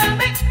tell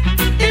me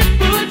it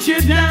put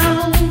you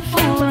down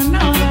for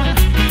another?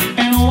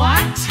 And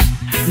what,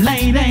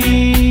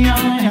 lady?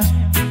 Oh yes.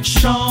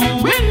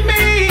 Showing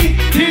me,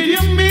 did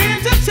you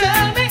mean to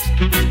tell me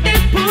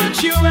it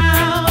put you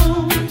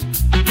out?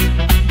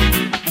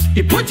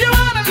 It put you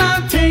out and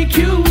I'll take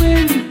you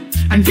in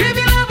and give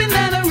you loving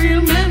that a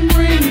real man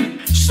bring.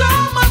 So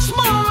much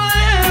more I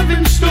have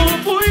in store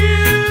for you.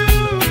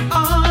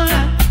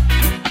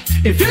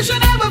 If you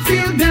should ever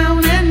feel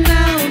down and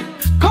out,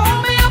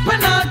 call me up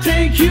and I'll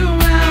take you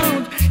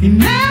out. You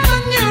never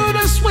knew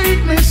the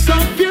sweetness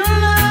of your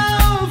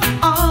love.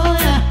 Oh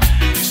yeah.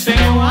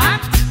 Say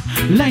what,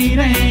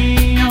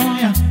 lady? Oh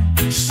yeah.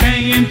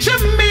 Saying to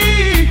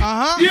me,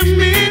 you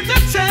mean to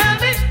tell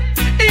me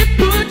it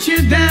put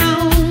you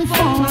down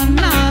for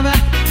another?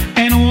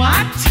 And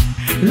what,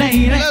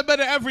 lady? A little bit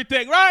of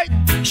everything, right?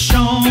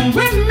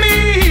 Showing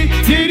me,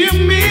 did you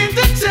mean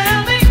to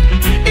tell me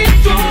it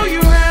threw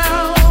you out?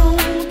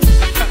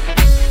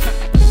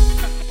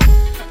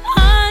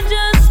 I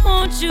just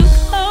want you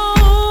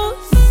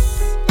close,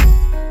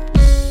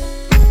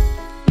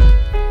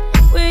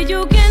 where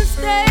you can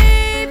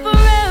stay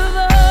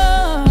forever.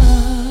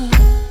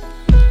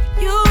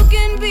 You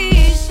can be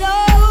sure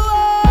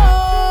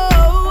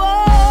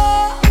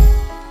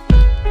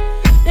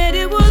that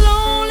it will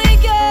only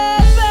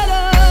get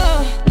better.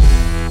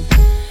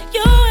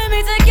 You and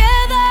me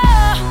together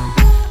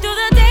through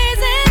the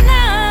days and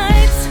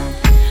nights.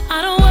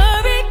 I don't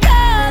worry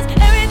 'cause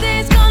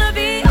everything's gonna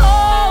be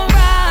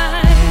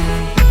alright.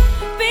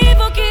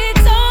 People keep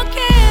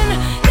talking,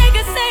 they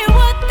can say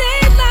what they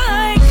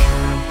like,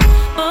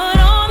 but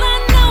all I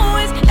know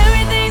is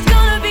everything's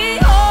gonna be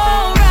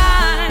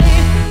alright.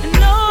 And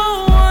no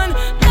one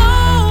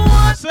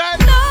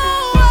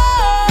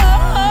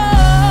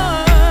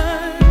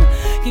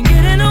can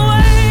get in the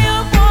way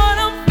of what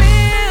I'm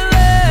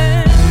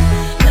feeling.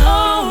 No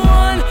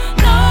one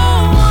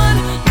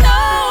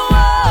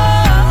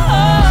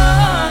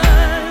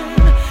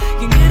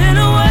can get in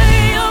the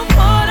way of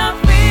what I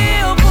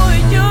feel for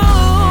you.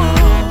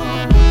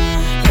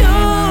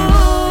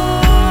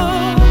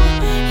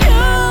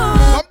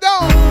 Come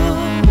down.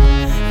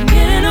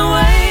 Get in the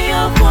way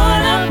of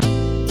what I'm.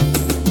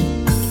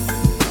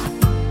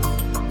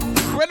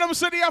 Rhythm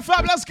City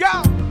FM, let's go.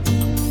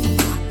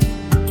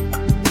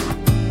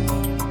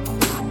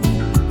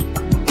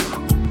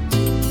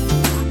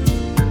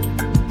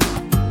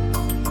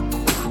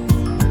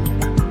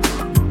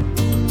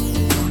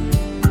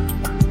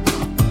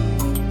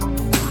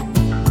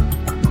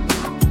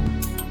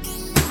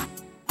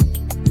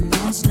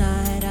 Last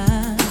night I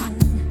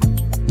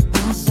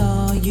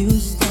saw you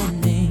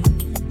standing,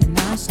 and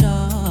I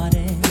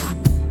started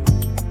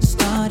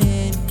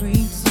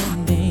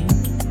pretending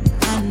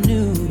I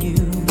knew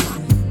you,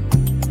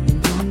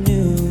 and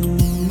you knew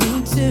me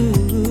too.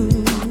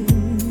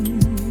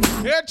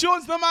 Here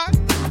tunes the man.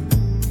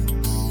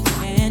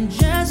 And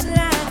just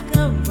like a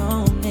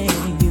Roman,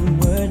 you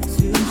were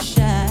too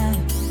shy,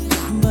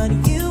 but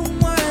you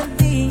weren't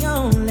the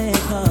only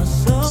cause.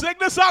 So sing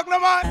the song, the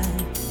man.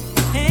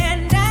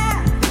 and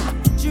I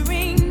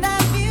dreamed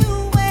of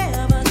you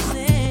ever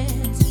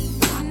since.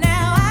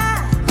 Now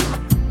I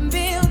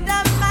build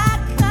up my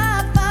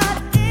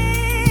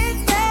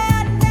confidence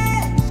that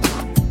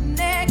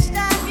next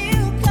time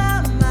you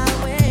come my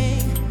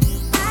way,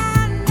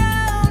 I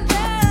know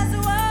just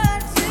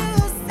what to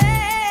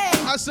say.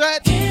 I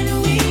said,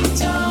 can we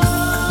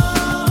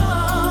talk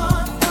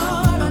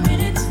for a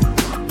minute?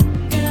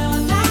 Girl,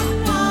 I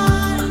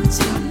want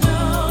to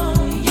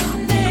know your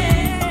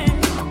name.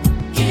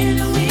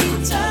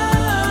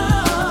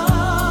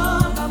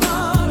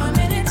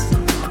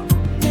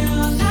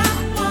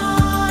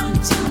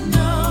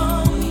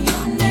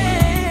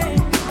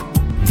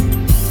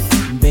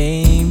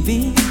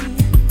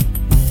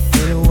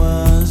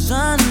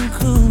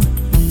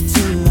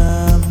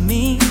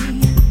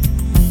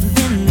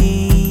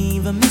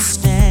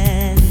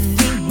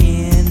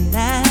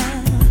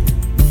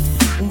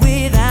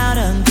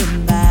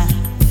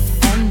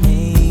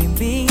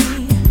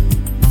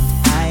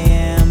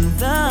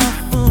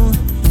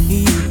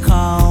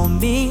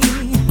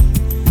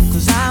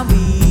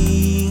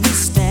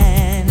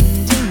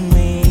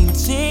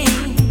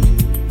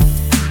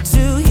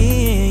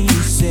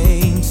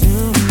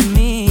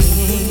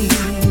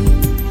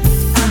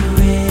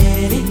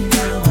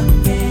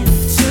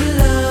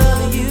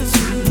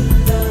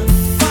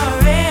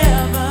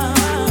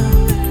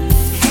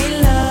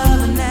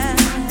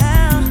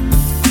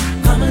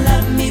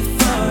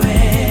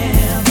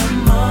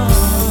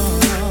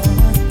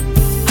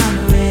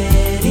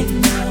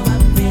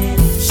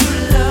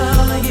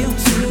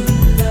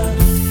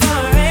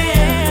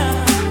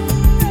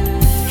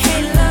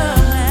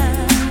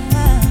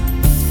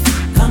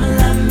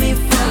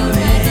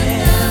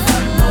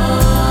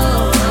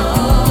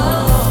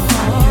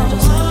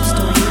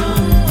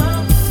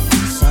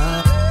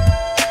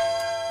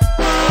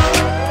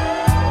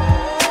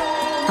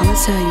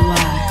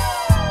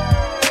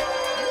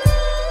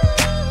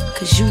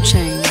 'cause you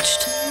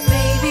changed.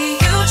 Baby,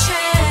 you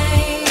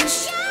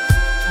changed.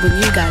 When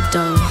you got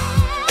dough.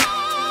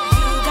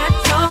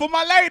 For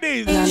my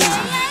ladies.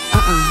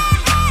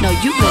 No,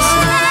 you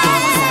listen.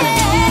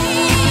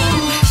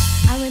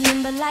 I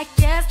remember like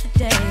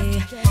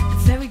yesterday, the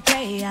very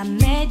day I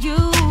met you.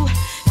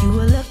 You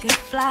were looking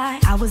fly,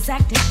 I was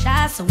acting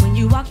shy, so when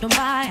you walked on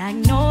by, I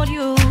ignored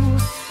you.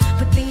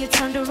 But then you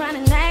turned around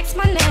and asked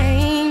my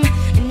name.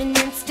 In an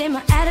instant,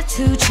 my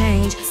attitude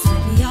changed.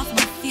 Set me off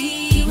my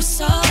feet. You were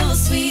so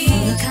sweet. You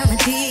were kinda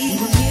deep.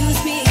 You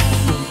amused me.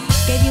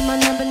 Gave you my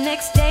number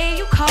next day.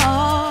 You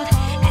called,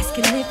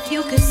 asking if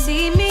you could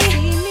see me.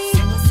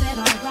 So I said,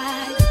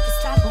 alright, you could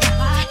stop on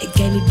by. It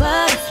gave me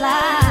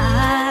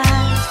butterflies.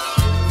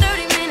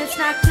 30 minutes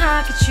knock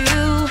at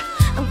you.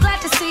 I'm glad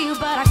to see you,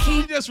 but I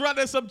keep just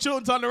running some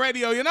tunes on the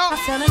radio, you know. I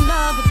fell in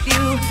love with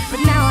you, but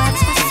now I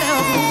ask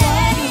myself,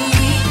 why do we?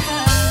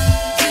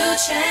 You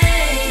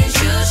change,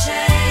 you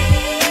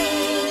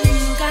change.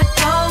 You got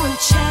dough and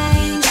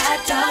change, got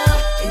dough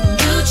and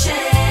you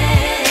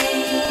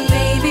change.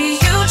 Baby,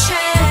 you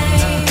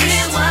change.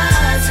 It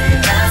wasn't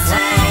the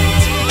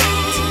same.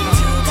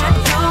 You got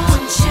dough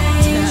and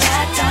change,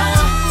 got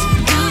dough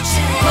and you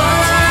change.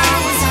 What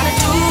was I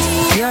to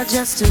do? You're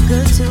just too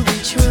good to be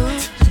true.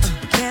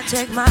 Can't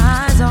take my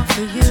eyes off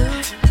of you.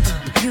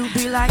 You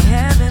be like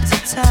heaven to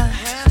touch.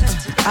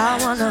 I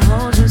wanna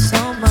hold you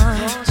so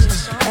much.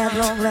 At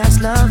long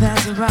last, love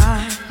has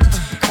arrived,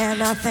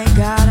 and I thank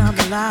God I'm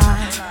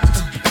alive.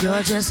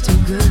 You're just too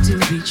good to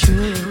be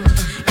true.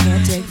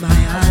 Can't take my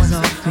eyes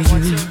off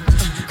of you.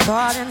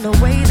 Caught in the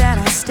way that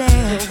I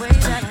stare.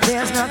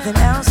 There's nothing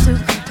else to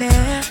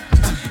compare.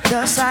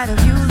 The sight of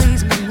you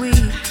leaves me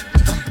weak.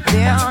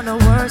 There are no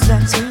words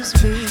left to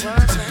speak.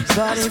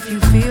 But if you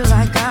feel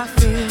like I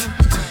feel,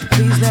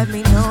 please let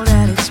me know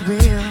that it's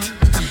real.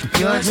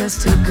 You're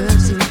just too good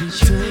to be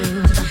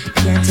true.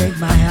 Can't take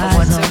my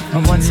eyes off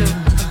you.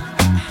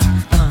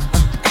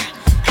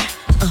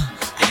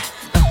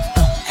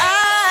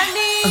 I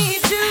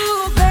need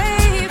you,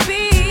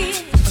 baby.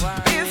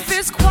 If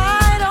it's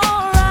quite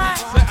alright,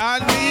 I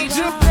need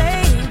you,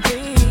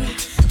 baby,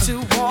 to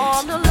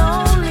warm the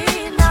lonely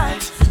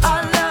nights. I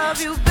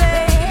love you,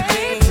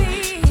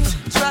 baby.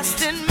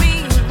 Trust in me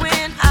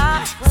when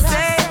I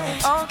say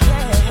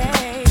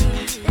okay.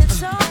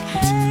 It's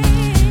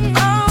okay.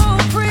 Oh,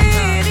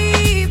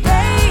 pretty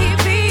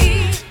baby,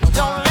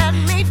 don't let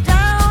me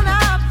down,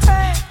 I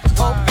pray.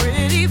 Oh,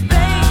 pretty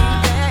baby,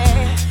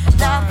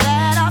 now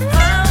that I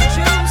found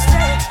you,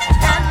 stay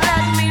and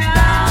let me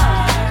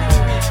love.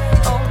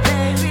 Oh,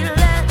 baby,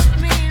 let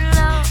me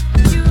love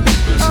you.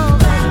 Oh,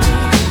 baby.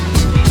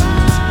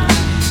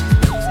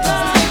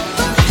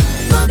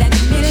 Let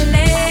me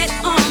lay it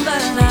on the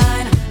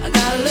line. I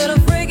got a little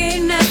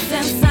freakiness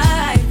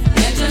inside.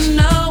 And you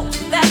know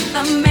that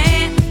the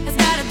man has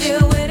gotta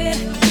deal with it.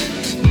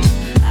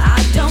 I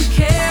don't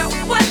care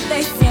what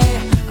they say.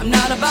 I'm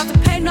not about to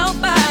pay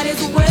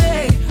nobody's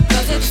way.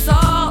 'Cause it's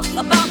all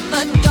about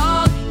the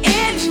dog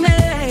in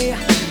me.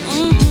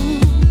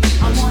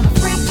 I want a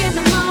freak in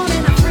the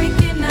morning, a freak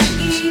in the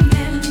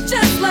evening,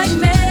 just like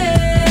me.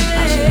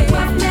 I need a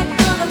roughneck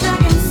brother that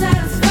can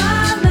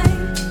satisfy me,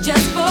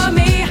 just for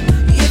me.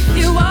 If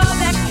you are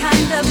that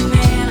kind of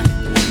man,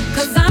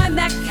 'cause I'm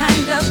that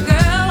kind of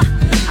girl.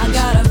 I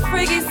got a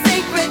freaky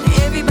secret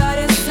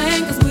everybody's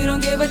saying, 'cause we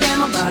don't give a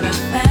damn about a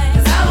thing.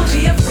 'Cause I will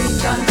be a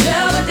freak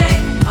until the day,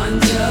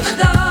 until the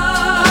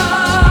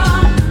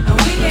dawn. And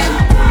we can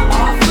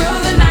all through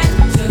the night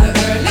to the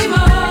early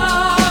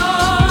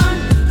morn.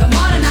 Come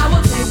on and I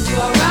will take you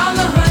around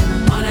the hood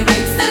on a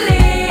gangsta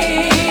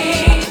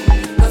lean.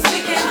 'Cause we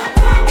can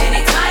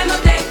any time of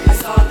day,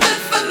 it's all good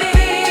for me.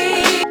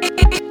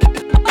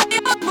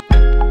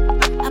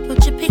 I put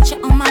your picture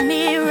on my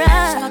mirror.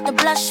 Start to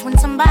blush when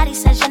somebody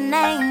says your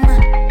name.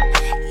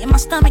 In my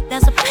stomach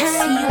there's a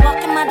pain. You walk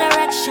in my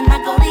direction, I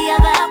go the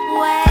other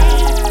way.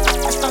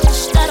 I start to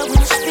stutter when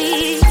you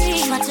speak.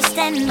 Try to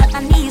stand, but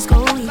my knees go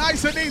weak.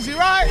 Nice and easy,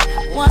 right?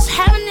 What's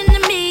happening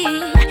to me?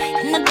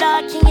 In the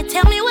dark, can you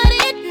tell me what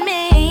it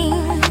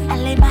means? I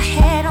lay my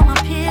head on my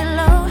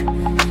pillow,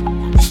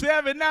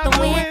 staring out the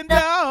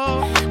window.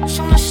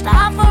 Trying to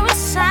stop for a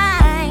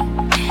sign.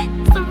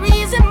 It's the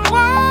reason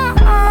why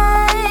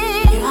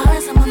you're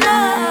always on my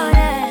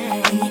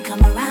mind. When you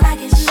come around, I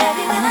get shy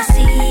when I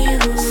see you.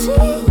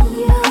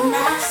 When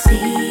I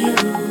see you,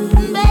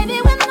 baby,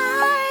 when I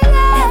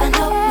never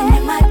know when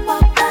you might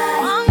walk by,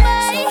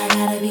 so I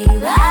gotta be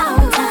right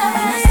on time.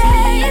 When I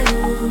see you,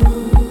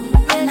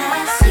 when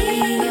I see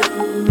you,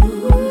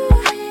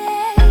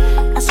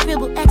 I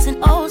scribble X and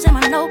O's in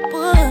my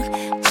notebook,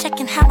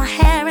 checking how my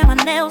hair and my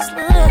nails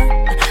look.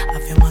 I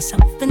feel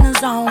myself in the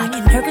zone. I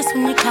get nervous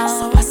when you call,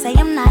 so I say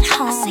I'm not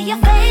home. I see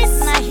your face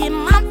and I hear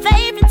my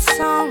favorite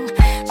song.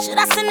 Should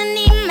I send an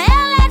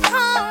email at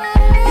home?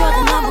 You're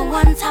the number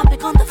one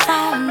topic on the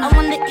phone. I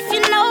wonder if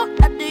you know,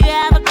 or do you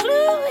have a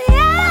clue?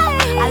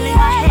 Yeah. I lay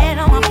my head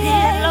on my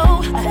pillow.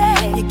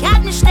 You got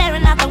me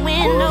staring out the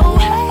window.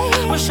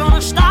 We're showing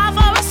a star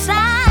for a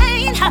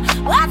sign.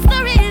 What's the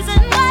reason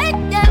why?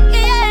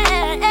 Yeah.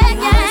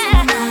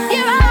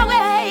 You're always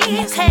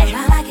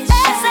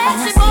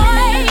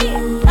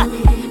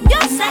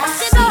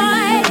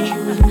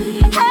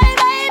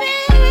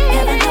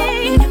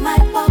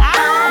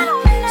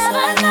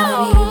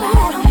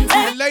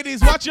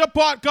What's your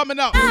part coming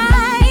up? When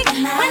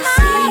I,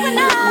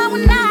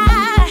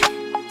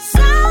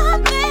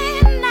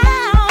 something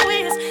now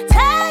is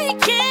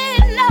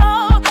taking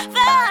over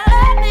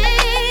me.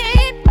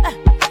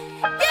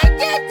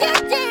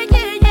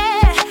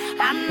 Yeah.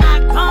 I'm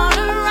not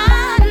gonna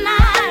run,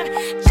 I'm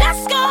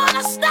just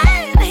gonna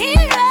stand here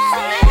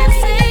and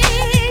see.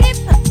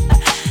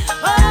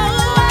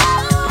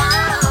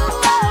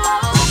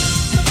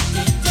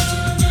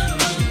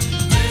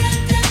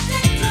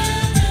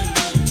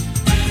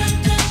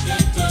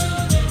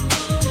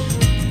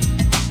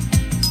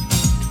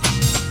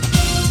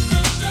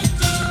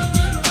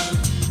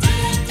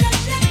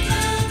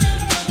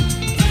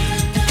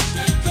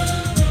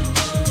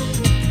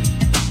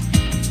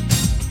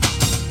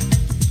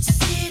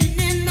 Sitting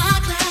in my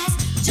class,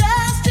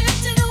 just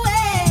drifting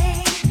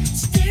away,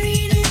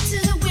 staring into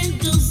the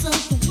windows of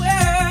the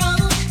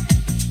world.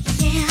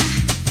 Yeah,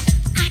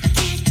 I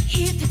can't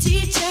hear the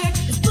teacher.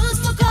 His books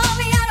won't call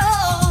me at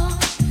all.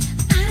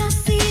 I don't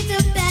see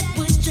the bad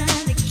boys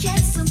trying to get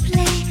some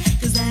play,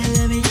 'cause I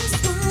love you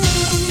so.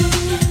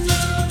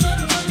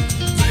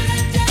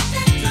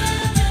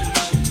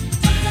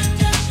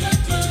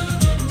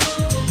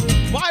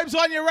 Vibes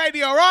on your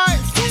radio, right?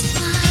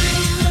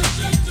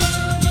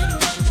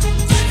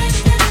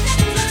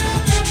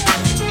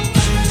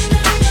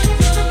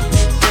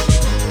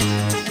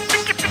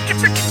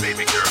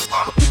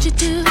 What would you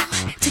do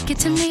to get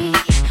to me?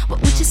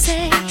 What would you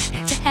say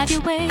to have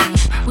your way?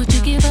 Would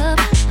you give up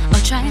or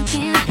try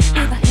again?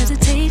 If I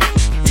hesitate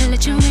to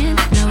let you in,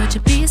 now would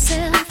you be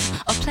yourself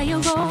or play a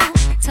role?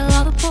 Tell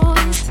all the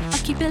boys or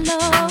keep it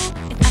low.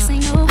 If I say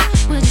no,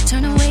 would you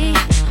turn away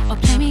or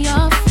play me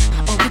off?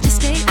 Or would you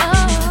stay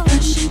up?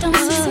 First you don't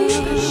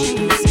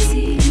succeed,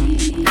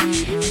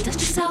 dust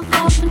yourself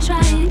off and try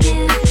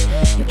again.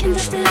 You can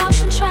dust it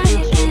off and try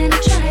again,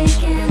 try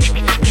again.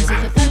 'Cause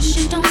if at first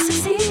you don't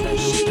succeed,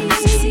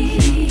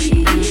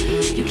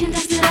 you can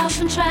dust it off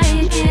and try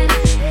again.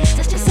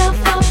 Dust yourself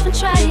off and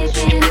try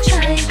again,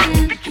 try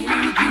again.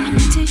 I'm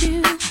into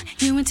you,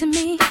 you into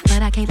me,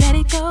 but I can't let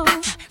it go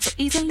so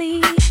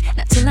easily.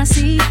 Not till I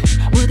see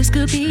what this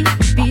could be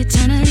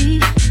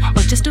eternity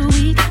or just a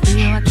week. You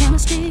know our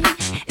chemistry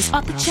is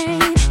off the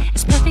chain.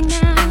 It's perfect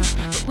now,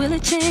 but will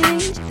it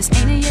change? This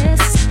ain't a yes,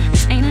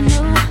 this ain't a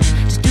no.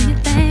 Just do your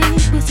thing,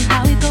 we'll see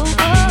how it goes.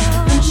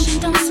 First you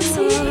don't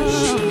succeed,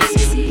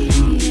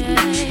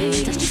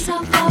 dust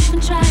yourself off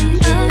and try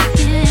again.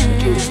 You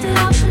can dust it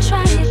off and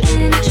try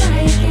again, try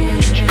again.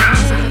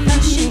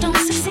 First you don't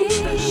succeed,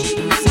 you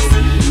can dust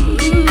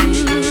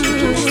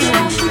it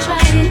off and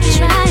try again,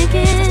 try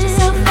again. Dust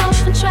yourself off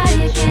and try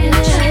again,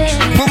 try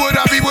again. What would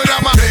I be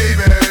without my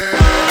baby?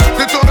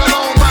 The thought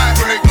alone might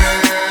break me,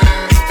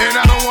 and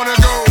I don't wanna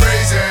go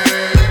crazy.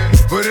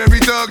 But every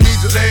thug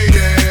needs a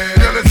lady.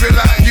 Girl, it feel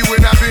like you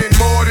and I been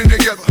more than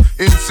together.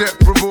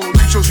 Inseparable,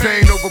 you chose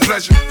pain over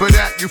pleasure. For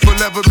that, you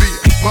forever be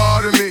a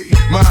part of me.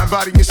 Mind,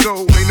 body, and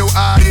soul, ain't no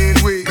I in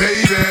we.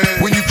 Baby,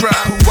 when you cry,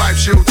 who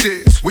wipes your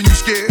tears? When you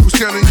scared, who's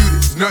telling you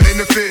there's nothing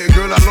to fear?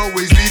 Girl, I'll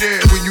always be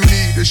there when you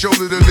need a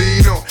shoulder to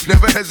lean on.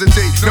 Never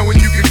hesitate, knowing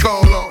you can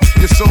call on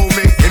your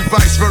soulmate and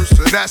vice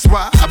versa. That's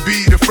why I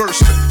be the first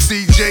to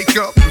see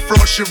Jacob and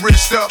frost your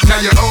wrist up. Now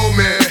you're old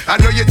man, I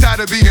know you're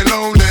tired of being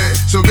lonely.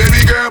 So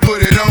baby girl,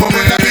 put it on. What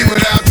would I be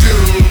without you?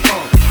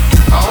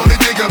 I only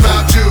think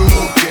about you.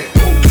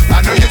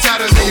 I know you're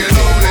tired of being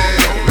lonely.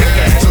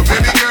 So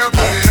baby girl,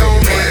 put it on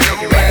me.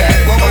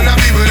 What would I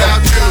be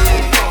without you?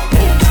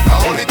 I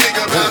only think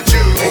about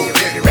you.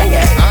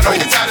 I know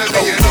you're tired of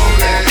being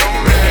lonely.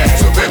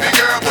 So baby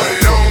girl, put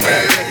it on me.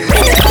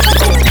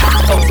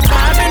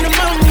 5 in the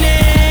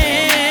morning,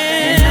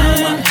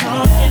 now I'm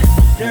talking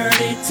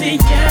dirty to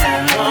you.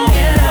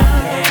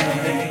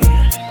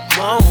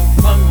 Won't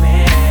for me.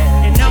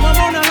 And now I'm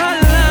on the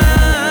hotline.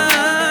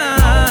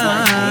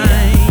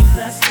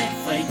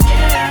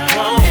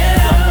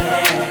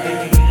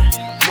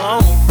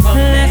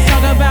 Let's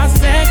talk about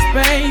sex,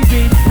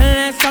 baby.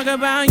 Let's talk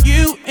about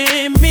you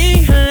and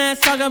me.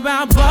 Let's talk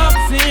about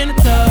bubbles in the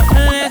tub.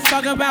 Let's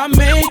talk about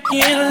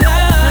making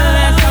love.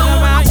 Let's talk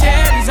about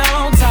cherries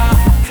on top.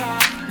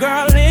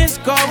 Girl, it's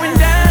going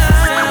down.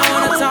 I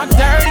wanna talk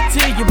dirty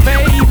to you,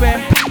 baby.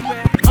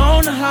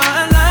 On the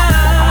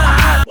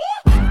hotline.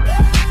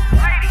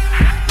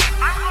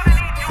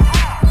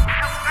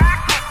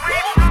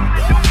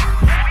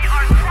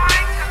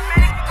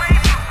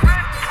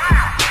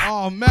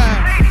 Oh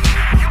man,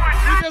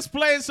 we just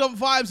playing some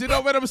vibes. You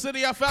know, Rhythm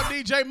City FM,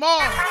 DJ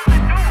Mar.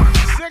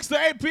 6 to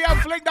 8 p.m.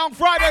 Flick down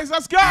Fridays.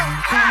 Let's go.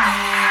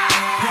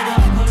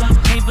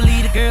 Can't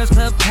believe the girls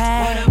club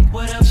packed.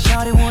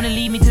 Shawty wanna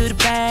lead me to the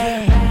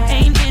bag.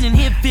 Ain't been in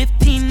here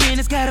 15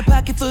 minutes. Got a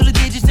pocket full of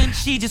digits and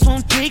she just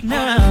won't take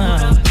none.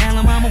 Now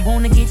her mama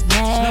wanna get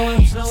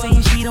mad,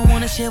 saying she don't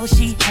wanna share what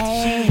she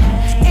had.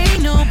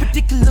 Ain't no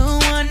particular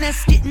one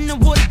that's getting the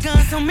water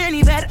gun. So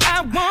many that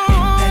I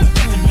want.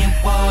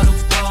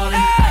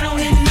 I don't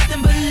hear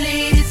nothing but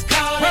ladies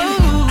calling.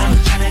 I'm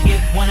tryna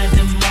get one of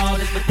them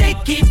orders, but they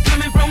keep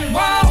coming from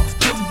wall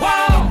to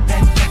wall.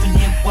 That's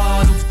definitely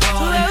wall to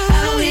wall. I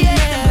don't hear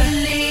nothing but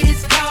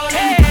ladies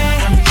calling.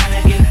 I'm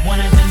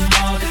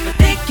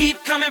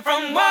coming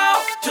from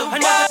wall to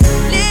wall.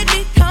 Let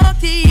me talk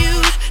to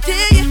you,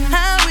 tell you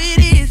how it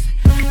is.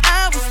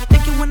 I was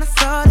thinking when I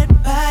saw that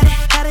body,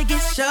 gotta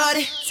get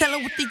shorty. Tell her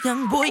what the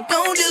young boy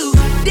gon' do.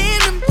 Damn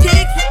them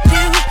chicks with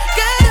you,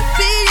 gotta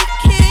be a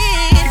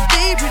king.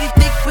 They pretty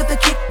thick with a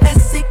kick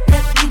that's sick,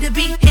 that need to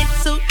be hit.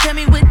 So tell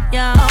me what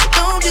y'all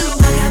gon' do.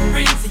 I got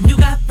friends and you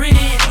got friends.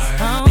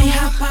 They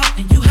hop out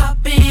and you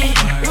hop in.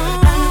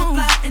 I look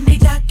fly and they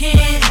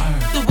jockin'.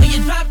 The way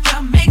you drop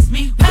makes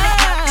me wet.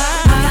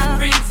 I got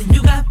friends and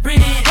you got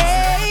friends.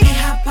 They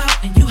hop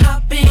out and you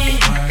hop in.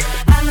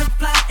 I look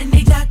fly and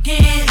they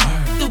jockin'.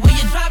 The way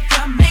you drop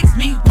makes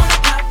me wanna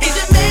pop. Is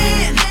your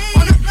man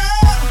on the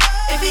floor?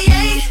 If he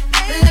ain't,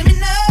 let me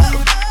know.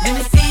 Let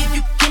me see if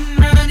you can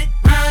run it,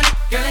 run it.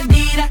 Girl,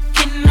 indeed I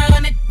can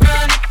run it,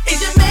 run it.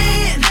 Is your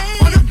man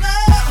on the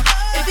floor?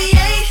 If he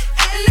ain't,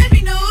 let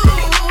me know.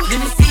 Let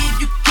me see if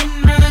you can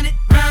run it,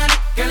 run it.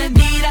 Girl,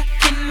 indeed I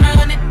can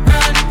run it,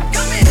 run it.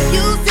 Come here.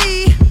 You see,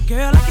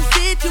 girl, I can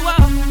sit you out.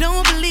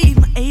 Don't believe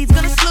my age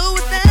gonna slow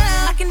us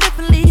down. I can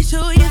definitely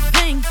show you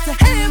things to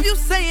have you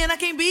saying I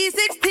can't be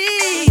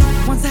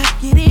 16. Once I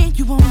get in,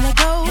 you won't let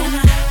go.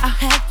 I'll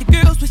have the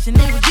girls wishing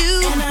they were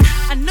you.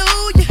 I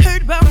know you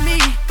heard about me,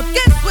 but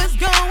guess what's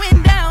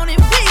going down in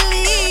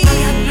Wheelie? I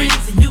got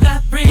friends and you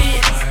got friends.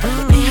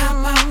 They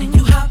hop out and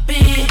you hop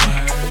in.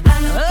 I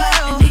look fly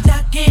and they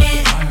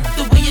jockin'.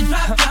 The way you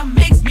drop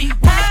makes me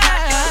wild.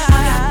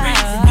 I got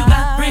friends and you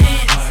got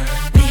friends.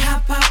 They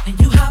hop out and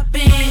you hop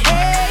in.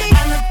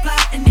 I look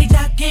fly and they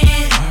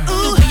jockin'. The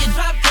way you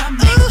drop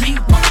makes me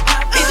wanna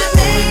pop. Is your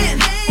man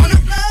on the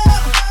floor?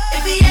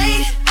 If he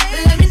ain't,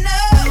 let me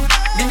know.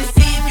 Let me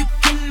see if you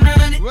can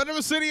run it.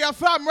 Rhythm City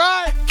FM,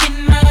 right? Can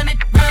run it,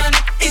 run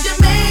it. Is your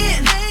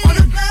man on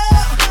the floor?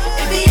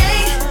 If he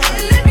ain't,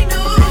 let me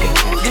know.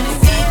 Let me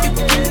see if you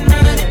can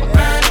run it,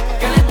 run it.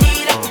 Girl, I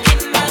need I can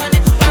run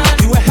it, run it.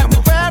 Do I have me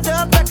wrapped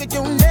up back at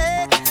your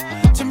neck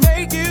to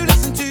make you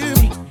listen to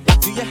me?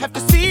 Do you have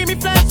to see me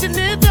flashing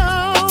it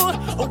down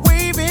or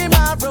waving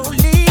my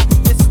rollie?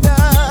 Mister,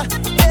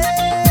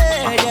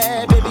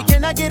 yeah, baby,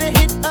 can I get a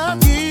hit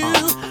of you?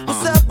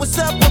 What's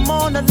up, I'm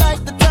on, I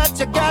like the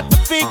touch. I got to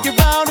figure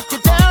out if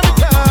you're down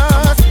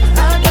because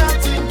I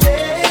got to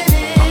get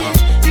it.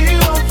 You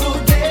won't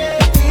forget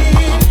it.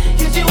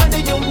 Get you under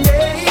your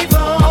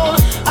navel.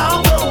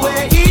 I'll go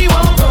where he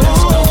won't go.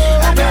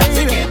 I got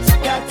to get,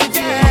 just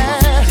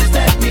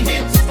let me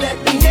hit, just let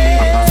me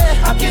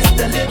hit. I'll kiss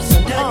the lips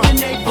under your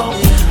navel.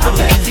 I'm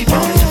fancy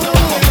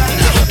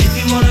If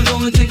you wanna go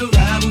and take a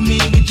ride with me,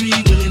 we three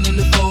willing in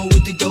the four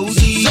with the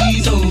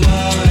ghosties. Oh,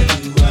 why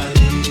do I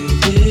live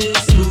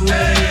this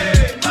way?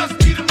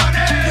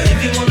 If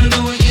you wanna go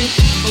and get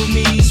for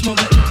me,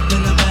 smoke it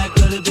in the back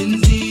of the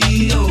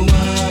Benzie. Oh,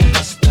 why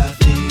must I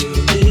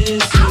feel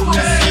this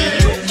way?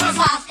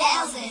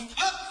 5,000.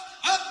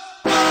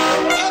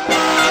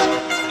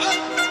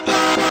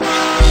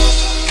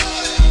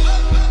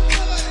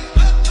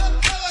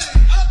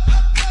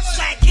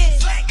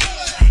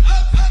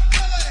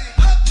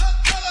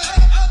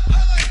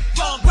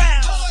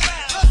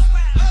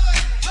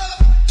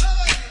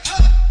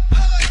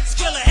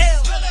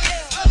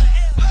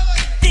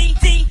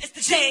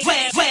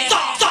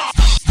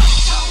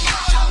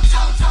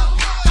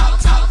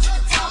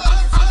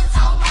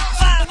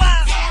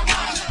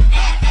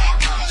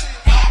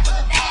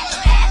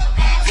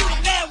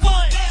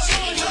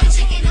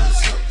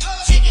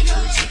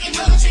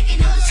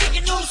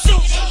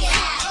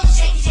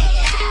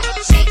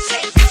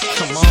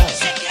 Come on.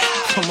 Yeah.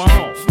 Come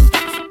on.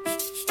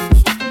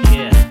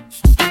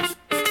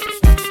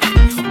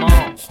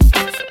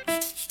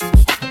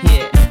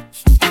 Yeah.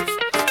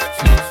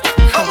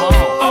 Come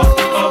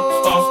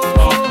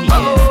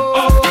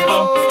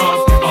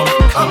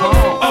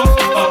on.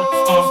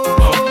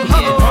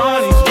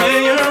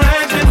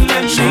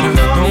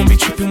 Don't be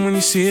tripping when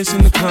you see us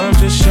in the club.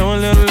 Just show a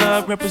little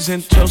love,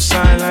 represent your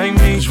side like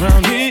me. 'Cause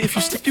round here, if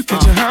you slip, you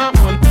catch a hot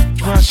one.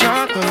 One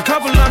shotgun, a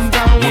couple of them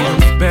down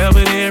one.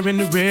 Belvedere in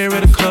the rear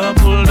of the club,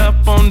 pulled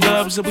up on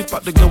dubs, and we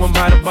about to go and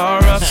buy the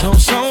bar up. So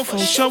for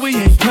sure we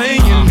ain't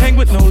playing. Hang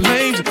with no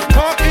lames,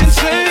 talk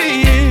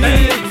insane.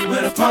 Hey,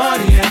 where the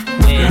party at?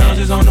 Girls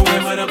is on the way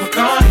with a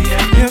Bacardi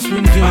at. Yes,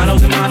 we do.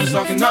 Bottles and models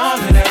talking all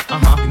of that.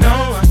 You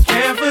know I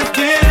can't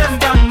forget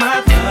about my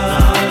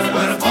love.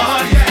 Where the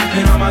party at?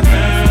 And all my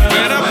girls.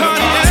 Where the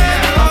party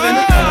at? Up in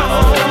the club.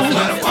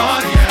 Where the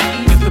party at?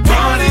 If the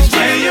party's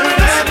where you're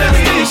at, let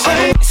me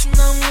say. It's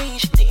on me,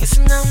 she think it's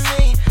on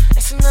me.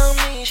 It's on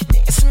me, she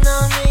think it's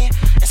on me.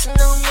 It's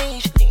on me,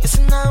 she think it's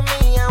on me.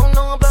 I don't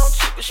know about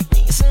you, but she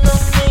think it's on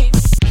me.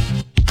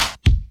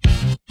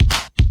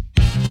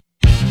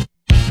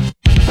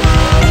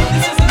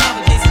 This is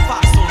another Daisy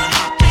Fox on the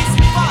hot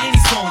Daisy Fox.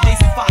 Any song,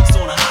 Daisy Fox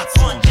on a hot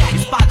song. The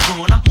spot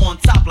going, I'm on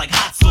top like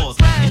hot sauce.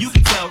 And you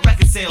can tell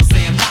record sales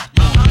say I'm not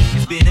known.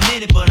 It's been a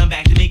minute, but I'm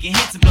back to making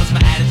hits. And plus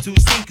my attitude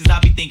stink, cause I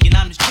be thinking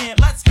I'm the champ.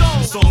 Let's go.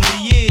 So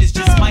many years,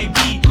 just might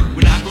be.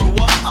 When I grow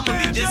up, I'ma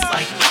be just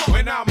like you.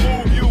 When I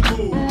move, you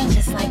move.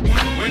 Just like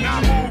that. When I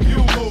move,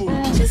 you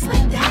move. Just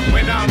like that.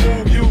 When I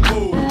move, you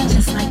move.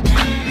 Just like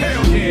that.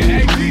 Hell yeah,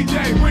 hey DJ,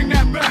 bring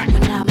that back.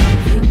 When I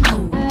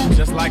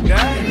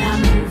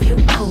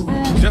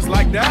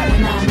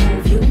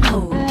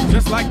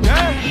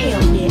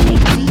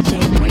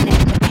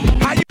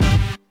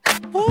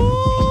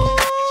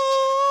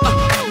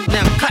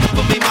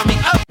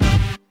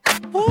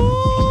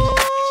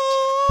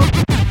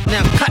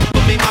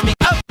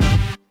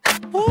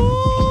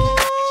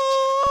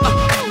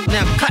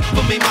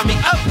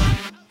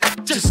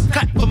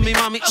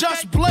mommy.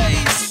 Just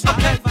blaze.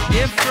 Okay,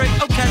 yeah, free,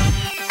 okay.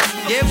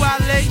 Yeah,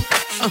 Wale.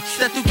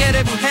 Si tú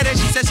quieres mujeres,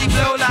 she said she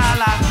blow la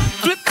la.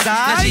 Flip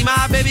side. Now she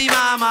my baby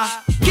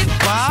mama. Get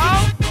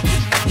wild.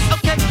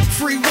 Okay.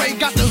 Freeway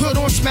got the hood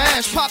on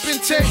smash, pop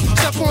and take,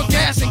 step on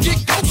gas and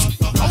get ghost.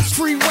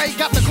 Freeway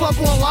got the club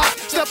on lock,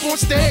 step on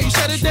stage,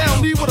 shut it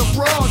down, leave with a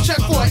brawl, check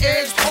for an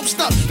edge, post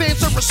up, fans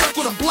serve a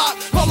circle the block,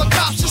 call the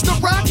cops, it's the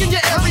rock in your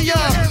area.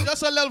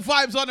 Just a little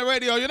vibes on the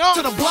radio, you know?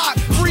 To the block,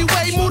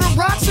 freeway, move the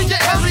rocks in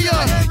your area.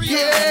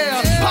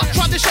 Yeah, Pop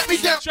tried to shut me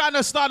down. Trying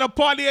to start a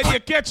party in your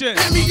kitchen.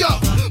 Hit me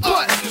up,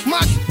 but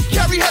my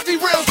carry heavy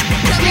rounds,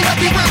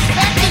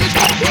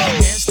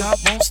 Can't stop,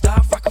 won't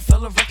stop,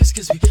 Rockefeller Records,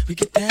 cause we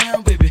get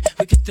down, baby,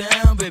 we get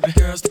down, baby.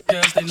 Girls, the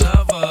girls, they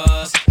love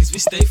us, cause we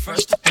stay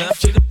fresh to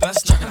death, we the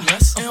best, nothing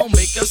less. They don't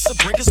make us a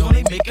breakers when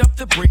they make up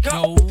the breakup.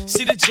 No.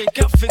 See the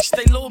Jacob, fix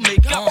they little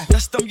makeup.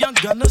 That's them young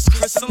gunners,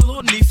 Chris and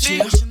Lil Neefy.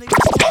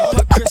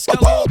 But Chris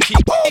got Lil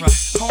Keep.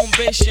 Home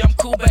base, yeah, I'm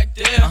cool back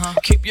there.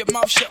 Keep your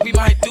mouth shut, we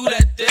might do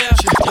that there.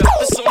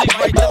 It's only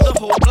right that the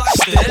whole block's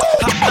dead.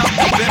 Hopped out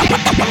the bed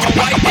with the blue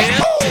white hair.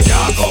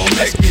 Y'all gon'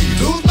 make me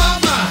lose my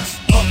mind.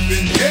 Up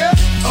in here,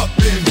 up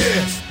in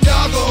here.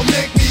 Y'all gon'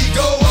 make me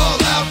go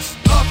all out.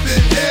 Up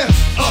in here,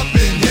 up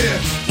in here.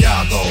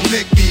 Y'all gon'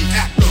 make me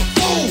act a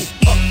fool.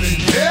 Up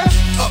in here,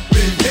 up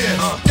in here.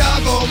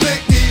 Y'all gon'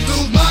 make me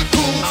lose my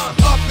cool.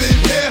 Up in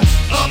here,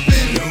 up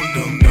in here.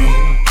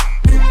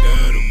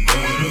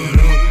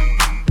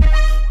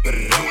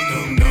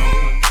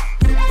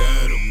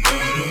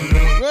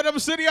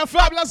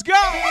 Rhythmcityfm, let's go.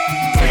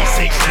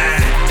 369,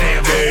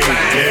 damn,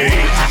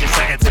 just a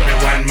second to me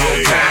one more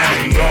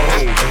time.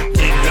 Roll,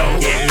 get low,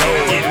 get low,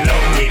 get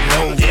low, get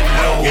low, get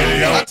low, get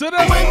low. To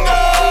the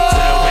window, to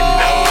the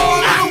window,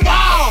 to the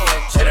wall,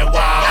 to the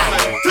wall.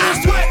 To the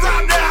sweat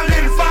drop down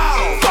and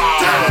fall.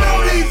 Down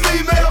on these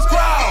females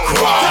crawl.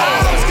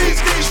 Down, ski,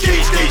 ski, ski,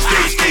 ski,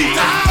 ski, ski.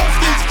 Down,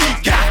 ski, ski,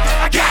 got,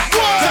 I got.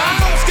 Down,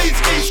 ski,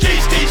 ski, ski,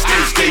 ski, ski,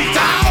 ski.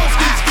 Down,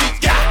 ski, ski,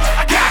 got,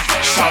 I got.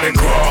 Solid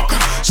grog,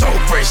 so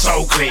fresh,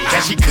 so clean.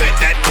 Can she cut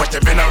that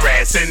question been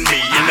harassing me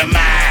in the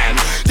mind?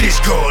 This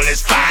girl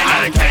is fine.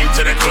 I done came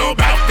to the club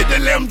out at the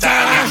limb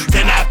time.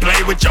 Then I play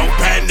with your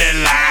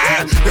pendant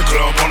line. The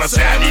club wanna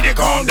say I need to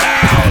calm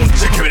down.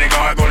 Security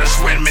guard gonna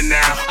swing me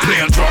now. Play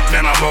a drunk,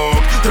 then I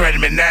mug, threaten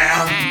me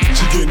now.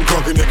 She getting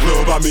drunk in the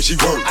club, I mean she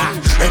work.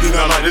 And then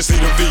I like to see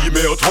the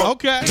female twerk.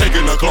 Okay.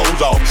 Taking her clothes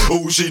off,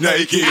 ooh she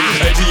naked.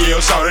 ATL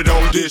sorry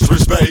don't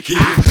disrespect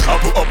it. I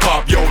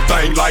pop your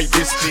thing like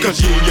this, cause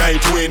you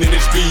ain't twin and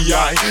it's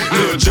B.I.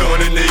 Lil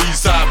John and the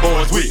East Side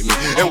boys with me,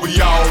 and we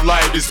all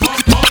like this. Pump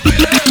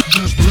it up,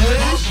 just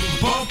blaze.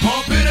 Pump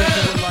it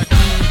up.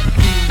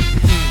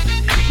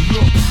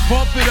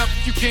 Pump it up,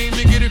 you came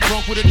to get it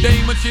drunk with a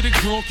dame and shit it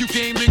drunk, you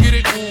came to get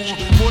it on.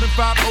 More than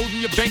 5 O's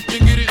in your bank to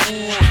get it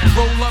on.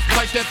 Roll up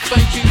like that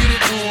thing can get it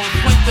on.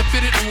 Plank to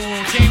fit it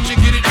on, came to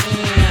get it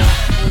on.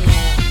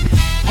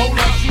 Hold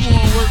up, you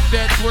wanna work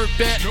that, twerk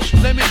that.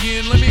 Let me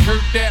in, let me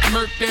hurt that,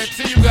 murk that.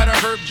 Till you gotta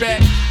hurt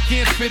back.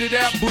 Can't spit it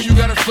out, boo, you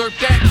gotta slurp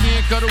that.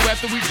 Can't cuddle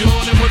after we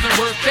done, it wasn't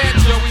worth that.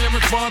 Joey, I'm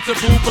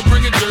responsible for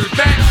bringing dirt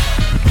back.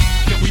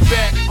 We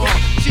back,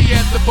 she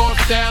at the bar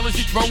style and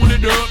she throwing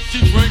it up. She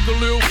drank a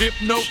little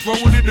hypno,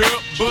 throwing it up.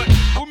 But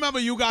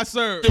remember, you got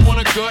served. They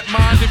wanna cut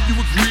mine if you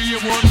agree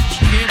and want.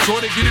 Can't go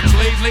to get it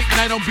played late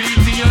night on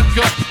BT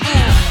Uncut.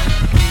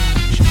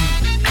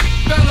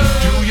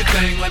 Do your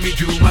thing, let me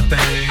do my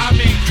thing. I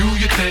mean, do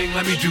your thing,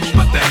 let me do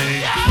my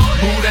thing.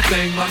 Move that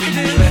thing, let me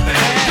move that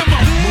thing.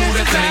 Move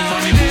that thing,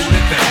 let me move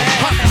that thing.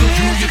 So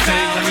do your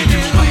thing, let me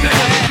do my thing.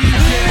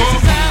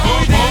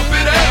 Pump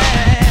it up.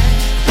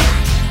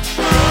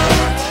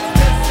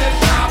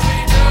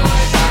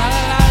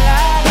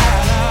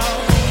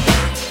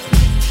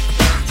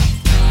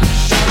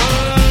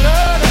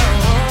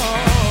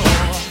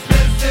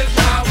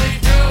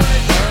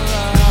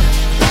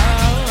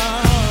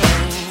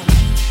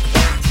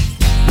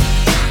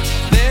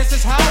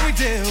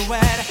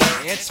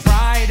 It's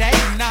Friday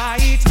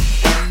night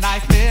and I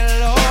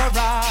feel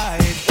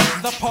alright.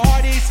 The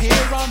party's here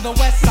on the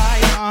west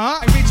side.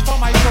 I reach for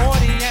my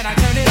 40 and I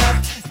turn it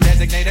up.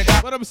 Designated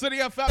God.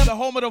 Rhythmcityfm, the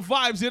home of the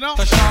vibes, you know?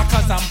 The shark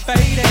cause I'm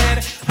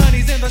faded.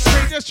 Honey's in the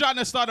street. Just trying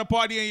to start a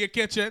party in your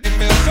kitchen. It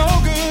feels so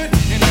good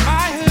in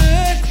my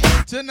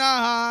hood.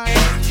 Tonight.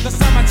 The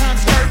summertime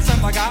skirts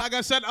and like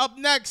I said, up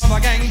next.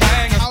 Gang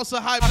bang. House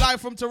of Hype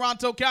live from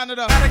Toronto,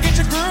 Canada. Gotta get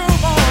your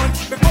groove on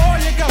before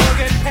you go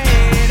get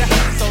paid.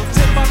 So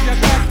tip up your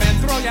cup and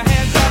throw your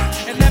hands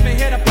up and let me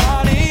hear the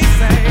party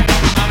say,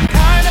 I'm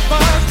kinda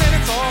buzzed and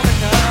it's all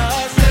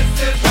because this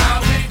is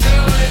how we do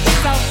it.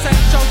 South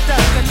Central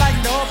does it like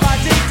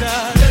nobody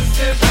does. This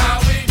is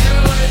how we do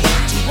it.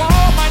 To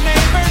all my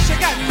neighbors, you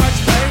got much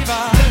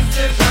flavor.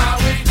 This is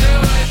how we do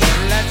it.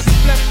 Let's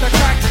flip the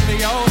crack from the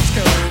old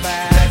school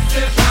back.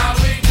 This is how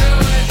we do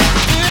it.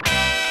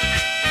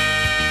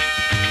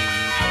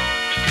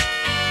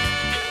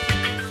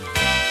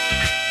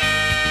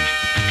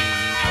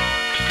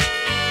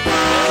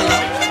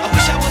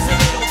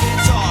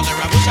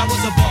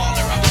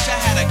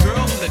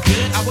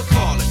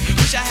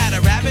 had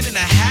a rabbit in a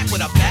hat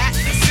with a bat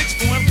and a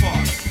 6'4" bar.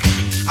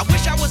 I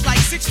wish I was like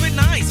 6'9"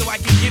 so I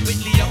can get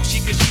with Leoshi,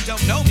 cause she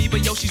don't know me,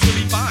 but yo, she's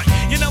really fine.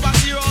 You know, I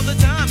see her all the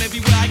time,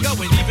 everywhere I go,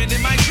 and even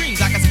in my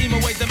dreams, I can scheme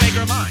a way to make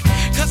her mine.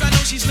 Cause I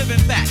know she's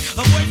living fat.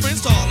 Her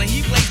boyfriend's tall and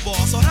he plays ball,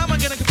 so how am I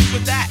gonna compete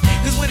with that?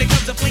 Cause when it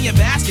comes to playing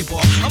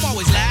basketball, I'm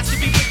always last to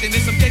be picked, and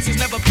in some cases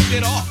never picked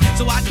at all.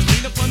 So I just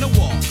lean up on the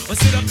wall, or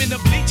sit up in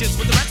the bleachers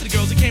with the rest of the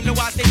girls who came to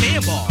watch they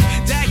man ball.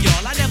 Dag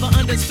y'all, I never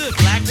understood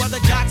black, why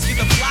the jocks get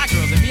the fly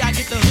girls, and me, I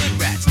get the hood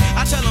rats.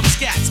 I tell them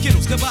scat,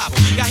 skittles, kabobble,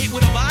 got hit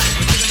with a bottle,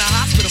 in the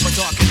hospital for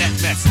talking that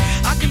mess.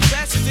 I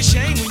confess it's a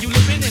shame when you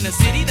living in a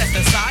city that's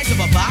the size of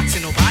a box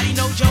and nobody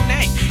knows your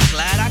name.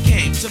 Glad I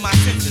came to my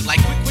senses,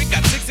 like quick,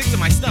 got sick to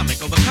my stomach,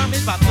 overcome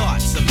it by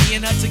thoughts of me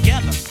and her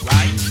together,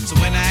 right? So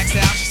when I asked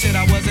her out, she said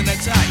I wasn't a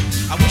type.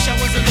 I wish I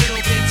was a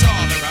little bit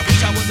taller, I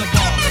wish I was a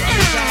baller, I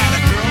wish I had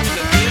a girl who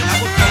looked good, I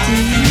would call her.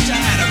 I wish I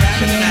had a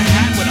rabbit in a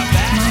hat with a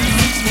bat and a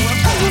 6'4"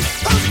 baller.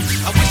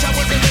 I wish I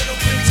was a little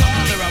bit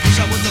taller, I wish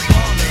I was a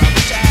baller, I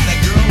wish I had a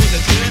girl who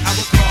looked good, I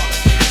would call her.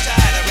 I wish I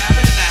had a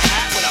rabbit in a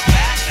hat with a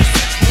bat and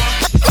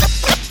a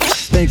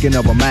 6'4". Thinking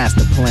of a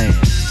master plan.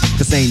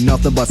 This ain't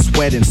nothing but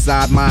sweat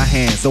inside my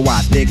hands. So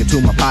I dig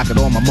into my pocket,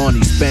 all my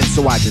money spent.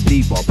 So I get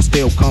deeper, but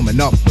still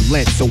coming up with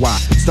lint. So I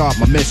start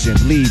my mission,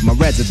 leave my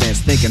residence,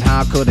 thinking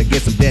how could I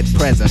get some dead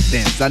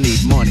presidents? I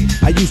need money.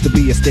 I used to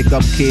be a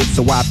stick-up kid,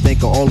 so I think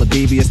of all the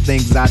devious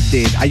things I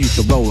did. I used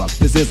to roll up,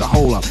 this is a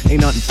hole up.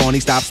 Ain't nothing funny,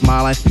 stop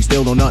smiling. You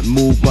still don't nothing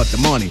move but the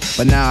money.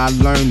 But now I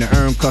learn to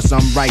earn cause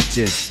I'm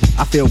righteous.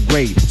 I feel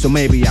great, so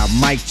maybe I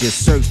might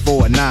just search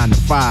for a 9 to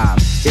 5.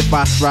 If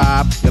I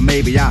strive, then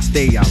maybe I'll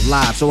stay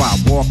alive. So I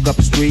walk up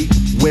the street,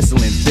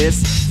 whistling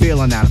this,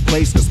 feeling out of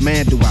place, cause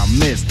man do I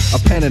miss a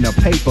pen and a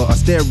paper, a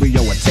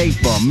stereo, a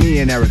taper. Me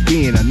and Eric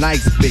being a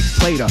nice big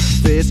plate of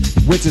fish,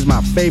 which is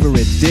my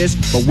favorite dish.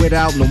 But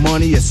without no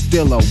money, it's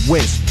still a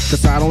wish.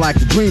 Cause I don't like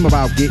to dream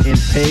about getting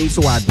paid,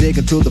 so I dig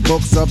into the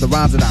books of the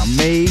rhymes that I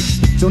made.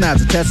 So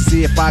now's a test to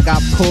see if I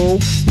got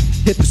pulled.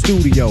 Hit the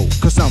studio,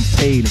 cause I'm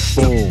paid in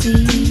full.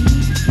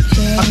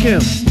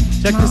 Hakim,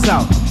 check this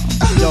out.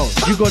 Yo,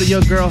 you go to your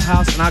girl's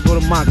house and I go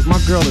to mine, cause my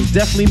girl is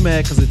definitely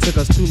mad cause it took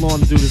us too long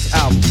to do this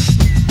album.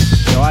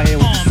 Yo, I hear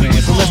what you're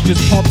saying, so let's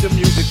just pump the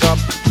music up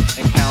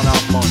and count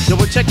out money. Yo,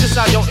 but check this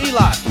out, yo,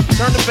 Eli,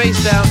 turn the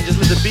bass down and just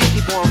let the beat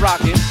keep on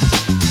rocking.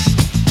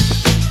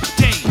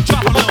 Dave,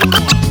 drop a load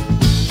on.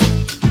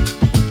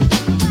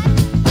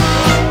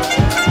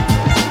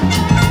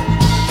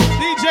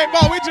 DJ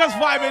Mo, we just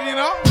vibing, you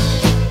know?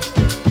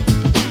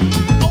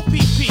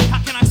 OPP, how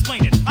can I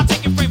explain it? I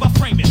take it frame by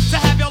frame it. To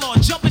have y'all on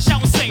jumping,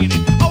 shouting, saying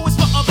it. O is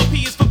for other,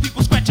 P is for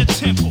people scratch a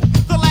temple.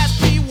 The last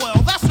P, well,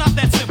 that's not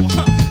that simple.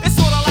 It's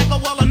sorta like a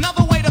well,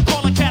 another way to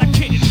call a cat a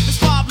kitten. There's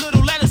 5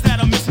 little letters that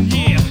are missing,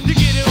 yeah. You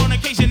get it on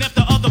occasion if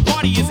the other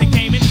party isn't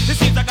gaming. It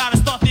seems I gotta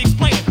start to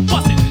explain it.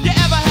 Bust it. You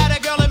ever had a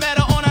girl that met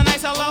her on a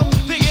nice hello?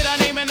 They get her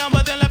name and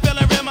number, then left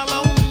feeling real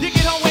mellow. You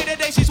get home way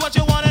today, she's what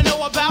you wanna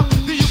know about.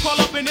 Do you call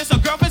up in this a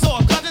girlfriend's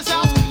or a cousin's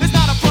house? It's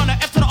not a front, a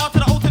F to the R to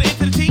the O to the N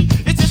to the T.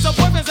 It's just a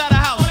boyfriend's at a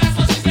house. Well, that's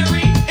what she said,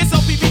 read. It's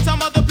OPP,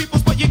 some other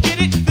people's, but you get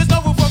it. There's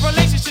no room for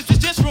relationships, it's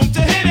just room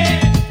to hit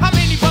it. How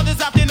many brothers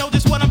out there know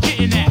this what I'm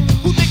getting at?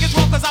 Who think it's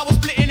wrong cause I was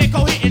splitting and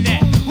co-hitting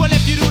that? Well,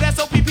 if you do, that's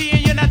OPP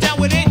and you're not down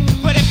with it.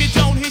 But if you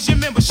don't, here's your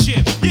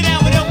membership. You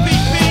down with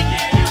LPP?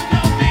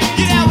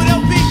 You down with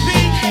LPP?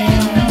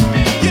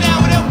 You down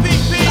with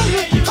LPP?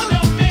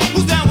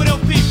 Who's down with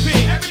LPP?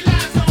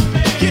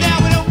 You down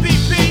with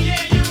LPP?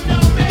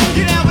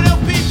 You down with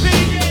LPP?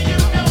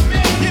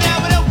 You down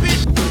with LPP?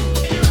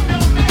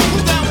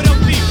 Who's down with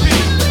LPP?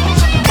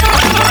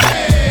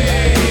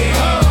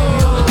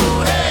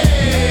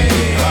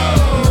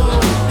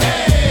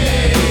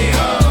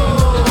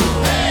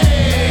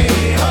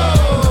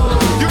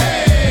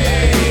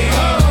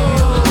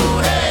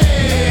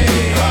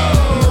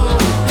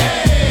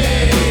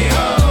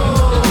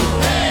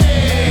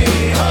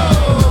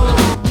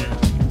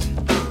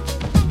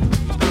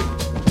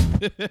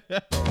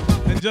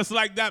 And just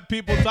like that,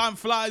 people, time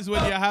flies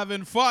when you're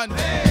having fun.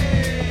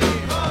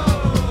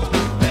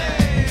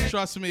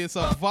 Trust me, it's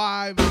a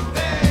vibe.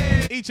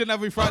 Each and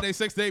every Friday,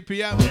 6 to 8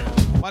 p.m.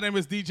 My name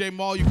is DJ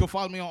Mall. You can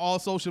follow me on all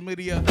social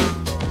media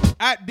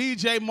at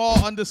DJ Mall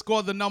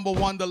 _ the number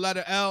 1, the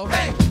letter L.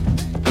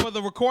 For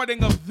the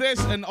recording of this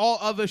and all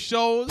other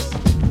shows,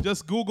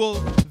 just Google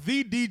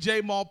the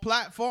DJ Mall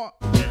platform,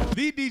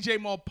 the DJ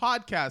Mall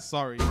podcast,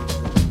 sorry,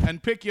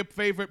 and pick your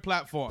favorite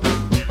platform.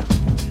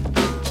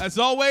 As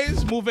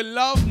always, move in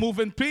love, move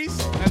in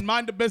peace, and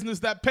mind the business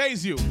that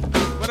pays you.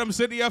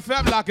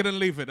 Rhythmcityfm, lock it and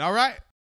leave it, all right?